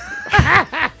with-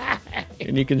 yeah.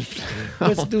 And you can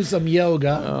Let's do some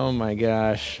yoga. Oh my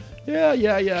gosh. Yeah.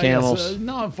 Camels. Yes.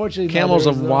 No, unfortunately, Camel's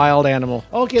a wild animal.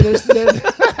 Okay, there's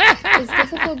It's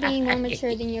difficult being more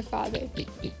mature than your father.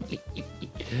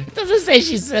 doesn't say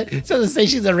she's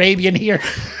Arabian here.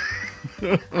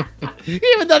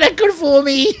 Even though that could fool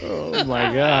me. Oh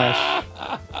my gosh.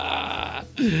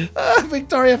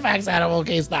 Victoria Facts, Adam.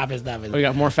 Okay, stop it. We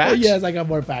got more facts? Oh, yes, I got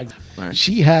more facts. All right.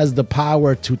 She has the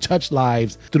power to touch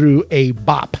lives through a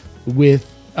bop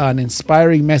with an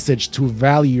inspiring message to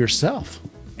value yourself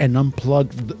and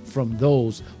unplug from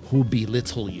those who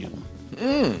belittle you.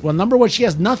 Well, number one, she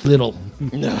has nothing little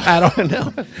at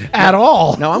all. At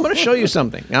all. Now I'm going to show you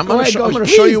something. I'm Go going ahead, to go.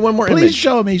 show you one more Please image.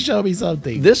 show me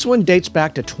something. This one dates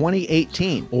back to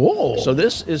 2018. Oh. So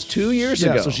this is 2 years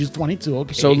Yeah, ago. so she's 22.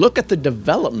 Okay. So look at the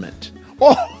development.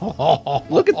 Oh.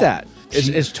 Look at that.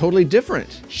 It's totally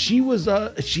different. She was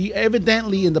she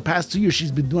evidently in the past 2 years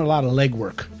she's been doing a lot of leg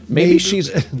work. Maybe she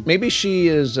is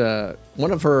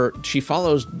one of her. She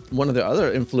follows one of the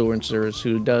other influencers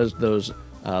who does those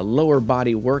lower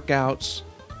body workouts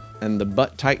and the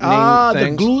butt tightening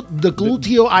things. the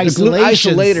gluteal glute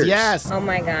isolations. isolators. Yes. Oh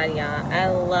my god, y'all. I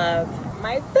love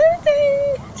my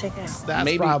booty. Check it out. That's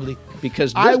Maybe probably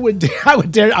because I would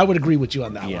agree with you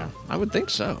on that yeah, one. I would think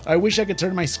so. I wish I could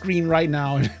turn my screen right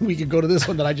now and we could go to this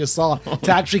one that I just saw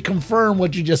to actually confirm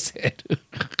what you just said.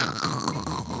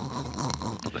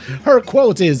 Her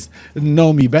quote is,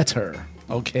 "Know me better."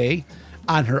 Okay.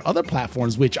 On her other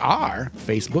platforms, which are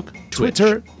Facebook,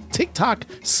 Twitter, TikTok,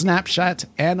 Snapchat,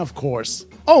 and of course,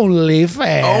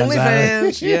 OnlyFans.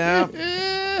 OnlyFans, yeah.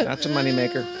 That's a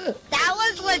moneymaker. That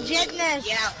was legitness.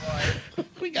 Yeah.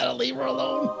 We gotta leave her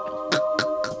alone.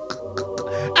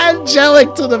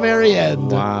 Angelic to the very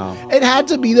end. Wow. It had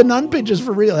to be the nun pitches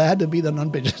for real. It had to be the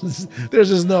nun pitches. There's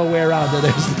just no way around it.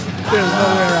 There's no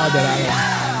way around it.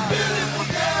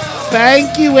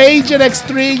 Thank you, Agent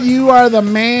X3. You are the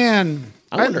man.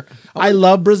 I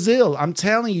love Brazil. I'm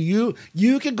telling you,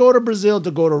 you could go to Brazil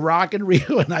to go to Rock in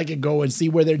Rio, and I could go and see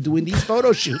where they're doing these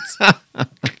photo shoots.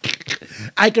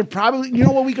 I could probably, you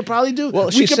know what we could probably do? Well,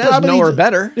 we she could says know her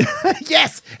better.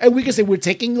 Yes. And we can say, we're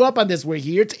taking you up on this. We're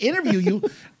here to interview you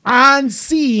on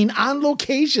scene, on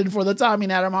location for the Tommy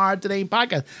and Adam Hard Today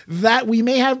podcast. That we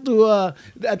may have to,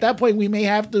 at that point, we may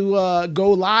have to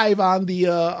go live on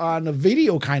a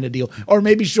video kind of deal. Or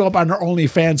maybe show up on her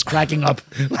OnlyFans cracking up.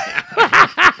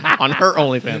 On her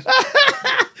OnlyFans.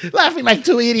 Laughing like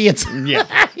two idiots.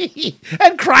 Yeah.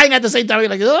 And crying at the same time.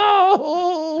 Like,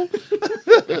 oh.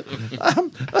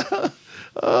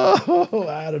 Oh,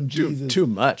 Adam, Jesus. Too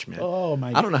much, man. Oh,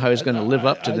 my God. I don't know how he's going to live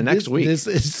up to the next week. This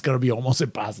is going to be almost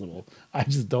impossible. I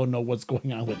just don't know what's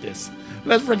going on with this.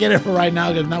 Let's forget it for right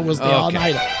now, because now we'll stay all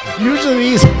night.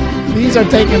 Usually these are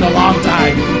taking a long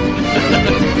time.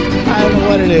 I don't know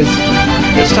what it is.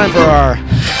 It's time for our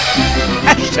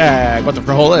hashtag what the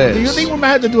frijoles is. Do you think we might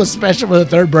have to do a special for the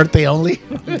third birthday only?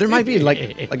 There might be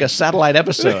like a satellite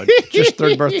episode, just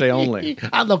third birthday only.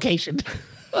 On location.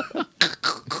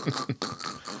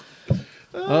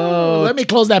 Oh, let me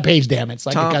close that page, damn it,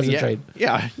 so I Tom, can concentrate.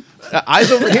 Yeah.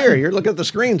 Eyes over here. You're looking at the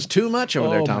screens too much over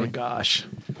there, Tommy. Oh my gosh.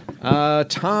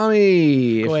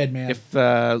 Tommy. Go ahead, man.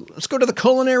 Let's go to the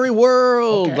culinary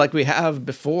world Okay. like we have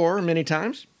before many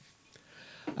times.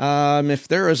 If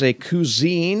there is a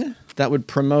cuisine that would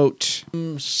promote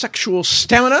sexual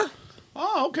stamina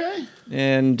Oh, okay.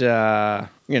 and,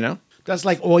 That's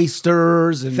like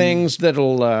oysters and things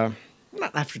that'll,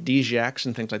 not aphrodisiacs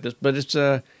and things like this, but it's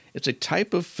a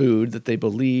type of food that they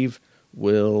believe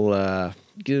will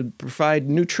provide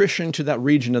nutrition to that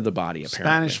region of the body,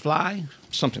 apparently. Spanish fly?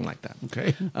 Something like that.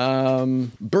 Okay.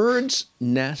 Bird's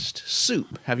nest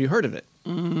soup. Have you heard of it?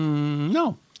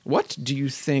 No. What do you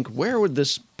think? Where would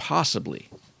this possibly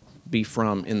be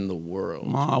from in the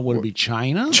world? Would it be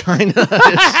China? China.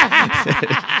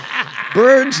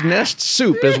 Bird's nest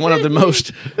soup is one of the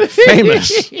most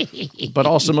famous, but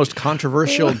also most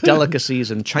controversial delicacies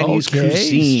in Chinese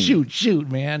cuisine. Shoot,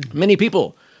 man. Many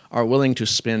people are willing to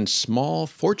spend small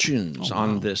fortunes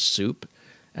on this soup,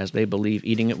 as they believe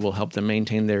eating it will help them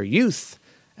maintain their youth,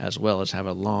 as well as have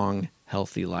a long,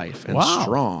 healthy life and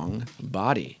strong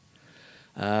body.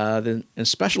 The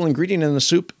special ingredient in the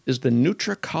soup is the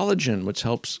NutriCollagen, which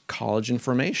helps collagen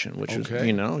formation, which is,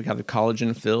 you have the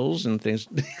collagen fills and things,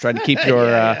 try to keep your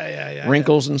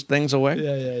wrinkles and things away.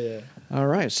 Yeah. All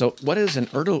right, so what is an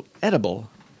edible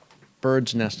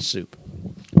bird's nest soup?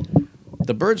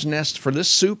 The bird's nests for this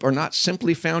soup are not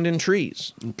simply found in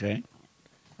trees. Okay.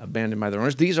 Abandoned by their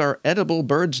owners. These are edible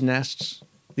bird's nests.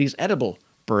 These edible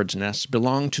bird's nests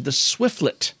belong to the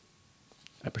swiftlet,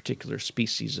 a particular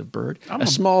species of bird, a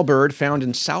small bird found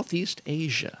in Southeast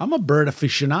Asia. I'm a bird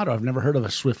aficionado. I've never heard of a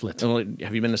swiftlet. Well,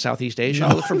 have you been to Southeast Asia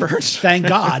to look for birds? Thank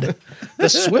God. The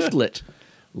swiftlet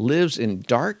lives in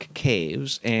dark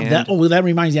caves and... That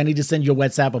reminds me, I need to send you a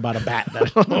WhatsApp about a bat.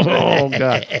 Oh,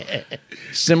 God.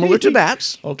 Similar to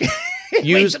bats. Okay.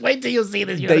 Wait till you see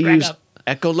this. They use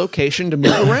echolocation to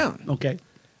move around. Okay.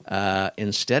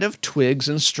 Instead of twigs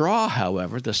and straw,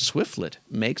 however, the swiftlet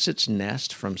makes its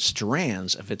nest from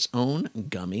strands of its own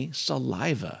gummy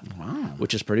saliva,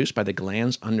 which is produced by the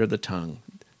glands under the tongue.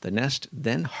 The nest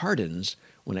then hardens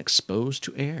when exposed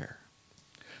to air.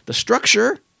 The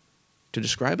structure, to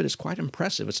describe it, is quite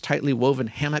impressive. It's tightly woven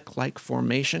hammock-like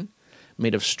formation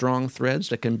made of strong threads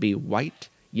that can be white,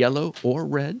 yellow, or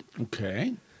red.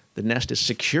 Okay. The nest is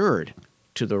secured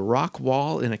to the rock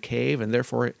wall in a cave, and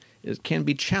therefore it can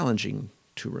be challenging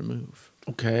to remove.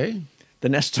 Okay. The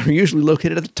nests are usually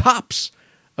located at the tops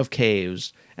of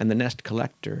caves, and the nest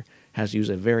collector has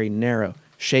used a very narrow,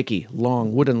 shaky,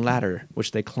 long wooden ladder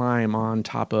which they climb on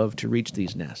top of to reach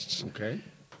these nests. Okay.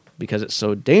 Because it's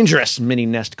so dangerous, many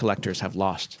nest collectors have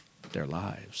lost their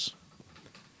lives.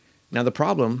 Now, the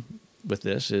problem with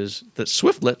this is that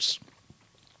swiftlets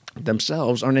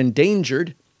themselves are an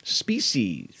endangered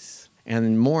species, and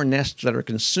the more nests that are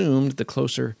consumed, the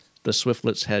closer the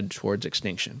swiftlets head towards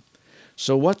extinction.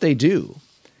 So what they do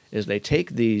is they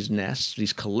take these nests,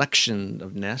 these collection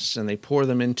of nests, and they put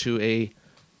them into a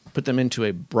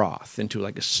broth, into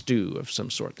like a stew of some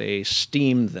sort. They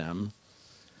steam them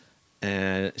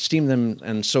and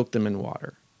soak them in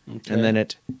water. Okay. And then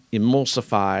it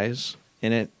emulsifies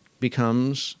and it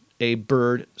becomes a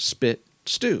bird spit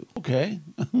stew. Okay.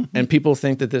 And people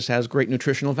think that this has great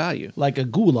nutritional value. Like a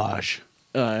goulash.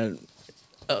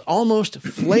 Almost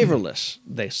flavorless,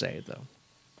 they say, though.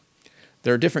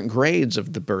 There are different grades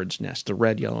of the bird's nest, the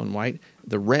red, yellow, and white.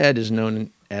 The red is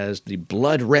known as the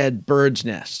blood red bird's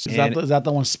nest. Is that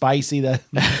the one spicy that's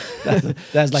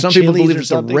like some people believe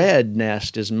that the red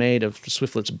nest is made of the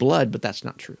swiftlet's blood, but that's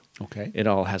not true. Okay. It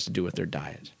all has to do with their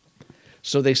diet.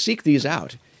 So they seek these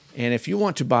out. And if you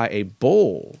want to buy a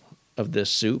bowl of this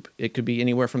soup, it could be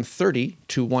anywhere from $30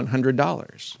 to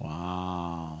 $100.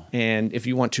 Wow. And if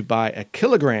you want to buy a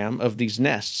kilogram of these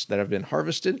nests that have been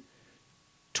harvested,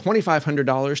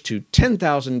 $2,500 to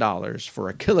 $10,000 for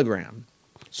a kilogram.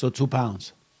 So 2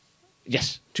 pounds.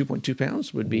 Yes, 2.2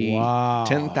 pounds would be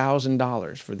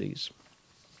 $10,000 for these.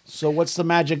 So what's the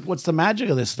magic? What's the magic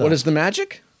of this stuff? What is the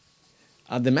magic?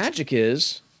 The magic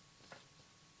is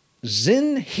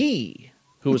Xin He,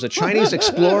 who was a Chinese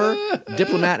explorer,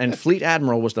 diplomat, and fleet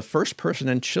admiral, was the first person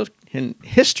in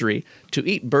history to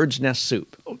eat bird's nest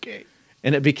soup. Okay.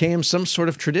 And it became some sort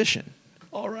of tradition.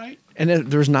 All right. And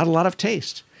there's not a lot of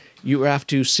taste. You have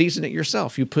to season it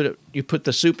yourself. You put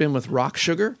the soup in with rock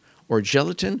sugar or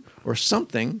gelatin or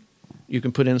something. You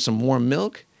can put in some warm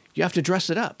milk. You have to dress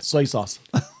it up. Soy sauce.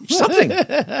 Something.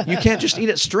 You can't just eat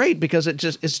it straight because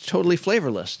it's totally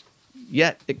flavorless.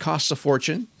 Yet it costs a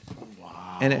fortune.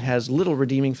 Wow. And it has little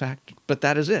redeeming factor. But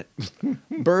that is it.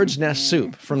 Bird's nest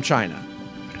soup from China.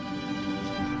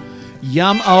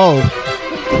 Yum-o.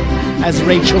 As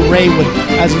Rachel Ray would put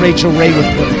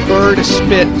it. Bird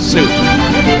spit soup.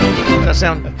 Does that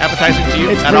sound appetizing to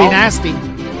you? It's pretty nasty.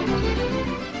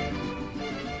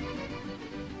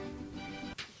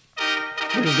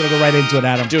 We're just gonna go right into it,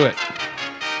 Adam. Do it.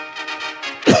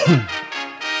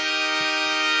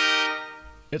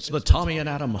 It's the Tommy and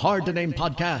Adam Hard to Name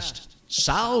podcast.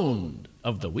 Sound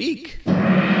of the week.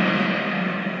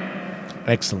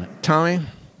 Excellent. Tommy,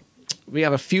 we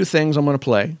have a few things I'm going to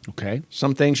play. Okay.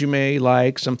 Some things you may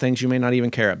like, some things you may not even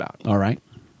care about. All right.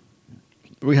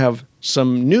 We have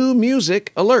some new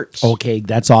music alerts. Okay,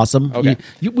 that's awesome. Okay.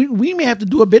 We may have to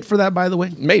do a bit for that, by the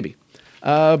way. Maybe.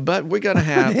 But we're going to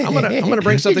have, I'm going to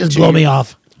bring something just to blow you. me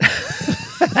off.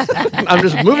 I'm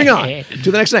just moving on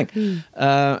to the next thing.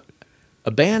 A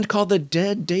band called the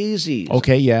Dead Daisies.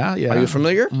 Okay, yeah. Are you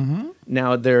familiar? Mm-hmm.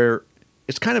 Now,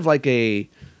 it's kind of like a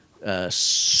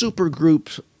super group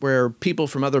where people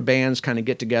from other bands kind of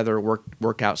get together,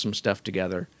 work out some stuff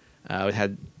together. It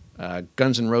had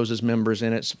Guns N' Roses members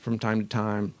in it from time to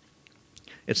time.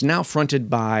 It's now fronted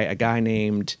by a guy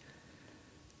named,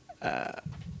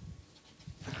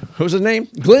 who's his name?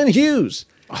 Glenn Hughes.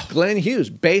 Oh. Glenn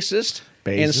Hughes, bassist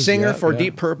and singer for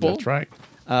Deep Purple. That's right.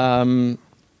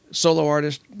 Solo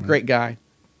artist, great guy.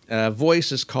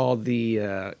 Voice is called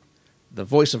the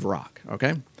Voice of Rock.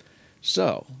 Okay,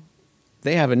 so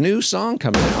they have a new song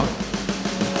coming out,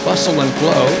 Bustle and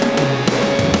Flow.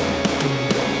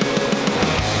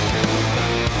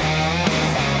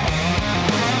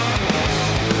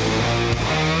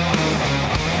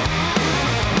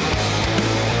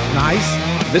 Nice.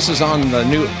 This is on the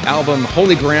new album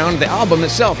Holy Ground. The album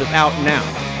itself is out now,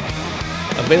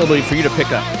 available for you to pick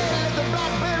up.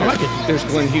 I like it. There's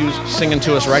Glenn Hughes singing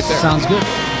to us right there. Sounds good.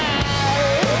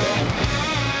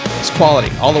 It's quality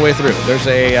all the way through. There's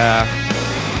a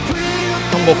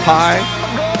Humble Pie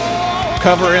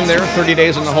cover in there, 30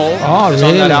 Days in the Hole. Oh, it's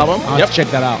really? on that album. I'll have to check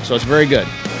that out. So it's very good.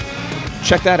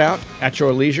 Check that out at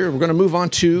your leisure. We're going to move on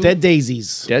to Dead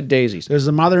Daisies. Dead Daisies. There's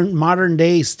a modern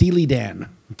day Steely Dan.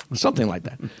 Something like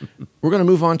that. We're going to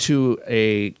move on to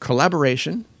a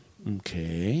collaboration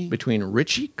between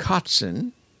Richie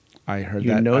Kotzen. I heard you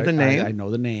that. know the name. I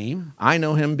know the name. I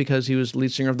know him because he was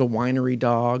lead singer of the Winery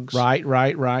Dogs. Right.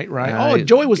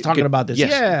 Joey was talking about this.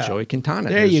 Yes, yeah. Joey Quintana.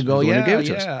 There you go. Who Yeah, gave it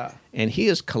to us. And he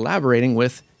is collaborating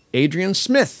with Adrian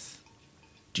Smith.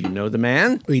 Do you know the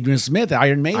man? Adrian Smith,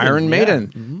 Iron Maiden. Iron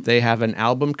Maiden. Yeah. Mm-hmm. They have an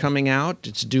album coming out.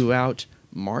 It's due out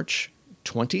March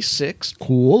 26th.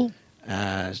 Cool.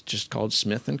 It's just called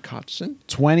Smith and Kotzen.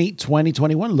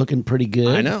 2021, looking pretty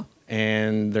good. I know.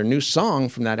 And their new song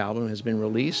from that album has been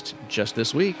released just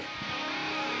this week.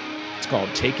 It's called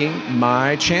Taking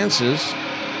My Chances.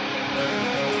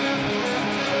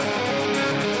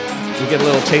 We get a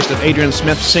little taste of Adrian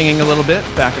Smith singing a little bit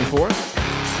back and forth.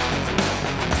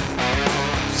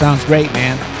 Sounds great,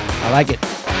 man. I like it.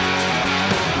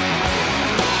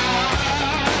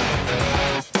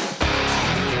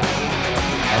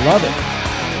 I love it.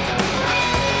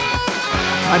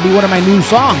 Might be one of my new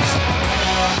songs.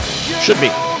 Should be.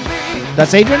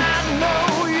 That's Adrian?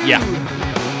 Yeah.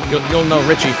 You'll know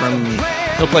Richie from.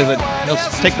 He'll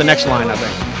take the next line, I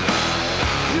think.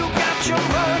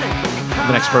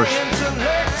 The next verse.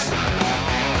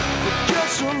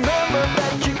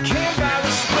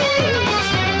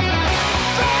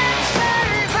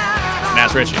 And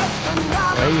that's Richie.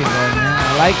 There you go, man.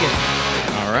 I like it.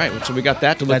 All right, so we got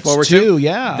that to look That's forward two, to.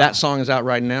 yeah. That song is out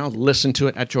right now. Listen to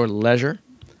it at your leisure.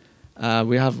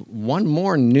 We have one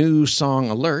more new song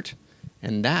alert,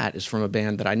 and that is from a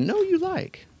band that I know you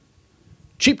like,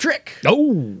 Cheap Trick.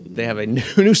 Oh, they have a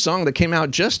new song that came out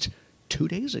just 2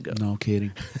 days ago. No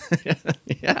kidding.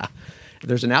 Yeah,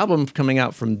 there's an album coming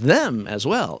out from them as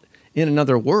well, In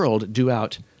Another World, due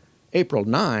out April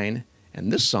 9,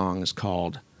 and this song is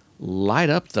called Light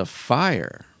Up the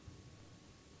Fire.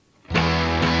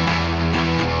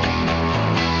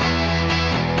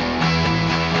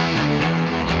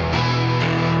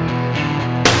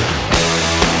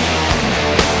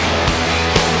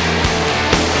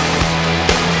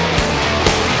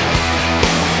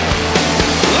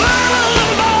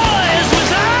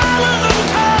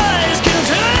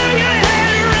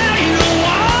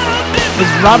 Is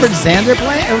Robert Zander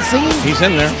playing or singing? He's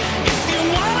in there.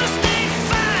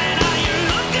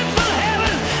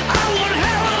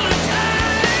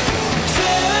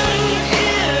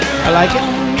 I like it.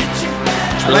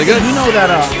 It's really good.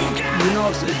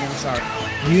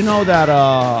 You know that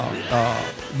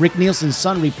Rick Nielsen's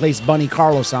son replaced Bunny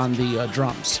Carlos on the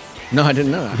drums. No, I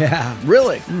didn't know that. Yeah.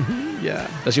 Really? Mm-hmm. Yeah.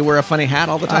 Does he wear a funny hat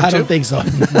all the time, I too? don't think so.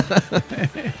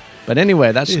 But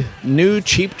anyway, that's new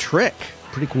Cheap Trick.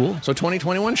 Pretty cool. So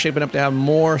 2021 shaping up to have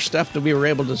more stuff that we were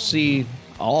able to see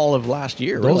all of last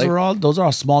year. Those really. are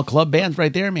all small club bands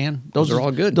right there, man. Those are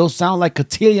all good. Those sound like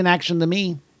cotillion action to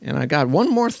me. And I got one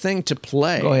more thing to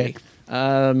play. Go ahead.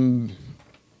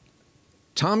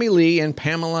 Tommy Lee and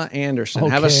Pamela Anderson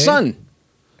have a son.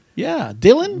 Yeah,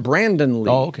 Dylan? Brandon Lee.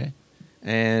 Oh, okay.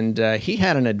 And he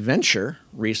had an adventure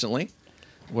recently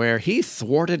where he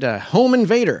thwarted a home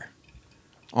invader.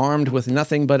 armed with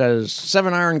nothing but a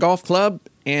 7-iron golf club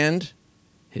and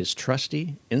his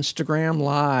trusty Instagram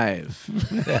Live.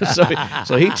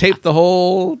 so he taped the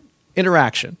whole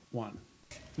interaction.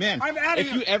 Man, I'm outta if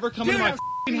here. you ever come Dude, into my I'm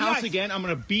f***ing house nice. again, I'm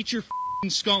gonna beat your f***ing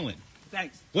skull in.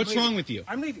 Thanks. What's I'm leaving. wrong with you?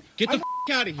 I'm leaving. Get the I- f***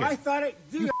 out of here. I thought it,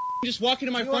 dude. You just walk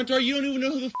into my front door, you don't even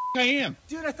know who the f*** I am.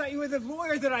 Dude, I thought you were the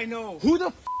lawyer that I know. Who the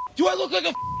f*** do I look like a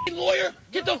f***ing lawyer?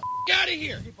 Get the f*** out of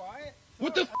here.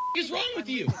 What the f*** is wrong with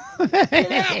you?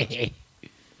 Get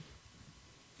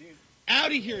out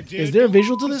of here, dude. Is there a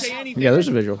visual to Don't this? say anything. Yeah, there's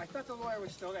a visual. I thought the lawyer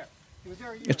was still there. He was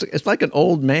there a year. It's like an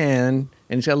old man,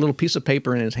 and he's got a little piece of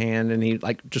paper in his hand, and he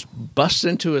like just busts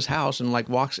into his house and like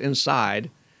walks inside,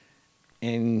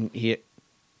 and he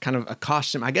kind of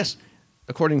accosts him. I guess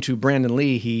according to Brandon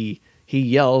Lee, he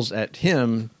yells at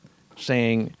him,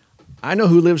 saying, "I know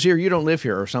who lives here. You don't live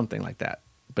here," or something like that.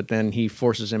 But then he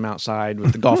forces him outside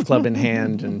with the golf club in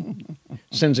hand and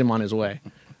sends him on his way.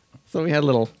 So we had a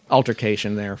little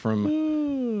altercation there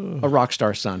from a rock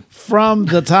star son. From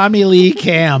the Tommy Lee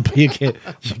camp. You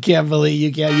can't believe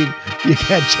you can't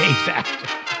change that.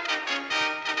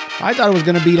 I thought it was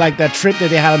gonna be like that trip that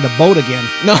they had on the boat again.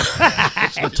 No.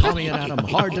 It's the Tommy and Adam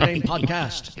Hard to Name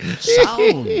podcast.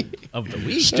 Sound of the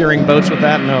week. Steering boats with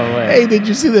that? No way. Hey, did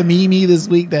you see the Mimi this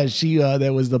week that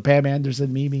that was the Pam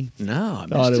Anderson Mimi? No, I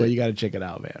missed Oh, it. you got to check it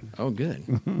out, man. Oh, good.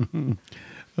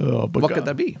 But What could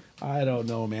that be? I don't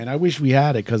know, man. I wish we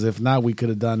had it, because if not, we could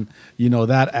have done,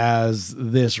 that as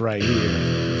this right here.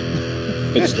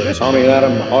 It's the Tommy and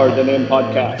Adam Hard to Name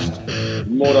podcast.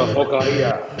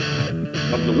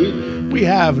 Motherfucker of the week. We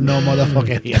have no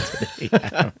motherfucking here today.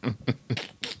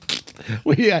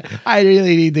 I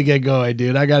really need to get going,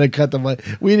 dude. I got to cut the money.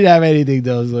 We didn't have anything,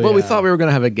 though. So Well, we thought we were going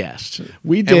to have a guest.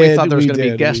 We did. And we thought there was we going to be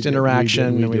did, guest we did,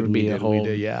 interaction, we and we did, would be we a did, whole.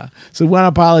 yeah. So we want to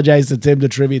apologize to Tim, the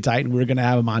Trivia Titan. We were going to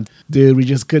have him on. Dude, we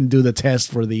just couldn't do the test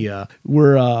for the.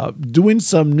 We're doing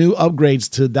some new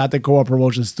upgrades to Date Co-op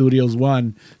Promotion Studios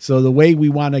 1. So the way we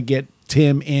want to get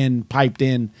Tim piped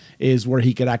in is where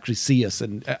he could actually see us,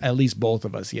 and at least both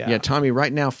of us. Yeah, Tommy,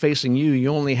 right now facing you, you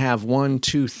only have 1,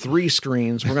 2, 3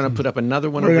 screens. We're going to put up another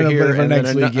one We're over gonna here, put it for and then,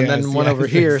 next week, and then yes, one yes, over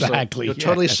here. exactly, So you're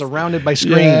totally yes. surrounded by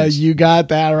screens. Yeah, you got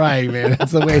that right, man.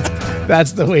 That's the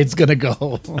way it's gonna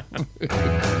go.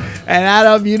 And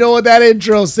Adam, you know what that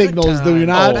intro signals, do you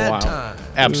not? Oh, wow.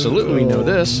 Absolutely, we know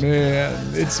this. Man,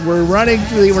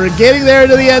 we're getting there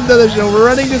to the end of the show. We're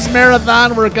running this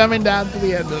marathon. We're coming down to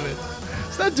the end of it.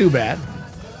 It's not too bad.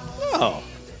 Oh,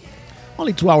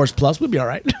 only 2 hours plus. We'll be all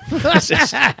right.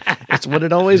 it's what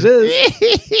it always is.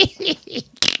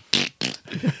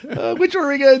 Which one are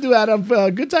we gonna do, Adam?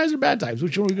 Good times or bad times?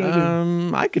 Which one are we gonna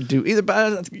do? I could do either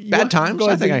bad times. Go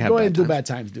I ahead, think I have go ahead bad and do times. bad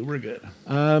times, dude. We're good.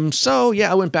 So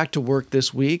yeah, I went back to work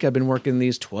this week. I've been working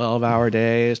these 12-hour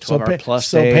days, 12-hour plus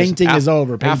so days. painting is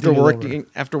over. After working,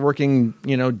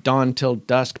 dawn till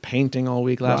dusk, painting all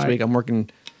week last Right. week. I'm working,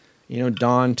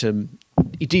 dawn to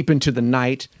deep into the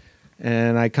night,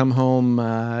 and I come home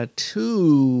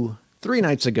 3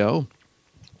 nights ago,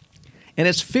 and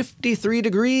it's 53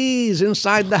 degrees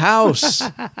inside the house.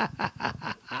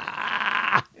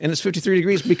 And it's 53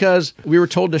 degrees because we were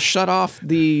told to shut off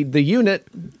the unit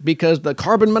because the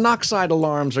carbon monoxide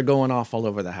alarms are going off all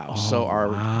over the house. So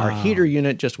our heater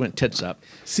unit just went tits up.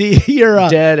 See, your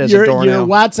dead as a doornail. Your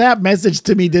WhatsApp message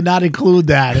to me did not include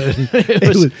that.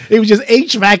 It was just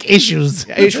HVAC issues.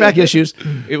 HVAC issues.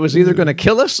 It was either going to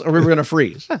kill us or we were going to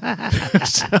freeze.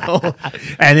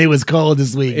 And it was cold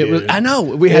this week. It was. I know.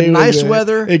 We had nice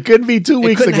weather. It couldn't be 2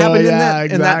 weeks it couldn't ago. happen Yeah,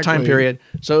 in that time exactly. period.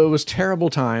 So it was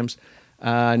terrible times.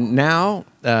 Now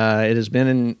it has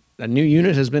been a new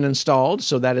unit has been installed,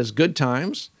 so that is good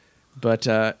times, but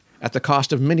at the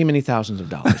cost of many, many thousands of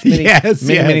dollars.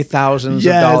 Many thousands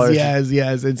of dollars.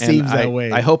 Yes. It seems that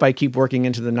way. I hope I keep working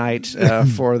into the night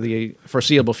for the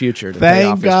foreseeable future to pay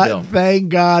off this bill. Thank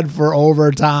God for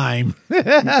overtime.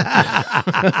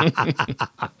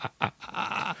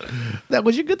 That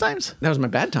was your good times? That was my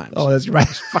bad times. Oh, that's right.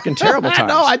 Fucking terrible times.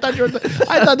 No, I thought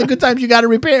the good times you got it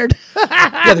repaired.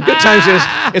 Yeah, the good times is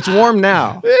it's warm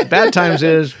now. Bad times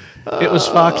is it was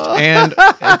fucked and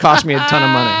it cost me a ton of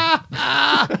money.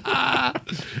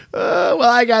 Well,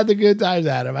 I got the good times,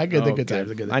 Adam. I got the good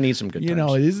times. I need some good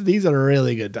times. These are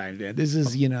really good times, man. This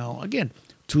is, again,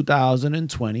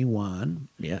 2021.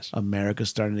 Yes. America's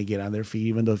starting to get on their feet,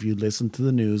 even though if you listen to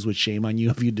the news, which shame on you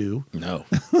if you do. No.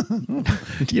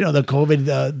 The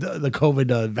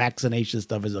COVID vaccination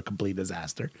stuff is a complete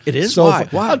disaster. It is? So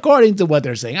Why? According to what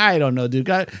they're saying, I don't know, dude.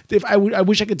 I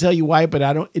wish I could tell you why, but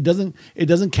I don't. It doesn't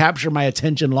capture my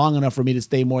attention long enough for me to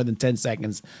stay more than 10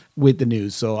 seconds with the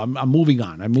news. So I'm moving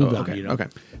on. Okay.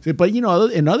 But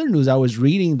in other news, I was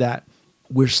reading that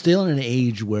we're still in an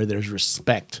age where there's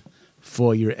respect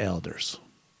for your elders.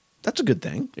 That's a good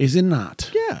thing. Is it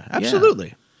not? Yeah,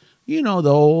 absolutely. Yeah. You know,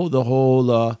 the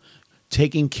whole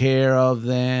taking care of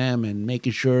them and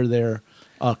making sure they're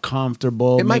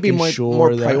comfortable. It might be more that,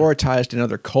 prioritized in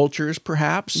other cultures,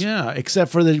 perhaps. Yeah,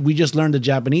 except for we just learned the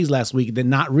Japanese last week that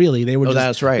not really. They were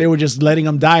that's right. They were just letting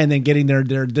them die and then getting their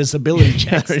disability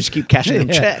checks. Just keep cashing them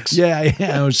checks.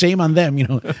 Yeah. Shame on them, you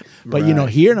know. But you know,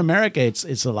 here in America,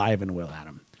 it's alive and well,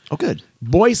 Adam. Oh, good.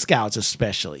 Boy Scouts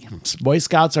especially. Boy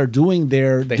Scouts are doing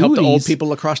their They help the old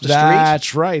people across the street?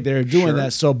 That's right. They're doing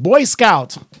that. So Boy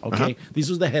Scout, okay, these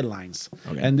was the headlines.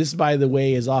 Okay. And this, by the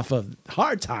way, is off of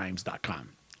hardtimes.com.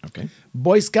 Okay.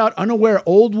 Boy Scout unaware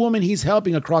old woman he's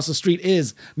helping across the street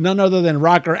is none other than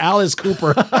rocker Alice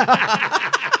Cooper.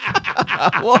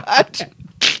 What?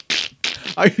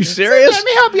 Are you serious? Let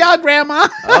me help you out, Grandma.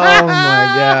 Oh,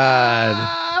 my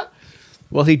God.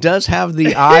 Well, he does have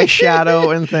the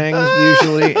eyeshadow and things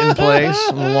usually in place,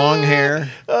 and long hair.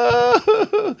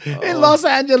 In Los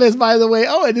Angeles, by the way.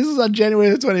 Oh, and this is on January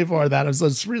the 24th, Adam. So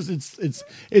it's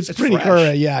pretty fresh.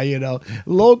 current. Yeah, you know.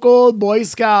 Local Boy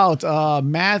Scout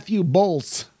Matthew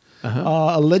Bolts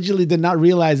allegedly did not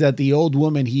realize that the old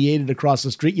woman he aided across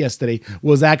the street yesterday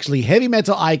was actually heavy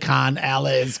metal icon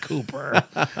Alice Cooper.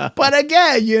 But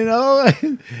again, you know,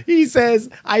 he says,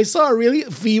 I saw a really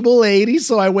feeble lady,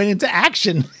 so I went into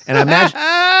action. And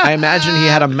I imagine he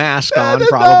had a mask on,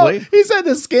 probably. No, he said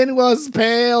the skin was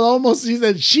pale, almost. He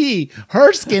said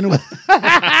her skin was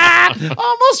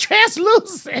almost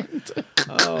translucent.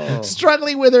 Oh.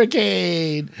 Struggling with her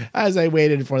cane as I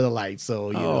waited for the light. So,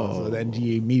 you know, so then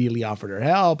he immediately offered her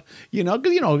help, you know,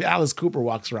 because, you know, Alice Cooper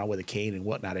walks around with a cane and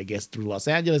whatnot, I guess, through Los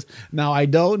Angeles. Now, I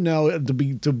don't know, to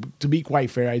be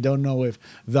quite fair, I don't know if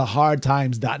the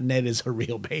hardtimes.net is her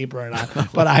real paper or not,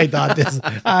 but I thought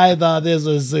this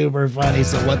was super funny,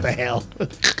 so what the hell?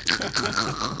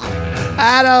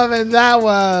 Adam, and that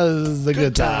was the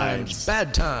good times.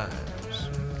 Bad times.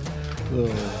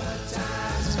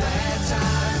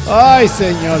 Ay,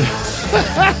 señor.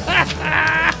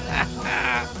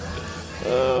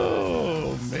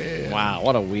 Oh, man. Wow,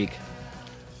 what a week.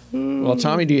 Well,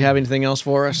 Tommy, do you have anything else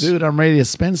for us? Dude, I'm ready to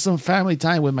spend some family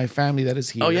time with my family that is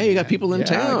here. Oh, yeah, you got people in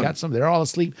town. I got some. They're all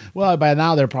asleep. Well, by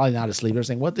now, they're probably not asleep. They're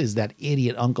saying, what is that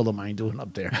idiot uncle of mine doing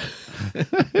up there?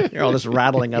 You're all just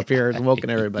rattling up here and woken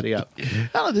everybody up.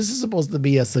 No, this is supposed to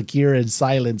be a secure and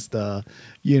silenced,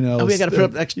 you know. Oh, we got to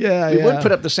put up we would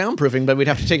put up the soundproofing, but we'd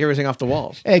have to take everything off the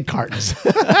walls. Egg cartons.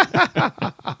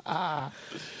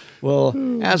 Well,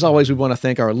 as always, we want to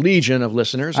thank our legion of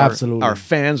listeners, Absolutely. our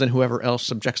fans, and whoever else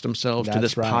subjects themselves to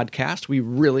this podcast. We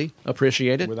really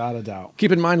appreciate it. Without a doubt.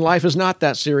 Keep in mind, life is not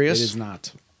that serious. It is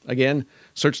not. Again,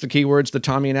 search the keywords, the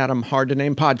Tommy and Adam Hard to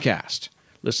Name Podcast.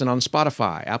 Listen on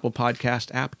Spotify, Apple Podcast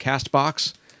app,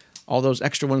 CastBox, all those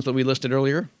extra ones that we listed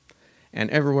earlier, and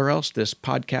everywhere else this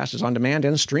podcast is on demand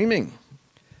and streaming.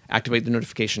 Activate the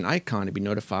notification icon to be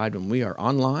notified when we are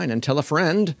online, and tell a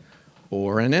friend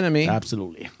or an enemy.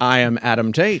 Absolutely. I am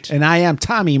Adam Tate. And I am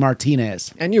Tommy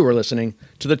Martinez. And you are listening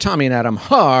to the Tommy and Adam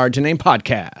Hard to Name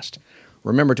Podcast.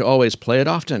 Remember to always play it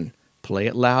often. Play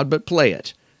it loud, but play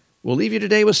it. We'll leave you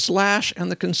today with Slash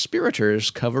and the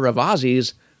Conspirators' cover of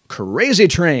Ozzy's Crazy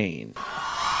Train.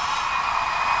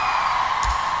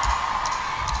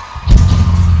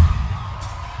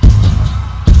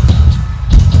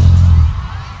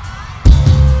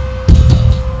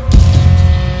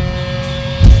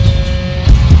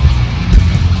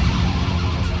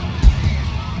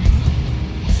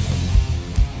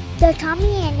 The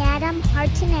Tommy and Adam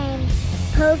Hard to Name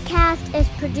podcast is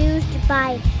produced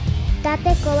by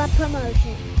Tatecola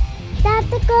Promotion.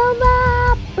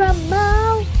 Tatecola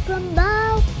Promotion.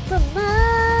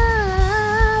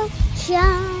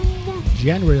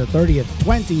 January the 30th,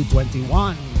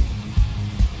 2021.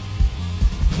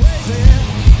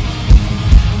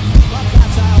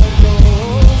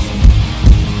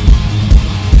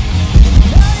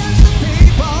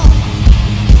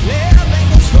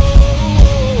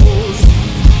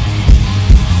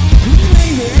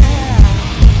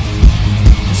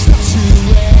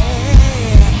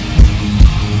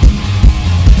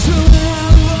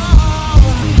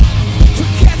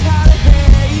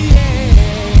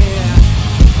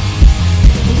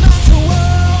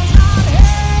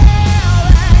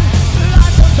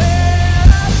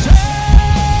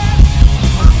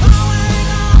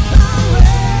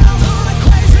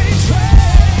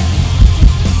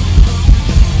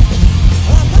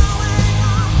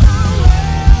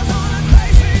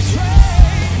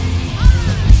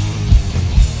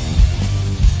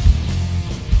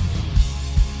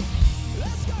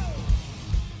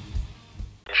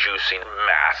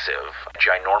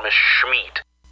 ginormous schmeat.